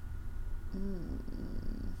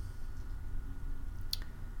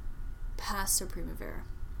 Pasta Primavera.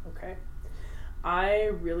 Okay. I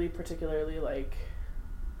really particularly like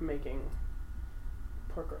making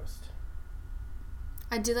pork roast.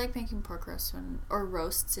 I do like making pork roast or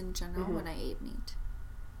roasts in general when I eat meat.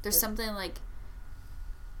 There's something like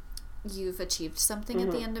you've achieved something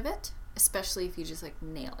at the end of it, especially if you just like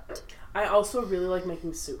nail it. I also really like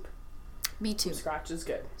making soup. Me too. From scratch is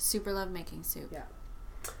good. Super love making soup. Yeah.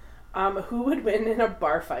 Who would win in a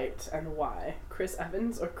bar fight and why? Chris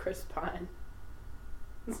Evans or Chris Pine?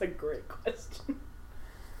 That's a great question.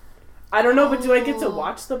 I don't know, but do I get to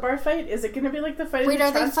watch the bar fight? Is it going to be like the fight? Wait,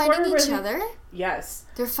 are they fighting each other? Yes.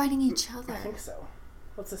 They're fighting each other. I think so.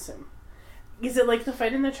 Let's assume. Is it like the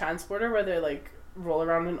fight in the transporter where they like roll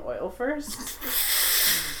around in oil first?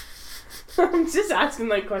 I'm just asking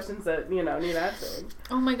like questions that, need answering.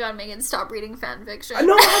 Oh my god, Megan, stop reading fan fiction.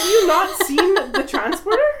 No, have you not seen the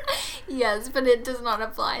transporter? Yes, but it does not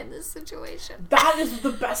apply in this situation. That is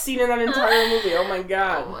the best scene in that entire movie. Oh my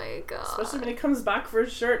god. Oh my god. Especially when he comes back for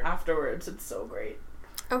his shirt afterwards. It's so great.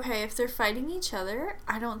 Okay, if they're fighting each other,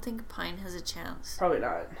 I don't think Pine has a chance. Probably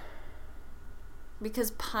not.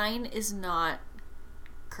 Because Pine is not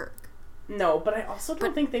Kirk. No, but I also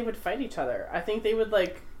don't think they would fight each other. I think they would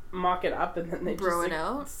like mock it up and then they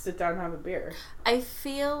just sit down and have a beer. I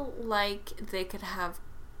feel like they could have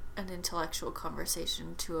an intellectual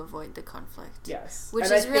conversation to avoid the conflict. Yes. Which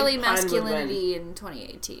and is really masculinity in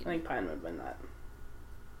 2018. I think Pine would win that.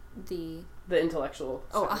 The intellectual.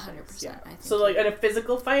 Oh, 100%. Yeah. I think so like in a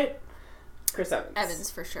physical fight, Chris Evans.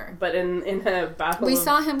 Evans for sure. But in a battle, we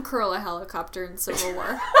saw him curl a helicopter in Civil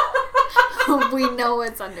War. We know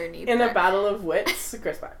what's underneath. In a battle of wits,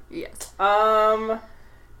 Chris Pine. Yes.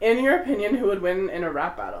 In your opinion, who would win in a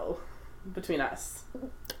rap battle between us?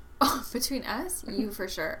 Oh, between us? You for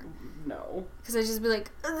sure. No. Because I'd just be like,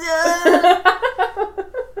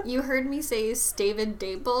 you heard me say David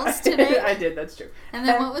Daples today? I did, that's true. And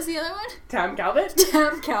then what was the other one? Tam Calvert?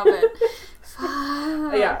 Tam Calvert.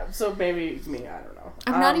 Yeah, so maybe me, I don't know.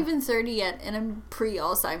 I'm not even 30 yet, and I'm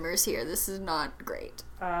pre-Alzheimer's here. This is not great.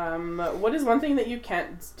 What is one thing that you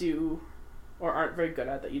can't do or aren't very good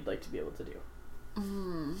at that you'd like to be able to do?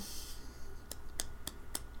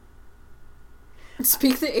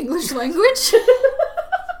 Speak the English language?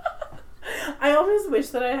 I always wish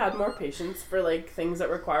that I had more patience for like things that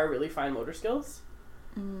require really fine motor skills.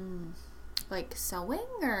 Like sewing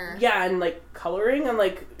or? Yeah, and like coloring and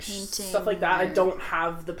like painting stuff like that. I don't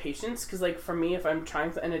have the patience because like for me, if I'm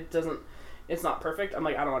trying to and it's not perfect, I'm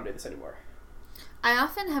like, I don't want to do this anymore. I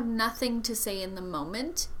often have nothing to say in the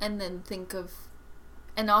moment and then think of,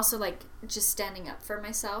 and also like just standing up for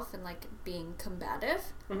myself and like being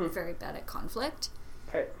combative. I'm very bad at conflict.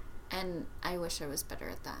 Okay. And I wish I was better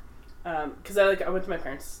at that. Because I went to my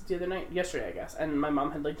parents yesterday I guess, and my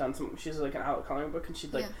mom had like done she's like an adult coloring book, and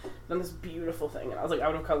she'd like done this beautiful thing, and I was like, I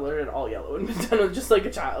would have colored it all yellow and been done with just like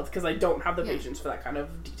a child, because I don't have the patience for that kind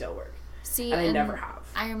of detail work. See, and I never have.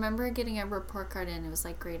 I remember getting a report card in, it was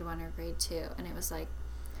like grade 1 or grade 2, and it was like,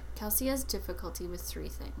 Kelsey has difficulty with 3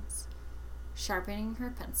 things: sharpening her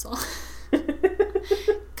pencil,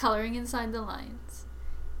 coloring inside the lines,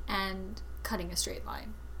 and cutting a straight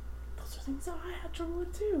line. Those are things that I had trouble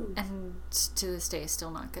with too. And to this day,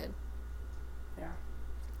 still not good. Yeah.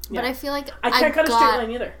 But I feel like I can't cut a straight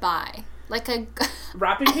line either. Like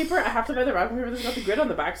wrapping paper, I have to buy the wrapping paper that's got the grid on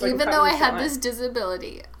the back. So even though I had this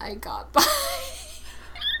disability, I got by.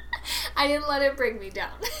 I didn't let it bring me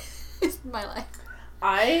down. It's my life.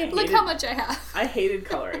 Look how much I have. I hated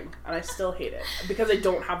coloring, and I still hate it because I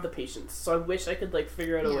don't have the patience. So I wish I could like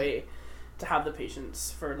figure out a way to have the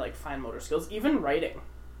patience for like fine motor skills, even writing.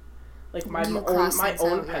 Like my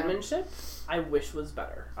own penmanship, I wish was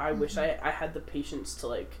better. I wish I had the patience to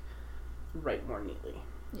like write more neatly.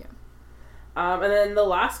 Yeah. And then the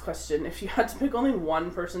last question: if you had to pick only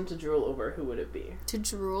one person to drool over, who would it be? To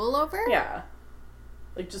drool over? Yeah.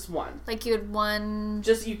 Like just one. Like you had one.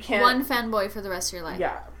 Just you can't. One fanboy for the rest of your life.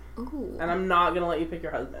 Yeah. Ooh. And I'm not gonna let you pick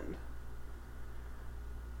your husband.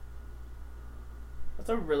 That's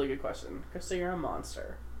a really good question. Krista, you're a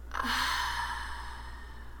monster.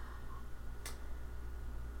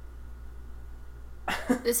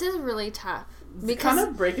 This is really tough. It's kind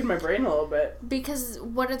of breaking my brain a little bit. Because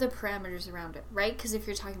what are the parameters around it, right? Because if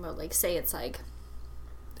you're talking about, like, say it's like,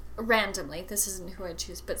 randomly, this isn't who I'd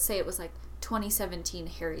choose, but say it was like 2017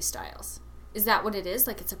 Harry Styles. Is that what it is?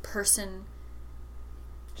 Like it's a person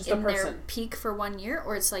just in their peak for 1 year?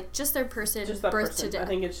 Or it's like just their person, just that birth person. to death? I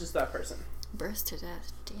think it's just that person. Birth to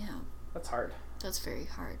death. Damn. That's hard. That's very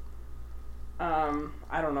hard.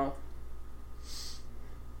 I don't know.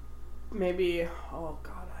 Maybe, oh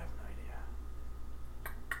god, I have no idea.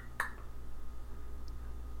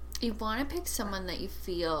 You want to pick someone that you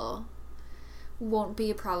feel won't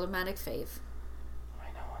be a problematic fave.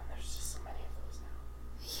 I know, and there's just so many of those now.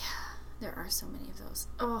 Yeah. There are so many of those.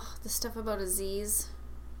 Oh, the stuff about Aziz.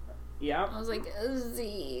 Yeah. I was like,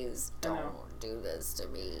 Aziz, don't do this to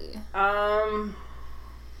me. I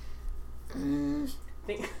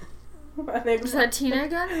think Was that Tina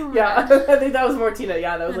again? Yeah, I think that was more Tina.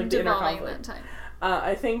 Yeah, that was like the inner conflict. That time.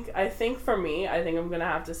 I think for me, I think I'm gonna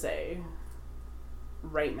have to say,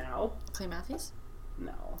 right now, Clay Matthews?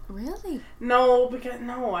 No. Really? No,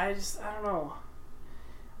 because I don't know.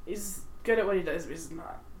 He's good at what he does, but he's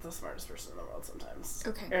not the smartest person in the world sometimes.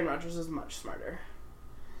 Okay. Aaron Rodgers is much smarter.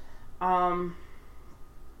 I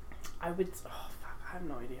would. Oh fuck! I have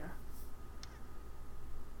no idea.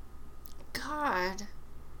 God.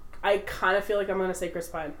 I kind of feel like I'm gonna say Chris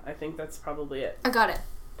Pine. I think that's probably it. I got it.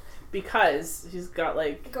 Because he's got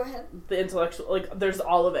like. Go ahead. The intellectual, like, there's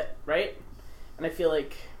all of it, right? And I feel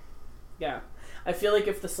like, yeah, I feel like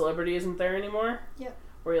if the celebrity isn't there anymore, yeah,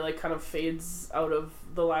 where he like kind of fades out of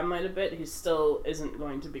the limelight a bit, he still isn't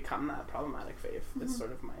going to become that problematic fave. Mm-hmm. It's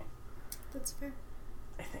sort of my. That's fair.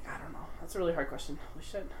 I don't know. That's a really hard question. Holy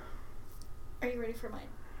shit. Are you ready for mine?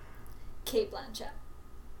 Kate Blanchett.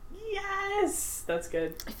 Yes! That's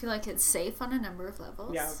good. I feel like it's safe on a number of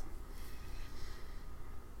levels. Yeah.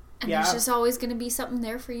 And there's just always going to be something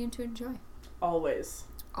there for you to enjoy. Always.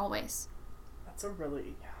 Always. That's a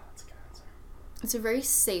really, that's a good answer. It's a very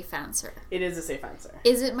safe answer. It is a safe answer.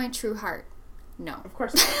 Is it my true heart? No. Of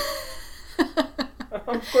course not.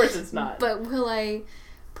 Of course it's not. But will I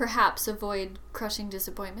perhaps avoid crushing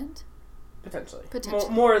disappointment? Potentially.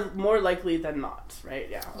 More likely than not, right?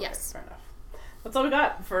 Yeah. Okay, yes. Fair enough. That's all we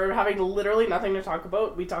got for having literally nothing to talk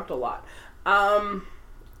about. We talked a lot. So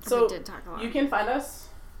we did talk a lot. You can find us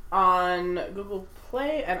on Google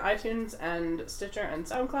Play and iTunes and Stitcher and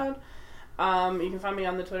SoundCloud. You can find me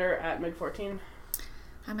on the Twitter at Mig14.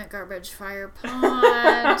 I'm at Garbage Fire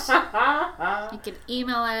Pod. You can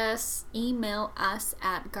email us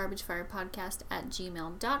at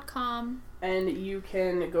garbagefirepodcast@gmail.com. And you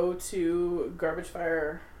can go to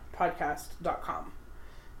garbagefirepodcast.com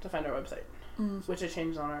to find our website, which I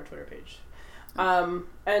changed on our Twitter page. And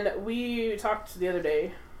we talked the other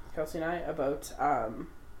day, Kelsey and I, about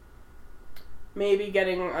maybe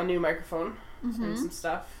getting a new microphone and some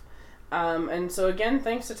stuff. And so again,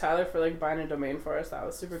 thanks to Tyler for like buying a domain for us. That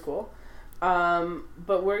was super cool.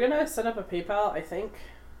 But we're gonna set up a PayPal, I think,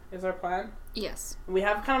 is our plan. Yes. We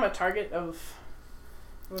have kind of a target of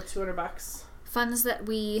about $200. Funds that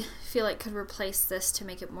we feel like could replace this to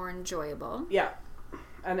make it more enjoyable. Yeah.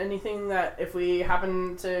 And anything that, if we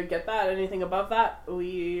happen to get that, anything above that,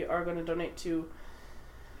 we are going to donate to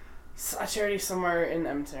a charity somewhere in the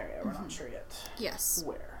Edmonton area. We're not sure yet. Yes.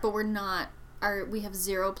 Where. But we're not, we have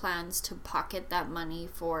zero plans to pocket that money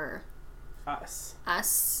for us.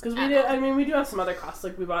 Because we do have some other costs.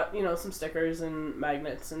 Like we bought, some stickers and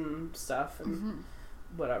magnets and stuff and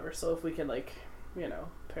whatever. So if we could pay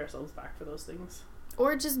ourselves back for those things.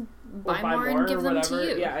 Or just buy more and give them to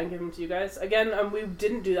you. Yeah, and give them to you guys. Again, we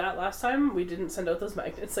didn't do that last time. We didn't send out those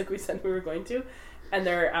magnets like we said we were going to. And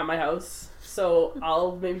they're at my house. So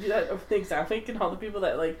I'll maybe do that over the exam week, and all the people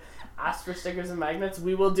that ask for stickers and magnets,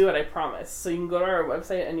 we will do it, I promise. So you can go to our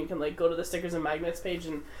website and you can go to the stickers and magnets page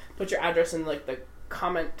and put your address in the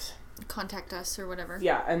comment. Contact us or whatever.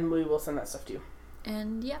 Yeah, and we will send that stuff to you.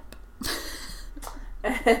 And yep.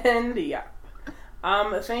 And yeah.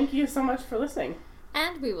 Thank you so much for listening.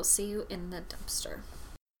 And we will see you in the dumpster.